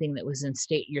something that was in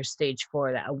your stage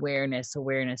 4, that awareness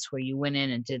where you went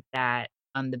in and did that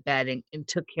on the bed and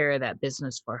took care of that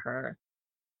business for her.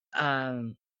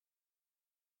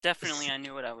 Definitely, I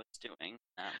knew what I was doing.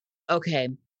 Okay.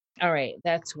 All right.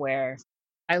 That's where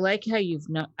I like how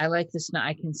I like this. Now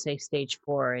I can say stage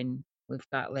 4, and we've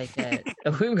got like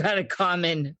we've got a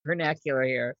common vernacular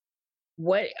here.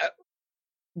 What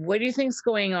do you think's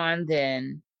going on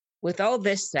then? With all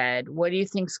this said, what do you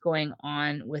think's going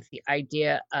on with the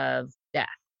idea of death?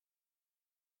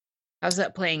 How's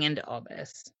that playing into all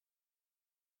this?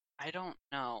 I don't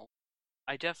know.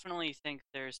 I definitely think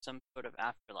there's some sort of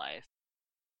afterlife,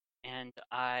 and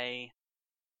I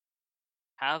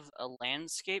have a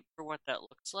landscape for what that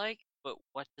looks like, but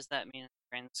what does that mean in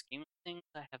the grand scheme of things?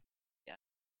 I have no idea.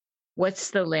 What's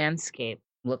the landscape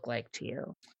look like to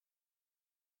you?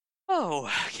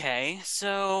 Oh, okay.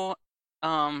 So,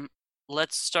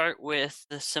 let's start with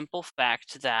the simple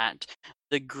fact that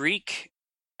the Greek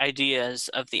ideas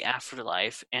of the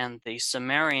afterlife and the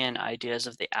Sumerian ideas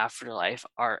of the afterlife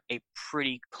are a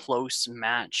pretty close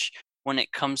match when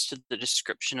it comes to the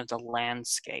description of the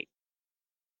landscape.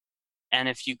 And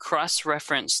if you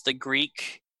cross-reference the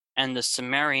Greek and the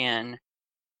Sumerian,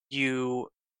 you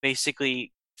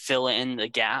basically fill in the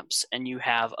gaps and you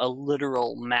have a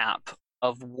literal map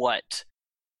of what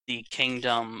the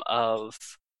kingdom of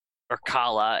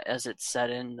Urkala, as it's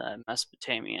said in the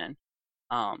Mesopotamian,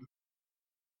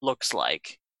 looks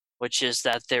like, which is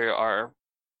that there are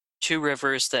 2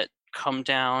 rivers that come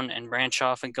down and branch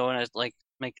off and go in like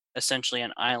make essentially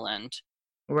an island.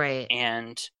 Right.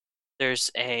 And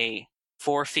there's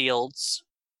 4 fields,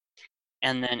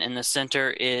 and then in the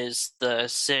center is the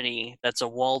city. That's a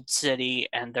walled city,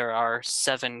 and there are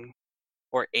 7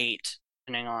 or 8,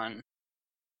 depending on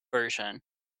version,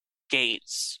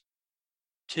 gates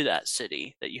to that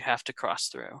city that you have to cross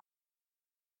through.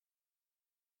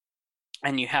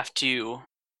 And you have to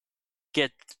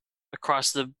get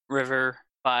across the river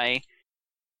by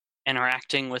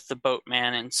interacting with the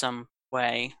boatman in some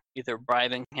way, either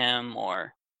bribing him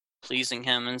or pleasing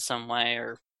him in some way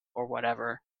or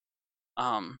whatever.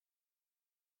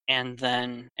 And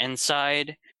then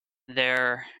inside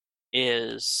there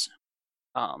is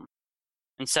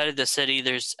inside of the city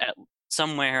there's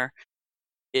somewhere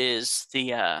is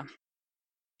the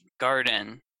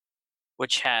garden,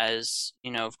 which has,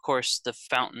 of course, the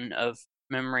fountain of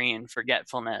memory and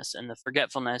forgetfulness, and the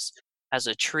forgetfulness has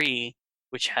a tree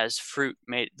which has fruit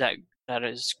made that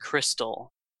is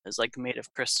crystal, is like made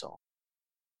of crystal.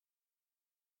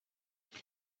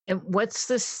 And what's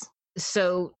this?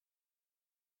 So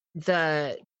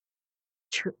the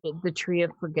the tree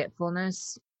of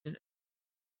forgetfulness.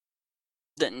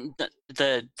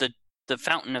 The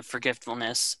fountain of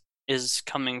forgetfulness is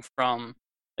coming from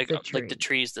like The the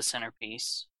tree is the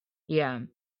centerpiece. Yeah.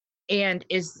 And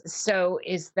is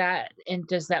that, and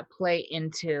does that play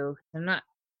into, I'm not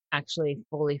actually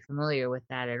fully familiar with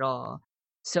that at all.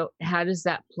 So how does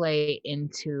that play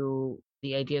into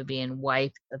the idea of being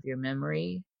wife of your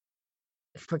memory?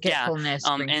 Forgetfulness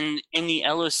brings, And in the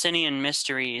Eleusinian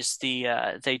mysteries,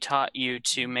 they taught you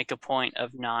to make a point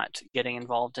of not getting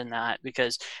involved in that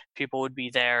because people would be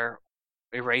there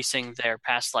erasing their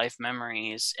past life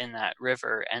memories in that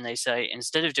river, and they say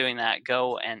instead of doing that,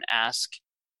 go and ask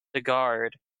the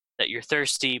guard that you're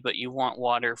thirsty, but you want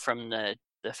water from the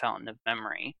fountain of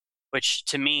memory. Which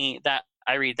to me, that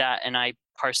I read that and I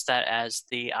parse that as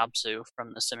the Abzu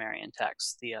from the Sumerian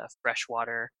text, the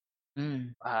freshwater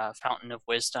fountain of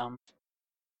wisdom.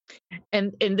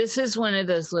 and this is one of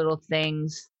those little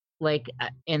things, like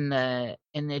in the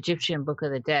Egyptian Book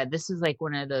of the Dead. This is like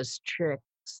one of those tricks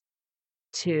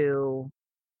to,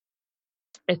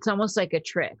 it's almost like a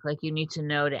trick, like you need to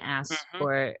know to ask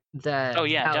for the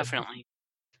Definitely.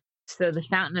 So the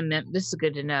fountain of this is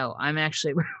good to know. I'm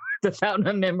actually the fountain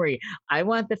of memory. I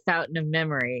want the fountain of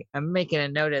memory. I'm making a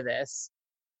note of this.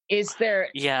 Is there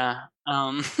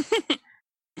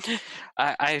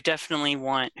I definitely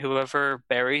want whoever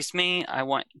buries me, I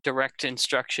want direct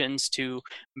instructions to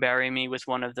bury me with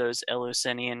one of those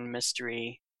Eleusinian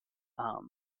mystery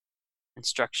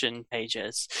instruction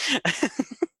pages.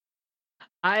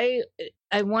 I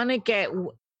want to get,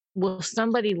 will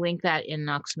somebody link that in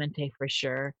Nox Mente for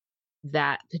sure,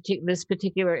 that this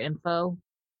particular info?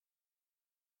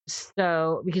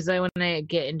 So because I want to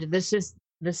get into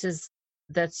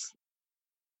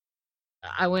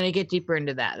I want to get deeper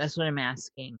into that. That's what I'm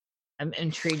asking. I'm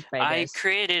intrigued by this. I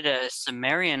created a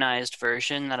Sumerianized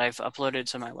version that I've uploaded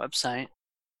to my website.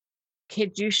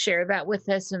 Could you share that with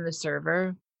us in the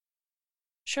server?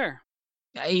 Sure.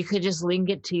 You could just link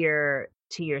it to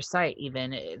your site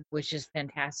even, which is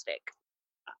fantastic.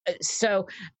 So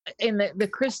in the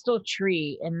crystal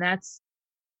tree, and that's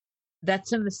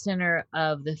in the center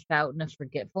of the fountain of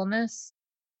forgetfulness.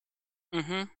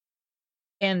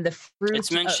 And the fruit, it's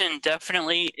mentioned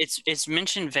definitely, it's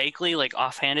mentioned vaguely, like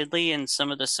offhandedly in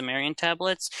some of the Sumerian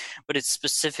tablets, but it's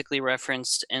specifically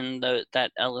referenced in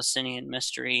that Eleusinian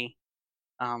mystery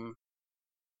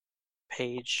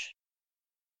page.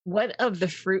 What of the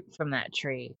fruit from that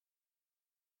tree?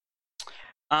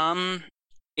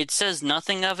 It says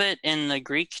nothing of it in the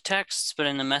Greek texts, but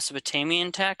in the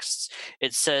Mesopotamian texts,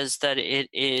 it says that it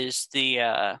is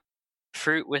the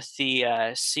fruit with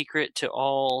the secret to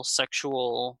all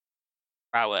sexual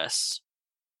prowess.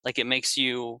 Like it makes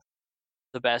you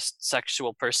the best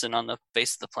sexual person on the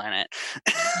face of the planet.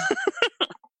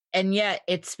 And yet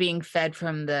it's being fed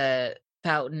from the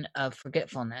fountain of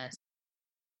forgetfulness.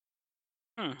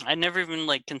 I never even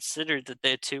considered that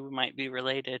the two might be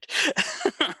related.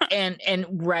 and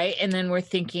right, and then we're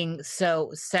thinking, so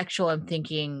sexual, I'm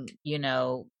thinking,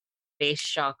 base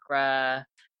chakra,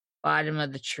 bottom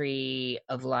of the tree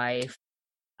of life,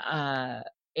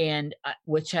 and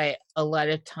which I a lot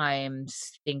of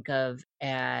times think of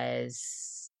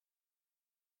as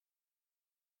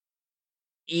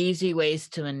easy ways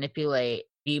to manipulate,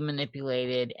 be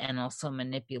manipulated, and also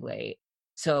manipulate.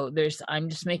 So I'm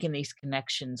just making these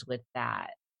connections with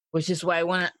that, which is why I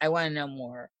want to know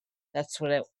more. That's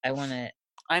what I want to.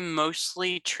 I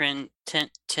mostly tend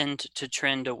to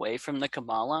trend away from the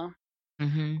Kabbalah.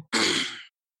 Well,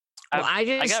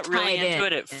 I got really into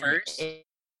it at first. I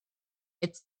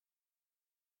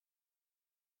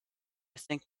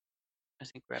think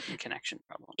we're having connection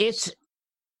problems.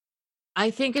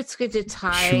 I think it's good to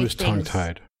tie. She was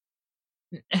tongue-tied.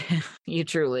 You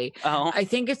truly. Oh. I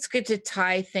think it's good to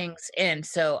tie things in.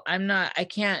 So I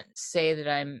can't say that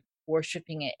I'm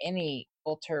worshiping at any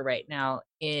altar right now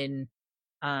in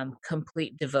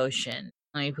complete devotion.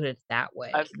 Let me put it that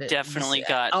way. I've definitely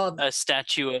got a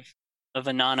statue of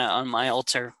Inanna on my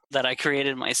altar that I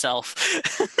created myself.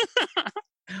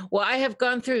 Well, I have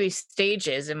gone through these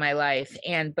stages in my life,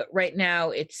 but right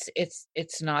now it's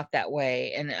not that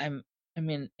way, and I'm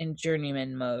in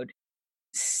journeyman mode.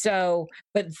 So,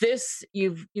 but this,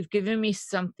 you've given me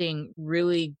something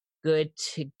really good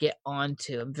to get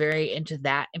onto. I'm very into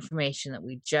that information that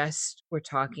we just were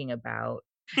talking about.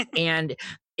 And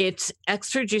it's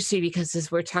extra juicy because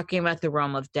we're talking about the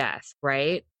realm of death,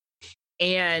 right?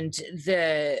 And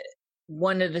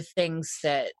one of the things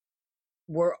that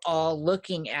we're all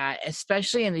looking at,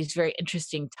 especially in these very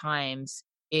interesting times,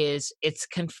 is it's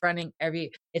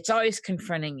always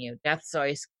confronting you. Death's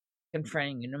always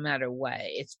confronting you, no matter what.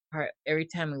 Every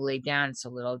time we lay down, it's a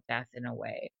little death in a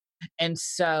way. And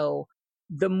so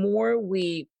the more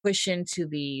we push into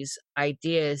these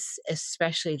ideas,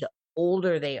 especially the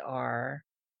older they are,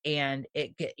 and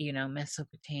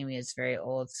Mesopotamia is very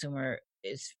old. Sumer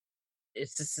this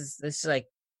is like,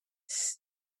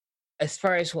 as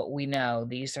far as what we know,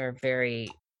 these are very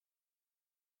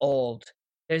old.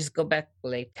 There's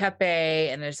Göbekli Tepe,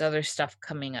 and there's other stuff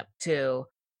coming up too.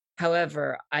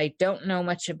 However, I don't know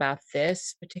much about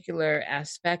this particular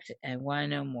aspect and want to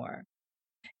know more.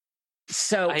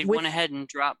 So I went ahead and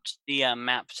dropped the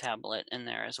map tablet in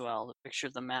there as well, the picture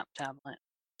of the map tablet.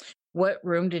 What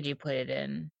room did you put it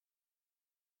in?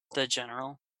 The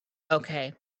general.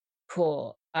 Okay,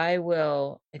 cool. I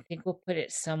think we'll put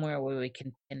it somewhere where we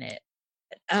can pin it.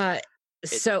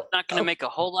 It's not going to make a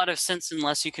whole lot of sense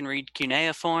unless you can read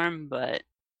cuneiform, but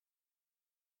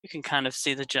you can kind of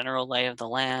see the general lay of the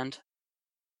land.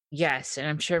 Yes, and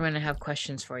I'm sure I'm going to have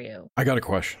questions for you. I got a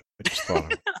question. I just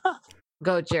thought of.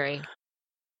 Go, Jerry.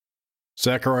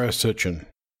 Zecharia Sitchin.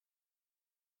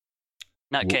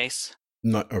 Nutcase.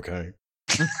 Not okay.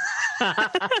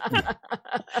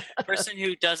 Person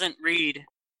who doesn't read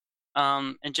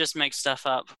and just makes stuff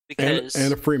up because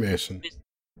and a Freemason.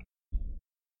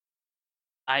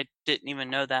 I didn't even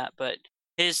know that, but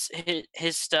his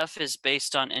stuff is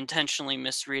based on intentionally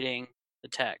misreading the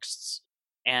texts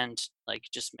and like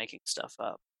just making stuff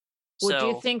up. Well, do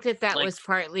you think that was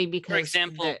partly because, for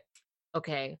example,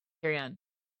 okay, carry on.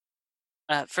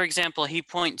 For example, he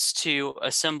points to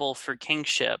a symbol for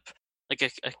kingship, like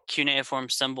a cuneiform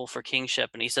symbol for kingship,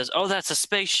 and he says, "Oh, that's a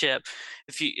spaceship."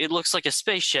 It looks like a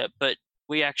spaceship, but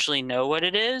we actually know what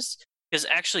it is because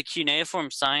actually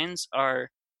cuneiform signs are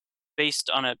based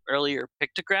on an earlier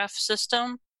pictograph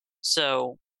system,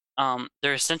 so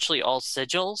they're essentially all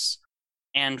sigils,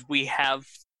 and we have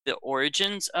the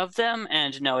origins of them.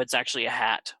 And no, it's actually a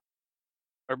hat,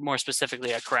 or more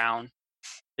specifically, a crown.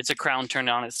 It's a crown turned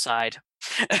on its side.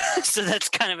 So that's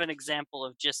kind of an example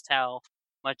of just how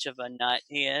much of a nut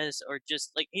he is, or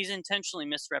just like he's intentionally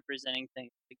misrepresenting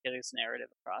things to get his narrative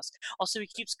across. Also, he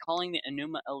keeps calling the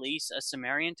Enuma Elish a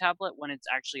Sumerian tablet when it's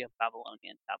actually a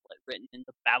Babylonian tablet written in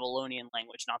the Babylonian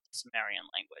language, not the Sumerian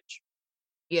language.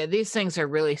 Yeah, these things are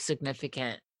really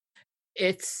significant.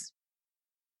 It's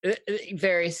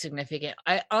very significant.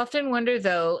 I often wonder,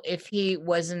 though, if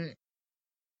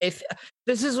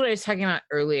this is what I was talking about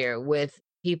earlier with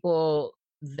people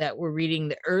that were reading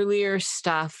the earlier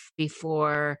stuff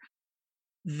before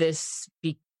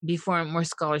before more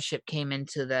scholarship came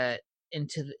into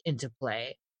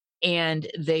play, and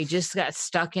they just got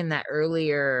stuck in that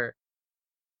earlier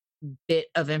bit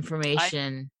of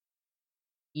information.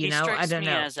 I don't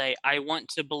know. As I want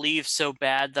to believe so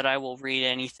bad that I will read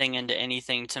anything into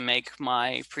anything to make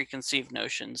my preconceived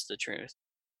notions the truth.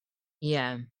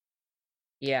 Yeah,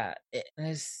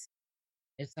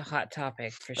 it's a hot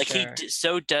topic for sure. Like he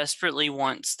so desperately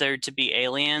wants there to be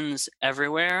aliens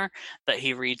everywhere that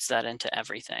he reads that into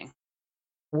everything.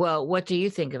 Well, what do you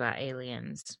think about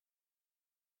aliens?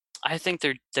 I think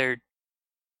they're.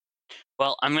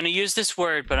 Well, I'm going to use this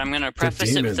word, but I'm going to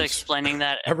preface it with explaining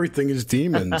that everything is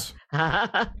demons.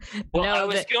 I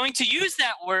was going to use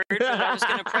that word, but I was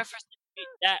going to preface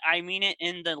that I mean it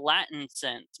in the Latin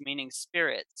sense, meaning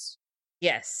spirits.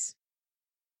 Yes.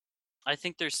 I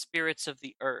think they're spirits of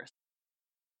the earth,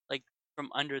 like from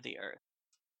under the earth.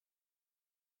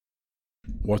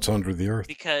 What's under the earth?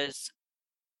 Because,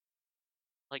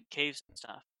 like caves and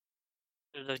stuff.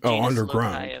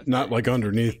 Underground, not like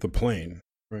underneath the plane,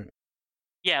 right?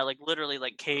 Yeah, like literally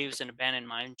like caves and abandoned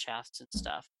mine shafts and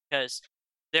stuff. Because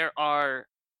there are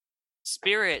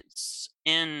spirits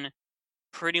in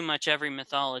pretty much every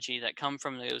mythology that come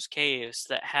from those caves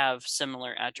that have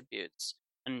similar attributes.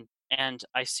 And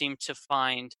I seem to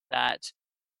find that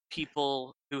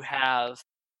people who have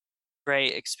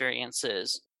great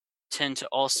experiences tend to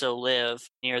also live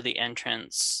near the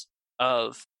entrance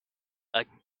of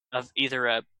either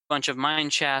a bunch of mine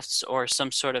shafts or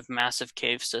some sort of massive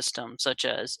cave system, such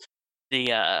as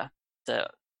the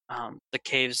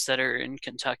caves that are in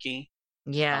Kentucky.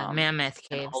 Yeah, Mammoth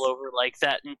Caves. All over like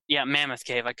that. Yeah, Mammoth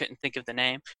Cave. I couldn't think of the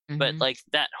name. Mm-hmm. But like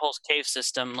that whole cave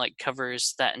system like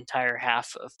covers that entire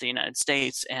half of the United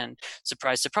States. And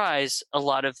surprise, surprise, a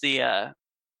lot of the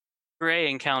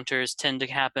gray encounters tend to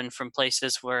happen from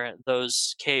places where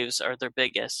those caves are their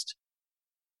biggest.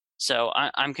 So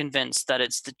I'm convinced that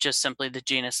it's just simply the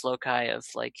genus loci of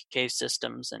like cave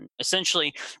systems, and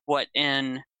essentially what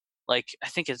in like I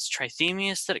think it's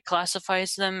Trithemius that it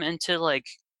classifies them into like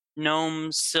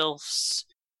gnomes, sylphs,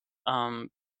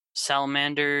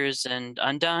 salamanders, and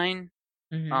undine.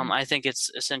 Mhm. I think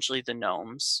it's essentially the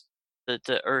gnomes,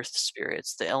 the earth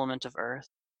spirits, the element of earth.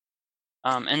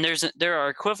 And there are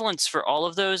equivalents for all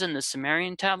of those in the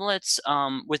Sumerian tablets,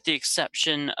 with the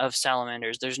exception of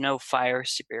salamanders. There's no fire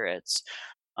spirits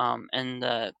in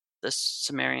the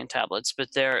Sumerian tablets,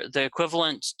 but the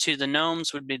equivalent to the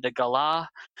gnomes would be the Galah,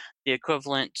 the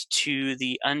equivalent to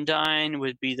the undine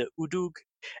would be the Udug,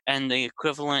 and the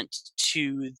equivalent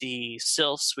to the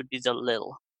sylphs would be the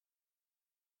Lil.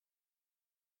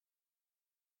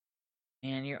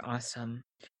 Man, you're awesome.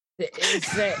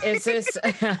 Is this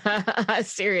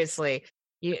seriously?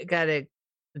 You got a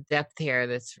depth here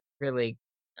that's really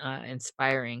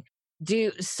inspiring.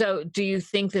 Do you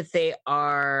think that they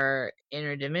are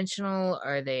interdimensional?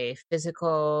 Are they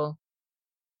physical?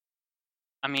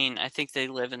 I mean, I think they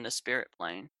live in the spirit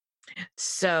plane,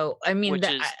 So I mean which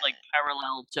is like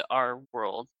parallel to our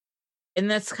world. and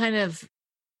that's kind of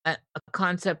a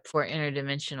concept for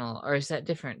interdimensional, or is that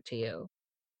different to you?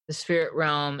 The spirit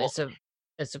realm Well,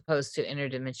 as opposed to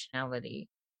interdimensionality.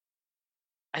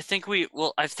 I think we've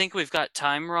got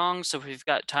time wrong. So if we've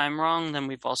got time wrong, then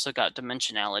we've also got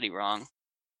dimensionality wrong,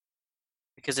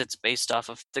 because it's based off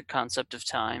of the concept of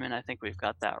time, and I think we've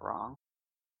got that wrong.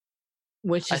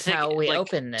 Which I is think, how we like,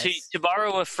 open to this.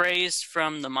 borrow a phrase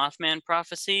from the Mothman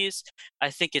prophecies, I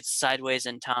think it's sideways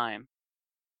in time.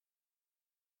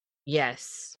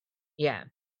 Yes. Yeah.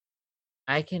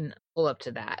 I can pull up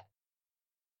to that.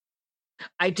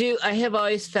 I have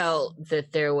always felt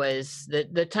that there was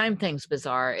the time thing's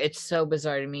bizarre. It's so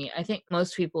bizarre to me. I think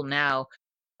most people now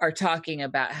are talking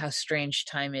about how strange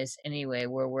time is anyway,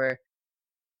 where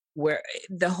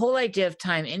the whole idea of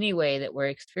time anyway that we're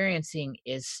experiencing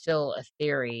is still a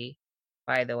theory,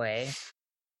 by the way.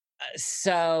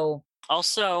 So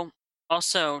Also,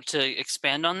 to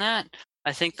expand on that,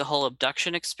 I think the whole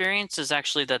abduction experience is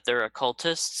actually that they're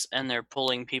occultists and they're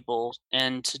pulling people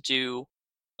in to do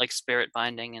like spirit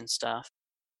binding and stuff.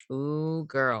 ooh,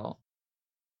 girl.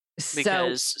 So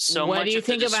Because so what do much you of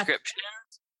the think about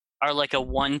descriptions are like a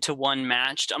one-to-one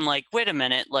matched. I'm like, wait a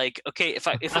minute, like, okay, if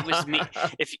it was me,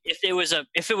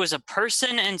 if it was a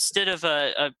person instead of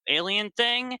a alien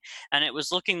thing, and it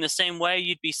was looking the same way,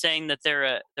 you'd be saying that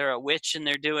they're a witch and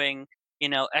they're doing,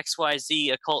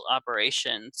 XYZ occult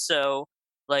operation. So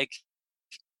like,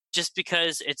 just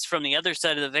because it's from the other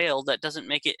side of the veil, that doesn't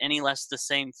make it any less the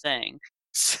same thing.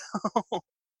 So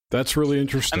That's really I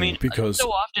interesting mean, because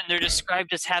so often they're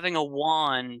described as having a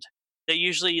wand. They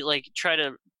usually like try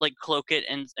to like cloak it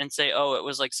and say, "Oh, it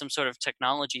was like some sort of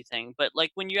technology thing." But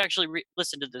like when you actually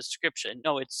listen to the description,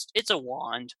 no, it's a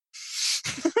wand.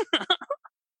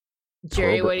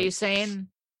 Jerry, what are you saying?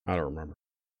 I don't remember.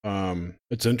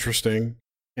 It's interesting,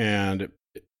 and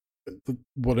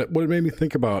what it made me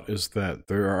think about is that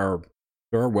there are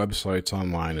websites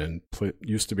online and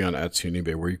used to be on Etsy and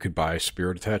eBay where you could buy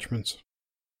spirit attachments,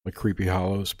 like Creepy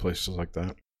Hollows, places like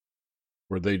that,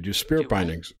 where they do spirit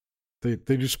bindings. They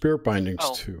do spirit bindings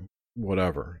to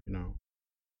whatever,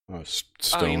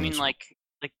 stones. Oh, you mean like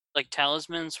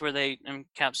talismans where they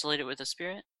encapsulate it with a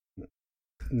spirit?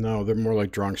 No, they're more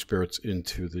like drawing spirits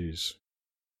into these.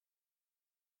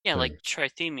 Yeah, like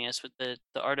Trithemius with the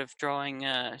art of drawing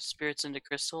spirits into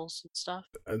crystals and stuff.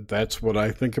 That's what I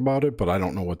think about it, but I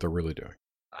don't know what they're really doing.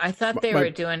 I thought they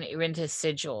were doing into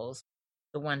sigils,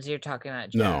 the ones you're talking about,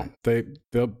 Jen. No,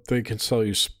 they can sell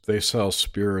you. They sell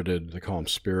spirited. They call them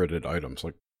spirited items,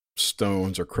 like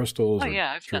stones or crystals. Oh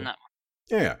yeah, I've done that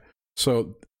one. Yeah.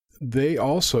 So they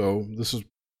also, this is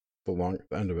the long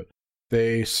end of it.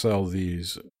 They sell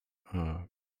these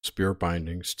spirit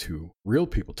bindings to real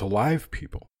people, to live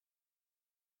people.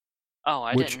 Oh,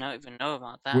 I didn't even know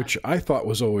about that. Which I thought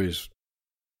was always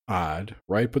odd,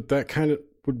 right? But that kind of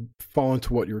would fall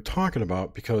into what you were talking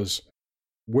about, because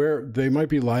where they might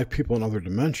be live people in other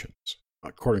dimensions,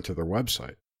 according to their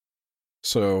website.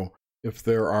 So if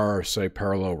there are, say,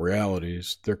 parallel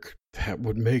realities, that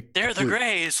would make... They're the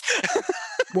Greys!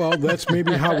 Well, that's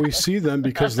maybe how we see them,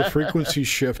 because the frequency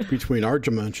shift between our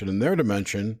dimension and their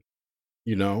dimension,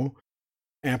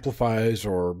 amplifies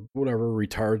or whatever,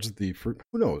 retards the...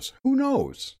 Who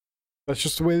knows? That's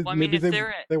just the way maybe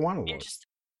they want to look. Just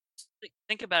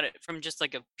think about it from just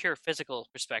like a pure physical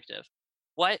perspective.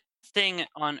 What thing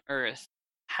on Earth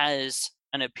has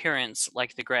an appearance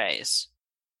like the Greys?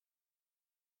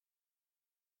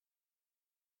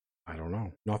 I don't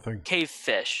know. Nothing. Cave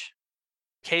fish.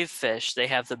 They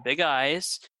have the big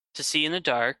eyes. to see in the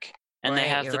dark, and they Right,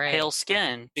 have you're the right. pale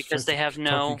skin because they have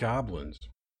Kentucky no. goblins.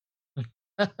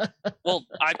 Well,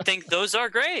 I think those are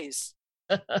greys.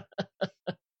 I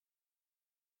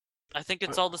think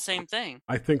it's all the same thing.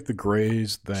 I think the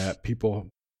grays that people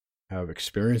have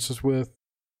experiences with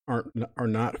are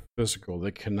not physical.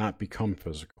 They cannot become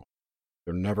physical.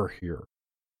 They're never here.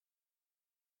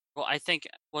 Well, I think,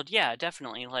 well, yeah,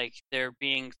 definitely. Like their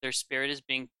spirit is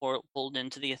being pulled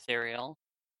into the ethereal,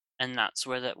 and that's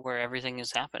where everything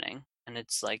is happening, and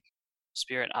it's like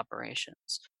spirit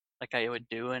operations, like I would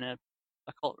do in a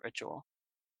occult ritual.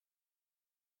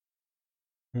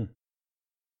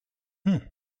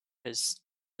 Because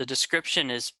the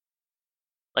description is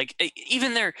like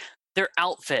even their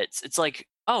outfits. It's like,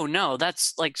 oh no,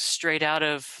 that's like straight out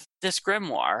of this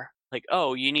grimoire. Like,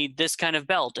 oh, you need this kind of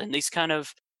belt and these kind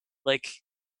of like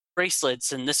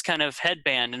bracelets and this kind of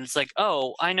headband, and it's like,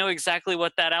 oh, I know exactly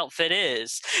what that outfit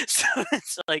is. So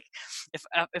it's like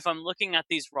if I'm looking at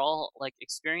these raw like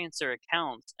experiencer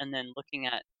accounts and then looking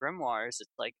at grimoires, it's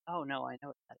like, oh no, I know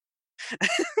what that is.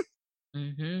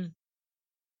 Mm-hmm.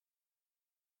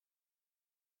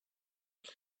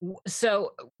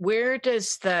 So where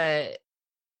does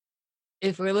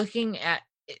if we're looking at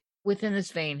within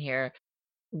this vein here,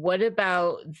 what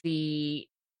about the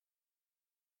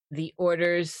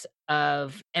orders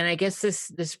of, and I guess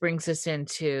this brings us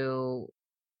into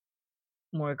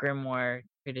more grimoire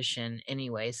tradition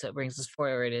anyway, so it brings us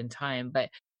forward in time, but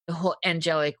the whole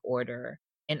angelic order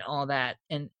and all that,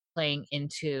 and playing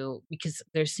into, because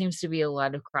there seems to be a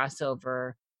lot of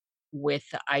crossover with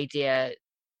the idea,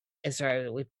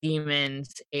 with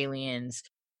demons, aliens.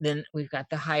 Then we've got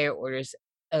the higher orders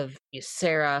of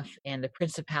seraph and the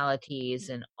principalities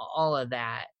and all of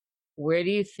that. Where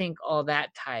do you think all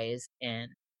that ties in?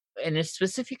 And it's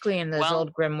specifically in those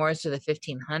old grimoires of the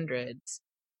 1500s.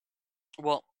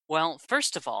 Well,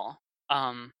 first of all,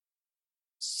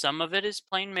 some of it is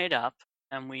plain made up,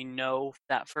 and we know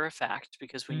that for a fact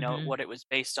because we know what it was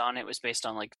based on. It was based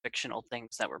on like fictional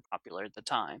things that were popular at the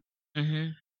time.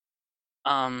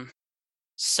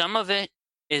 Some of it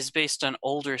is based on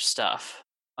older stuff,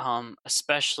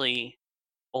 especially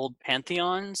old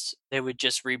pantheons. They would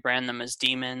just rebrand them as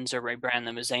demons or rebrand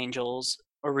them as angels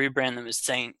or rebrand them as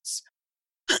saints.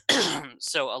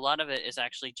 So a lot of it is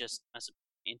actually just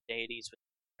Mesopotamian deities with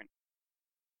different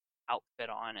outfit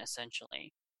on,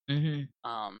 essentially. And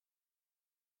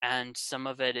some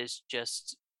of it is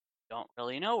just don't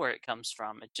really know where it comes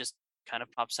from. It just kind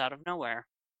of pops out of nowhere.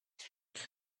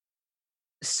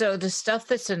 So the stuff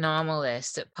that's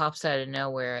anomalous, that pops out of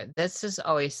nowhere, this is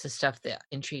always the stuff that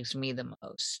intrigues me the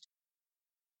most.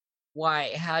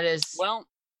 Why? How does... Well,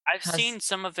 I've seen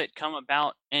some of it come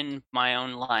about in my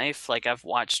own life. Like I've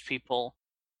watched people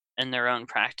in their own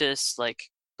practice, like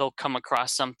they'll come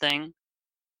across something,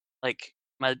 like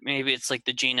maybe it's like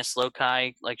the genus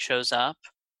loci like shows up,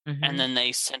 and then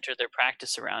they center their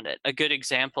practice around it. A good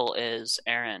example is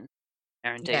Aaron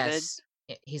David. Yes.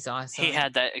 He's awesome. He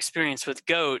had that experience with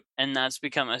goat, and that's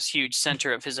become a huge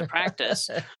center of his practice.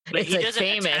 But he doesn't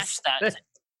attach that.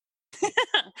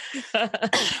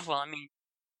 Well, I mean,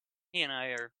 he and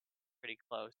I are pretty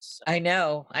close. So. I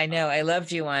know. I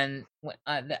loved you on.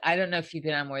 I don't know if you've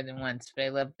been on more than once, but I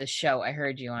loved the show. I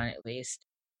heard you on at least.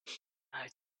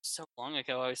 So long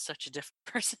ago, I was such a different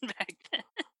person back then.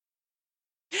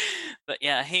 But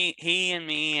yeah, he and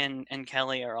me and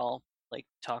Kelly are all like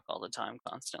talk all the time,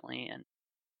 constantly, and.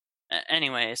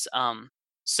 Anyways,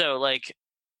 so like,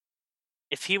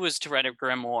 if he was to write a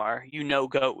grimoire,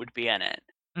 goat would be in it,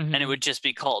 and it would just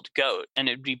be called Goat, and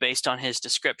it would be based on his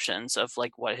descriptions of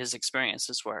like what his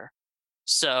experiences were.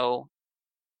 So,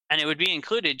 and it would be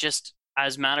included just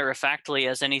as matter-of-factly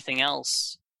as anything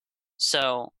else.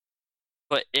 So,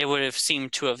 but it would have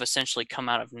seemed to have essentially come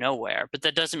out of nowhere. But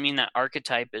that doesn't mean that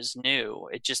archetype is new.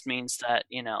 It just means that,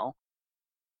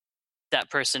 that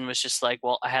person was just like,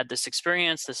 well, I had this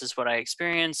experience, this is what I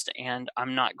experienced, and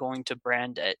I'm not going to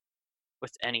brand it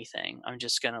with anything. I'm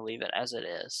just going to leave it as it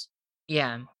is.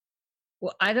 Yeah.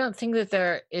 Well, I don't think that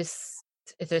there is,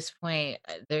 at this point,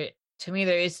 to me,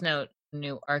 there is no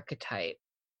new archetype.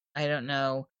 I don't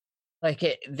know.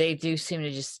 Like they do seem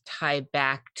to just tie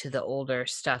back to the older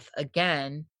stuff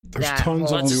again. There's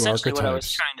tons of new archetypes. What I was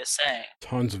trying to say.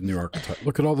 Tons of new archetypes.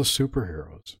 Look at all the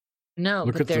superheroes. No,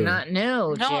 but they're not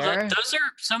new. No, those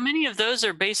are so many of those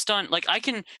are based on like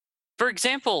for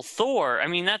example, Thor. I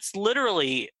mean, that's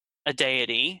literally a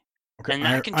deity, and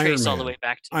that can trace all the way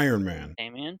back to Iron Man.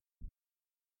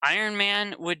 Iron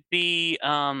Man would be.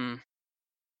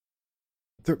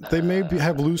 They may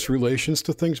have loose relations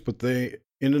to things, but they,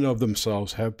 in and of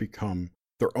themselves, have become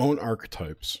their own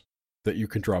archetypes. that you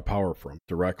can draw power from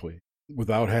directly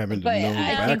without having to But know the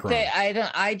I think background.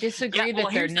 that I disagree Yeah, well,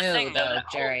 that they're here's the new thing, though, though, that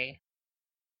whole- Jerry.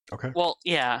 Okay. Well,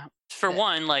 yeah. For Yeah.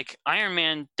 one, like Iron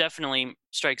Man definitely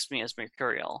strikes me as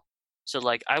mercurial. So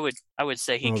like I would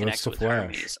say he Oh, that's connects the with Flash.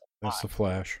 Hermes. That's the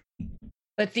Flash.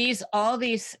 But all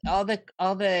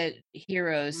the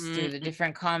heroes through the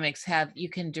different comics you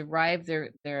can derive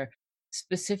their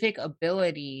specific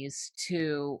abilities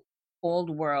to old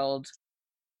world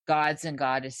gods and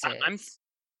goddesses.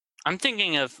 I'm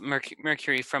thinking of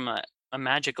Mercury from a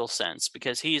magical sense,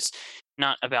 because he's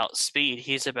not about speed,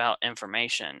 he's about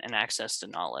information and access to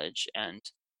knowledge and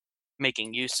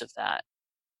making use of that.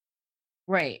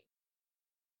 Right.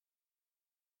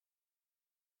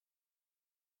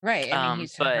 Right. I mean,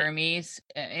 he's But Hermes.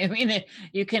 I mean,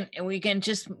 we can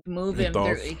just move him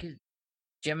Thoth. through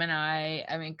Gemini.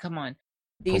 I mean, come on.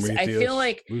 These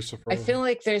Prometheus, Lucifer. I feel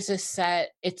like there's a set.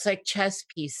 It's like chess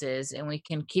pieces, and we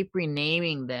can keep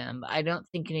renaming them. I don't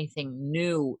think anything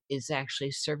new is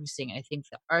actually surfacing. I think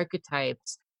the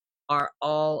archetypes are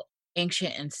all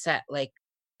ancient and set, like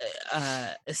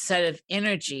a set of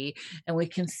energy, and we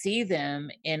can see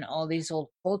them in all these old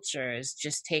cultures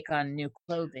just take on new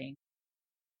clothing.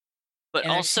 But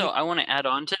And I also, think- I want to add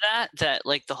on to that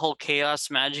like the whole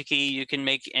chaos magic-y, you can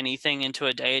make anything into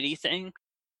a deity thing.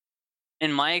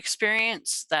 In my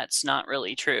experience, that's not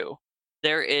really true.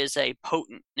 There is a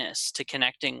potentness to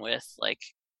connecting with like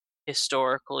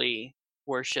historically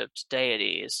worshipped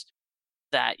deities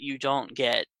that you don't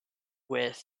get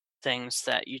with things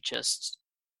that you just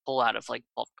pull out of like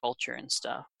pop culture and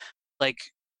stuff. Like,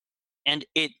 and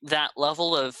that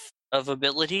level of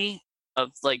ability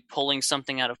of like pulling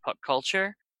something out of pop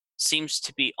culture seems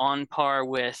to be on par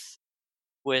with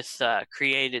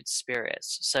created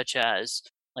spirits such as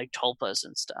like tulpas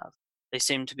and stuff. They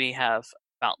seem to have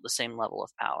about the same level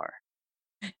of power.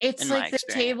 It's like the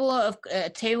table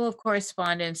of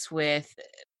correspondence with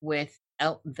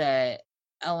the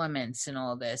elements and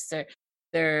all this.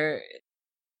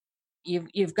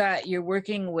 You're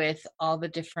working with all the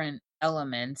different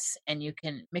elements, and you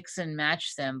can mix and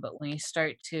match them, but when you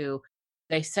start to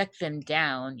dissect them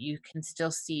down, you can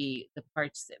still see the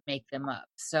parts that make them up.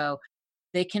 So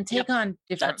they can take on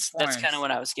different forms. That's kind of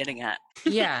what I was getting at.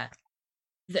 Yeah.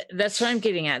 That's what I'm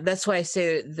getting at. That's why I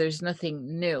say there's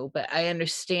nothing new, but I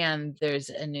understand there's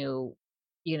a new,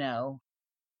 the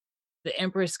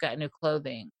Empress got new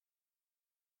clothing,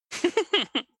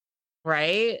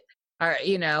 right? Or,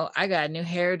 I got a new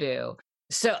hairdo.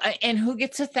 So, and who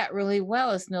gets at that really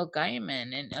well is Neil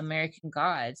Gaiman in American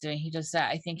Gods. I mean, he does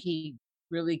that. I think he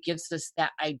really gives us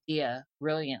that idea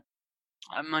brilliant.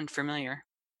 I'm unfamiliar.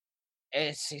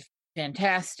 It's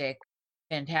fantastic.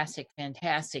 Fantastic.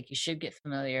 You should get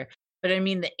familiar. But I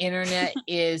mean, the internet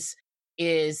is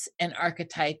an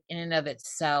archetype in and of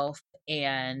itself,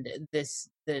 and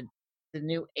the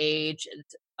new age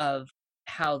of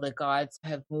how the gods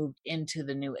have moved into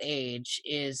the new age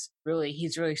he's really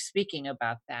speaking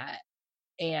about that.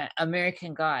 And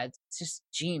American Gods, it's just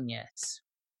genius.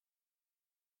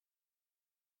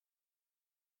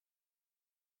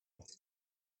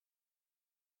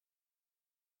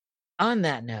 On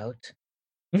that note,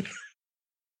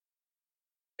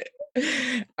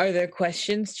 are there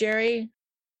questions, Jerry?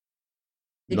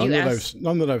 None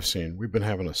that I've seen. We've been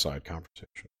having a side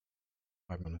conversation.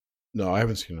 5 minutes. No, I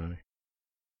haven't seen any.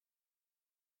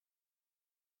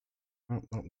 No.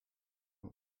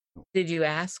 Did you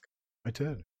ask? I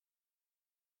did.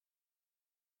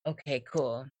 Okay,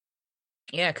 cool.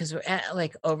 Yeah, because we're at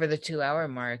like over the 2-hour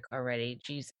mark already.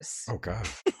 Jesus. Oh God.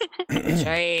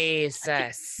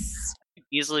 Jesus.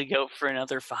 Easily go for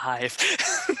another 5.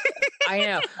 I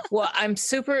know. Well, I'm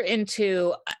super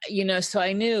into, so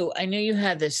I knew you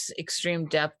had this extreme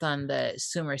depth on the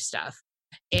Sumer stuff.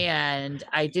 And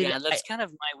I did. Yeah, that's kind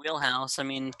of my wheelhouse. I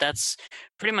mean, that's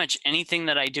pretty much anything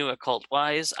that I do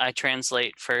occult-wise, I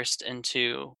translate first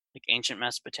into like ancient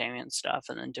Mesopotamian stuff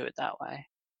and then do it that way.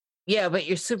 Yeah, but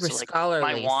you're super scholarly.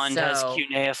 My wand has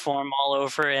cuneiform all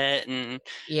over it, and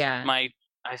yeah,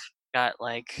 I've got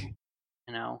like,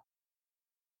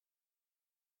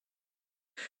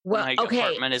 my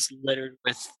apartment is littered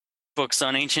with books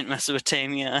on ancient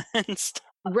Mesopotamia and stuff.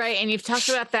 Right, and you've talked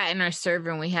about that in our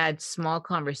server, and we had small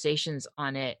conversations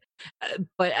on it.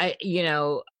 But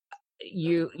you're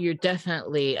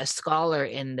definitely a scholar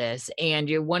in this, and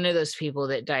you're one of those people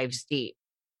that dives deep,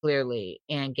 clearly,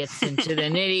 and gets into the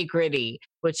nitty gritty,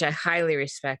 which I highly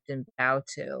respect and bow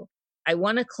to. I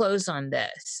want to close on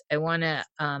this. I want to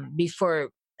before,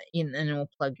 and we'll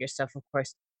plug your stuff, of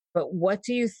course. But what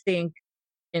do you think?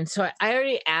 And so I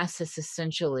already asked this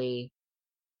essentially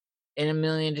in a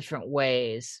million different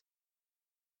ways,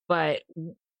 But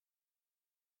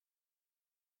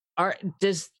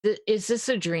is this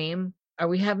a dream? Are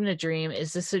we having a dream?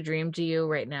 Is this a dream to you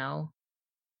right now?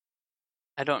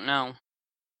 I don't know.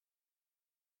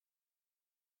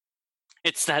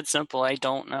 It's that simple. I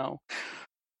don't know.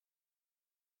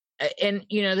 And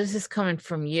this is coming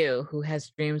from you, who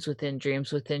has dreams within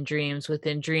dreams within dreams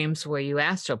within dreams, where you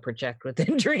astral project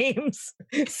within dreams.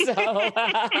 So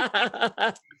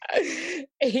I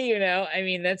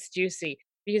mean, that's juicy,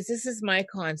 because this is my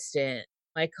constant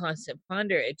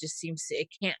ponder. It just seems it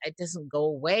doesn't go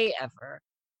away ever.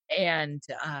 And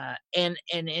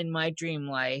in my dream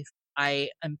life, I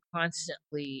am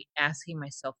constantly asking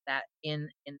myself that in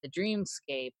the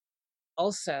dreamscape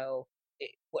also.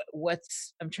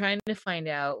 I'm trying to find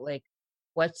out, like,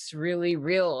 what's really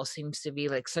real seems to be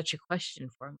like such a question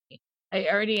for me. I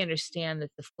already understand that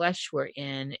the flesh we're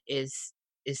in is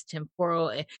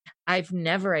temporal. I've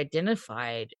never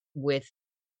identified with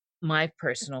my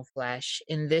personal flesh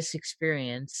in this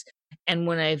experience, and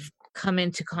when I've come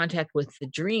into contact with the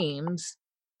dreams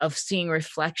of seeing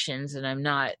reflections, and I'm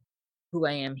not who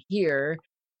I am here,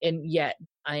 and yet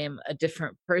I am a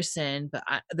different person. But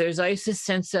there's always this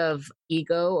sense of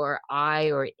ego or I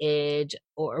or id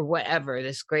or whatever,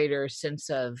 this greater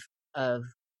sense of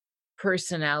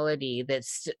personality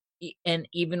and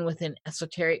even within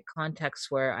esoteric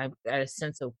contexts where I've got a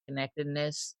sense of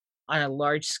connectedness on a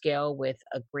large scale with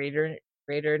a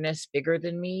greaterness bigger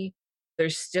than me,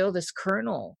 there's still this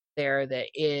kernel there that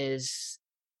is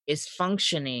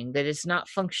functioning, that is not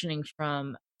functioning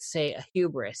from, say, a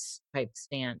hubris type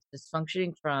stance. It's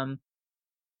functioning from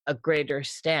a greater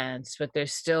stance, but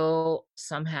there's still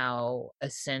somehow a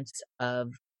sense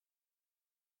of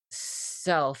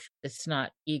self that's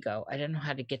not ego. I don't know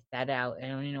how to get that out. I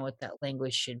don't even know what that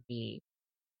language should be.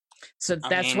 So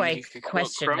that's why you I could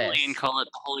question quote Crowley this. and call it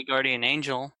the Holy Guardian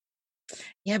Angel.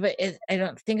 Yeah, but I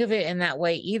don't think of it in that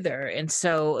way either. And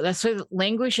so that's why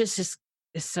language is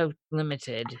so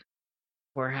limited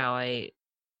for how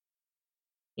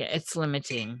it's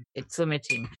limiting. It's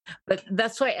limiting. But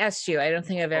that's why I asked you. I don't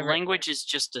think I've ever. Language is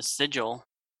just a sigil.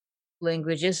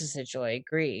 Language is a sigil, I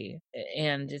agree.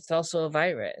 And it's also a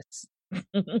virus.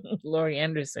 Laurie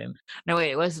Anderson. No,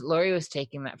 wait, Laurie was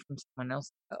taking that from someone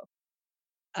else though.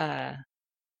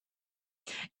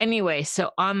 Anyway,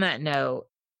 so on that note,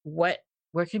 where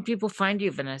can people find you,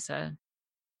 Vanessa?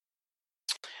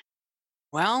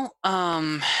 Well,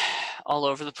 all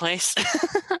over the place.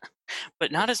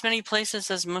 But not as many places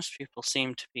as most people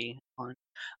seem to be on.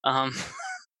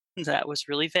 That was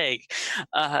really vague.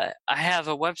 I have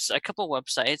a couple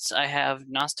websites. I have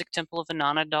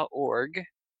GnosticTempleOfInanna.org,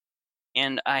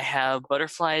 and I have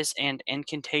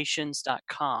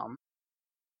ButterfliesAndIncantations.com.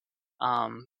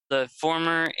 The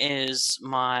former is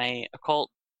my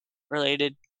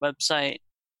occult-related website,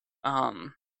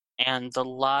 and the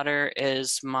latter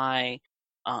is my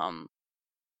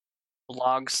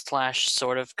blog /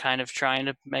 sort of kind of trying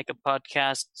to make a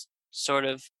podcast sort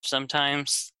of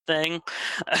sometimes thing.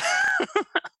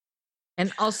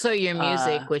 And also your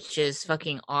music, which is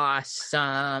fucking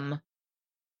awesome.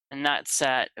 And that's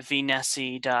at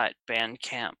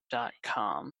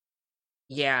vnessi.bandcamp.com.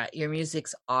 Yeah, your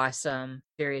music's awesome.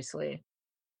 Seriously.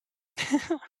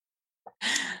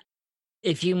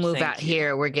 If you move out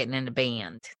here, we're getting in a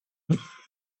band.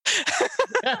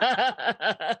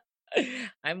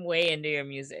 I'm way into your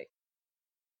music.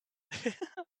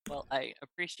 Well, I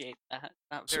appreciate that.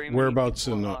 Not very many whereabouts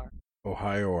in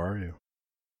Ohio are you?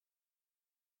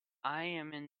 I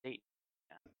am in Dayton.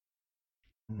 I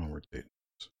don't know where Dayton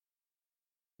is. Is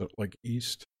it like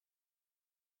east?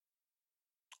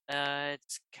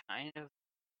 It's kind of.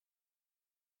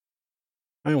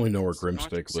 I only know where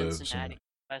Grimstake lives. Cincinnati,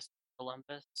 West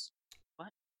Columbus.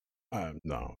 What?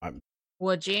 No,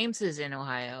 Well, James is in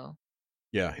Ohio.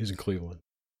 Yeah, he's in Cleveland.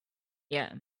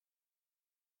 Yeah.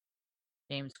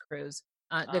 James Cruz.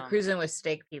 They're cruising with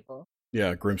steak people.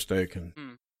 Yeah, Grimstake and.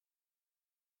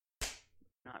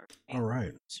 Not really. All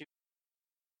right.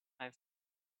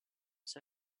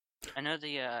 I know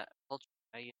the culture.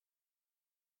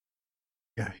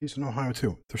 Yeah, he's in Ohio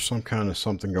too. There's some kind of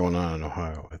something going on in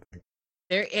Ohio, I think.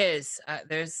 There is.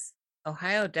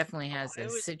 Ohio definitely has a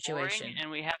situation. Boring,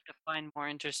 and we have to find more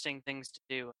interesting things to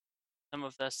do. Some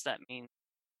of us that mean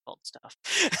old stuff.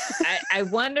 I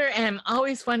wonder, and I'm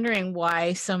always wondering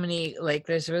why so many, like,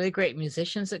 there's really great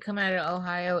musicians that come out of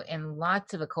Ohio and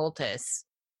lots of occultists.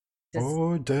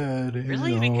 Oh, Daddy.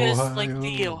 Really? Because like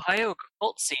the Ohio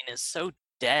occult scene is so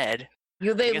dead.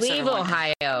 They leave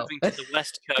Ohio. Moving to the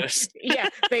West Coast. Yeah,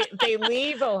 they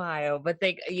leave Ohio, but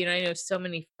I know so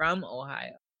many from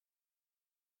Ohio.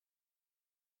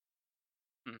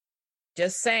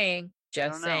 Just saying. don't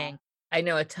Just know. saying. I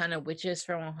know a ton of witches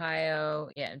from Ohio.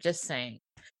 Yeah, just saying.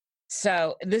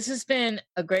 So this has been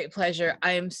a great pleasure.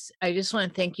 I just want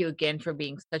to thank you again for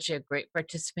being such a great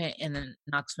participant in the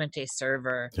Nox Mente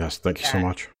server. Yes, thank you so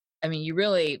much. I mean, you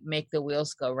really make the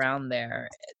wheels go round there.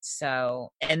 So,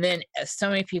 and then so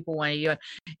many people want to do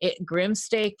it.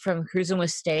 Grimsteak from Cruising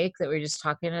with Steak that we were just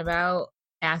talking about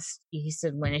asked, he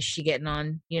said, when is she getting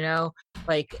on? You know,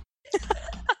 like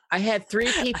I had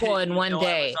 3 people in one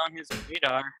day. I was on his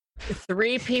radar.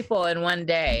 3 people in one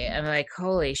day. I'm like,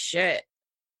 holy shit.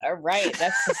 All right,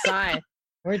 that's the sign.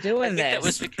 We're doing this. That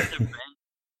was because of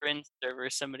Bryn's server.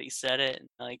 Somebody said it, and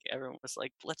like everyone was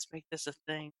like, "Let's make this a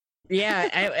thing." Yeah,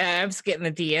 I was getting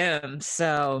the DM.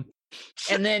 So,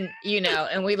 and then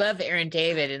and we love Aaron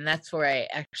David, and that's where I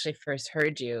actually first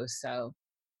heard you. So,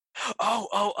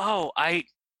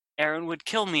 Aaron would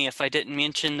kill me if I didn't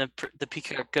mention the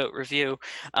Peacock Goat review.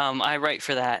 I write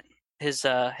for that his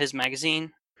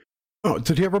magazine. Oh,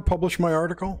 did he ever publish my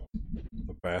article?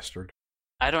 The bastard.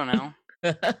 I don't know.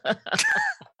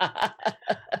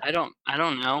 I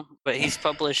don't know, but he's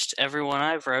published every one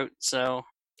I've wrote, so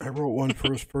I wrote one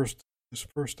for his first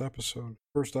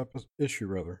issue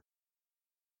rather.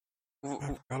 I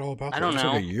forgot all about that. I don't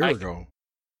know. Like a year ago.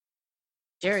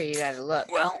 Jerry, you gotta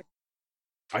look. Well,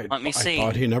 let me see. I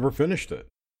thought he never finished it.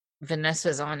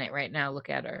 Vanessa's on it right now.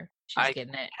 Look at her. She's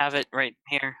getting it. Have it right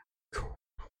here. Cool.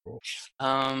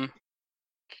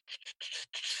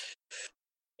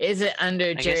 Is it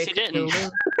under Jerry? Guess he didn't.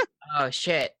 Oh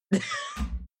shit.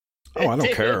 Oh, I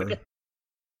don't care.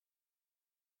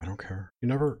 I don't care. You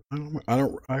never. I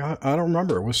don't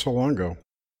remember. It was so long ago.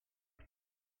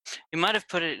 He might have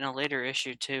put it in a later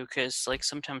issue too, because like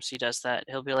sometimes he does that.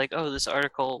 He'll be like, "Oh, this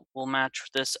article will match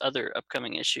this other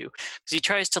upcoming issue," because he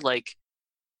tries to like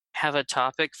have a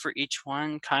topic for each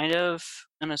one, kind of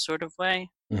in a sort of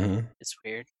way. Mm-hmm. It's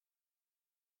weird.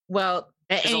 Well,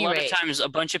 at any a lot rate, of times a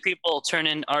bunch of people turn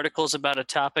in articles about a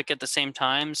topic at the same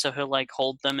time, so he'll like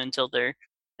hold them until they're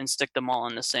and stick them all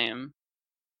in the same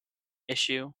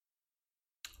issue.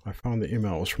 I found the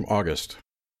email. It was from August.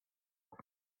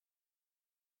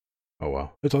 Oh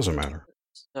well, it doesn't matter.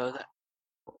 So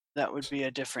that would be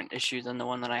a different issue than the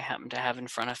one that I happen to have in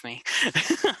front of me.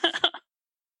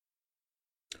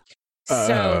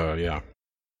 So yeah.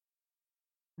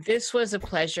 This was a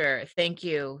pleasure. Thank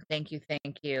you, and thank you.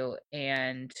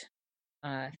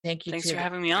 Thanks for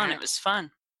having me on. It was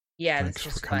fun. Yeah, Thanks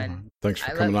this was for coming fun. on. Thanks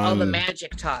for I coming love on. all the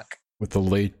magic talk. With the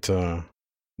late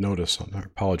notice on that, I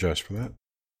apologize for that.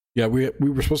 Yeah, we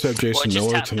were supposed to have Jason Miller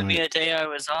tonight. It just happened to be a day I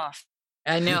was off.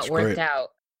 I know. That's it worked great. out.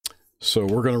 So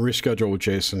we're going to reschedule with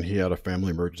Jason. He had a family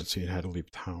emergency and had to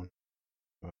leave town.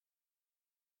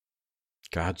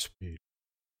 Godspeed,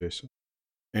 Jason.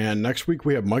 And next week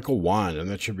we have Michael Wan, and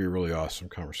that should be a really awesome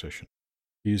conversation.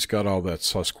 He's got all that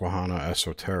Susquehanna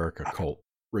esoteric occult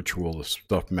ritual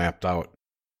stuff mapped out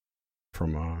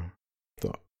from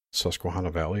the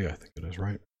Susquehanna Valley, I think it is,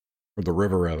 right? Or the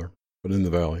river, rather, but in the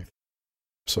valley.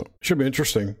 So it should be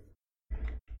interesting.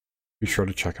 Be sure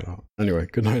to check it out. Anyway,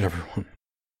 good night, everyone.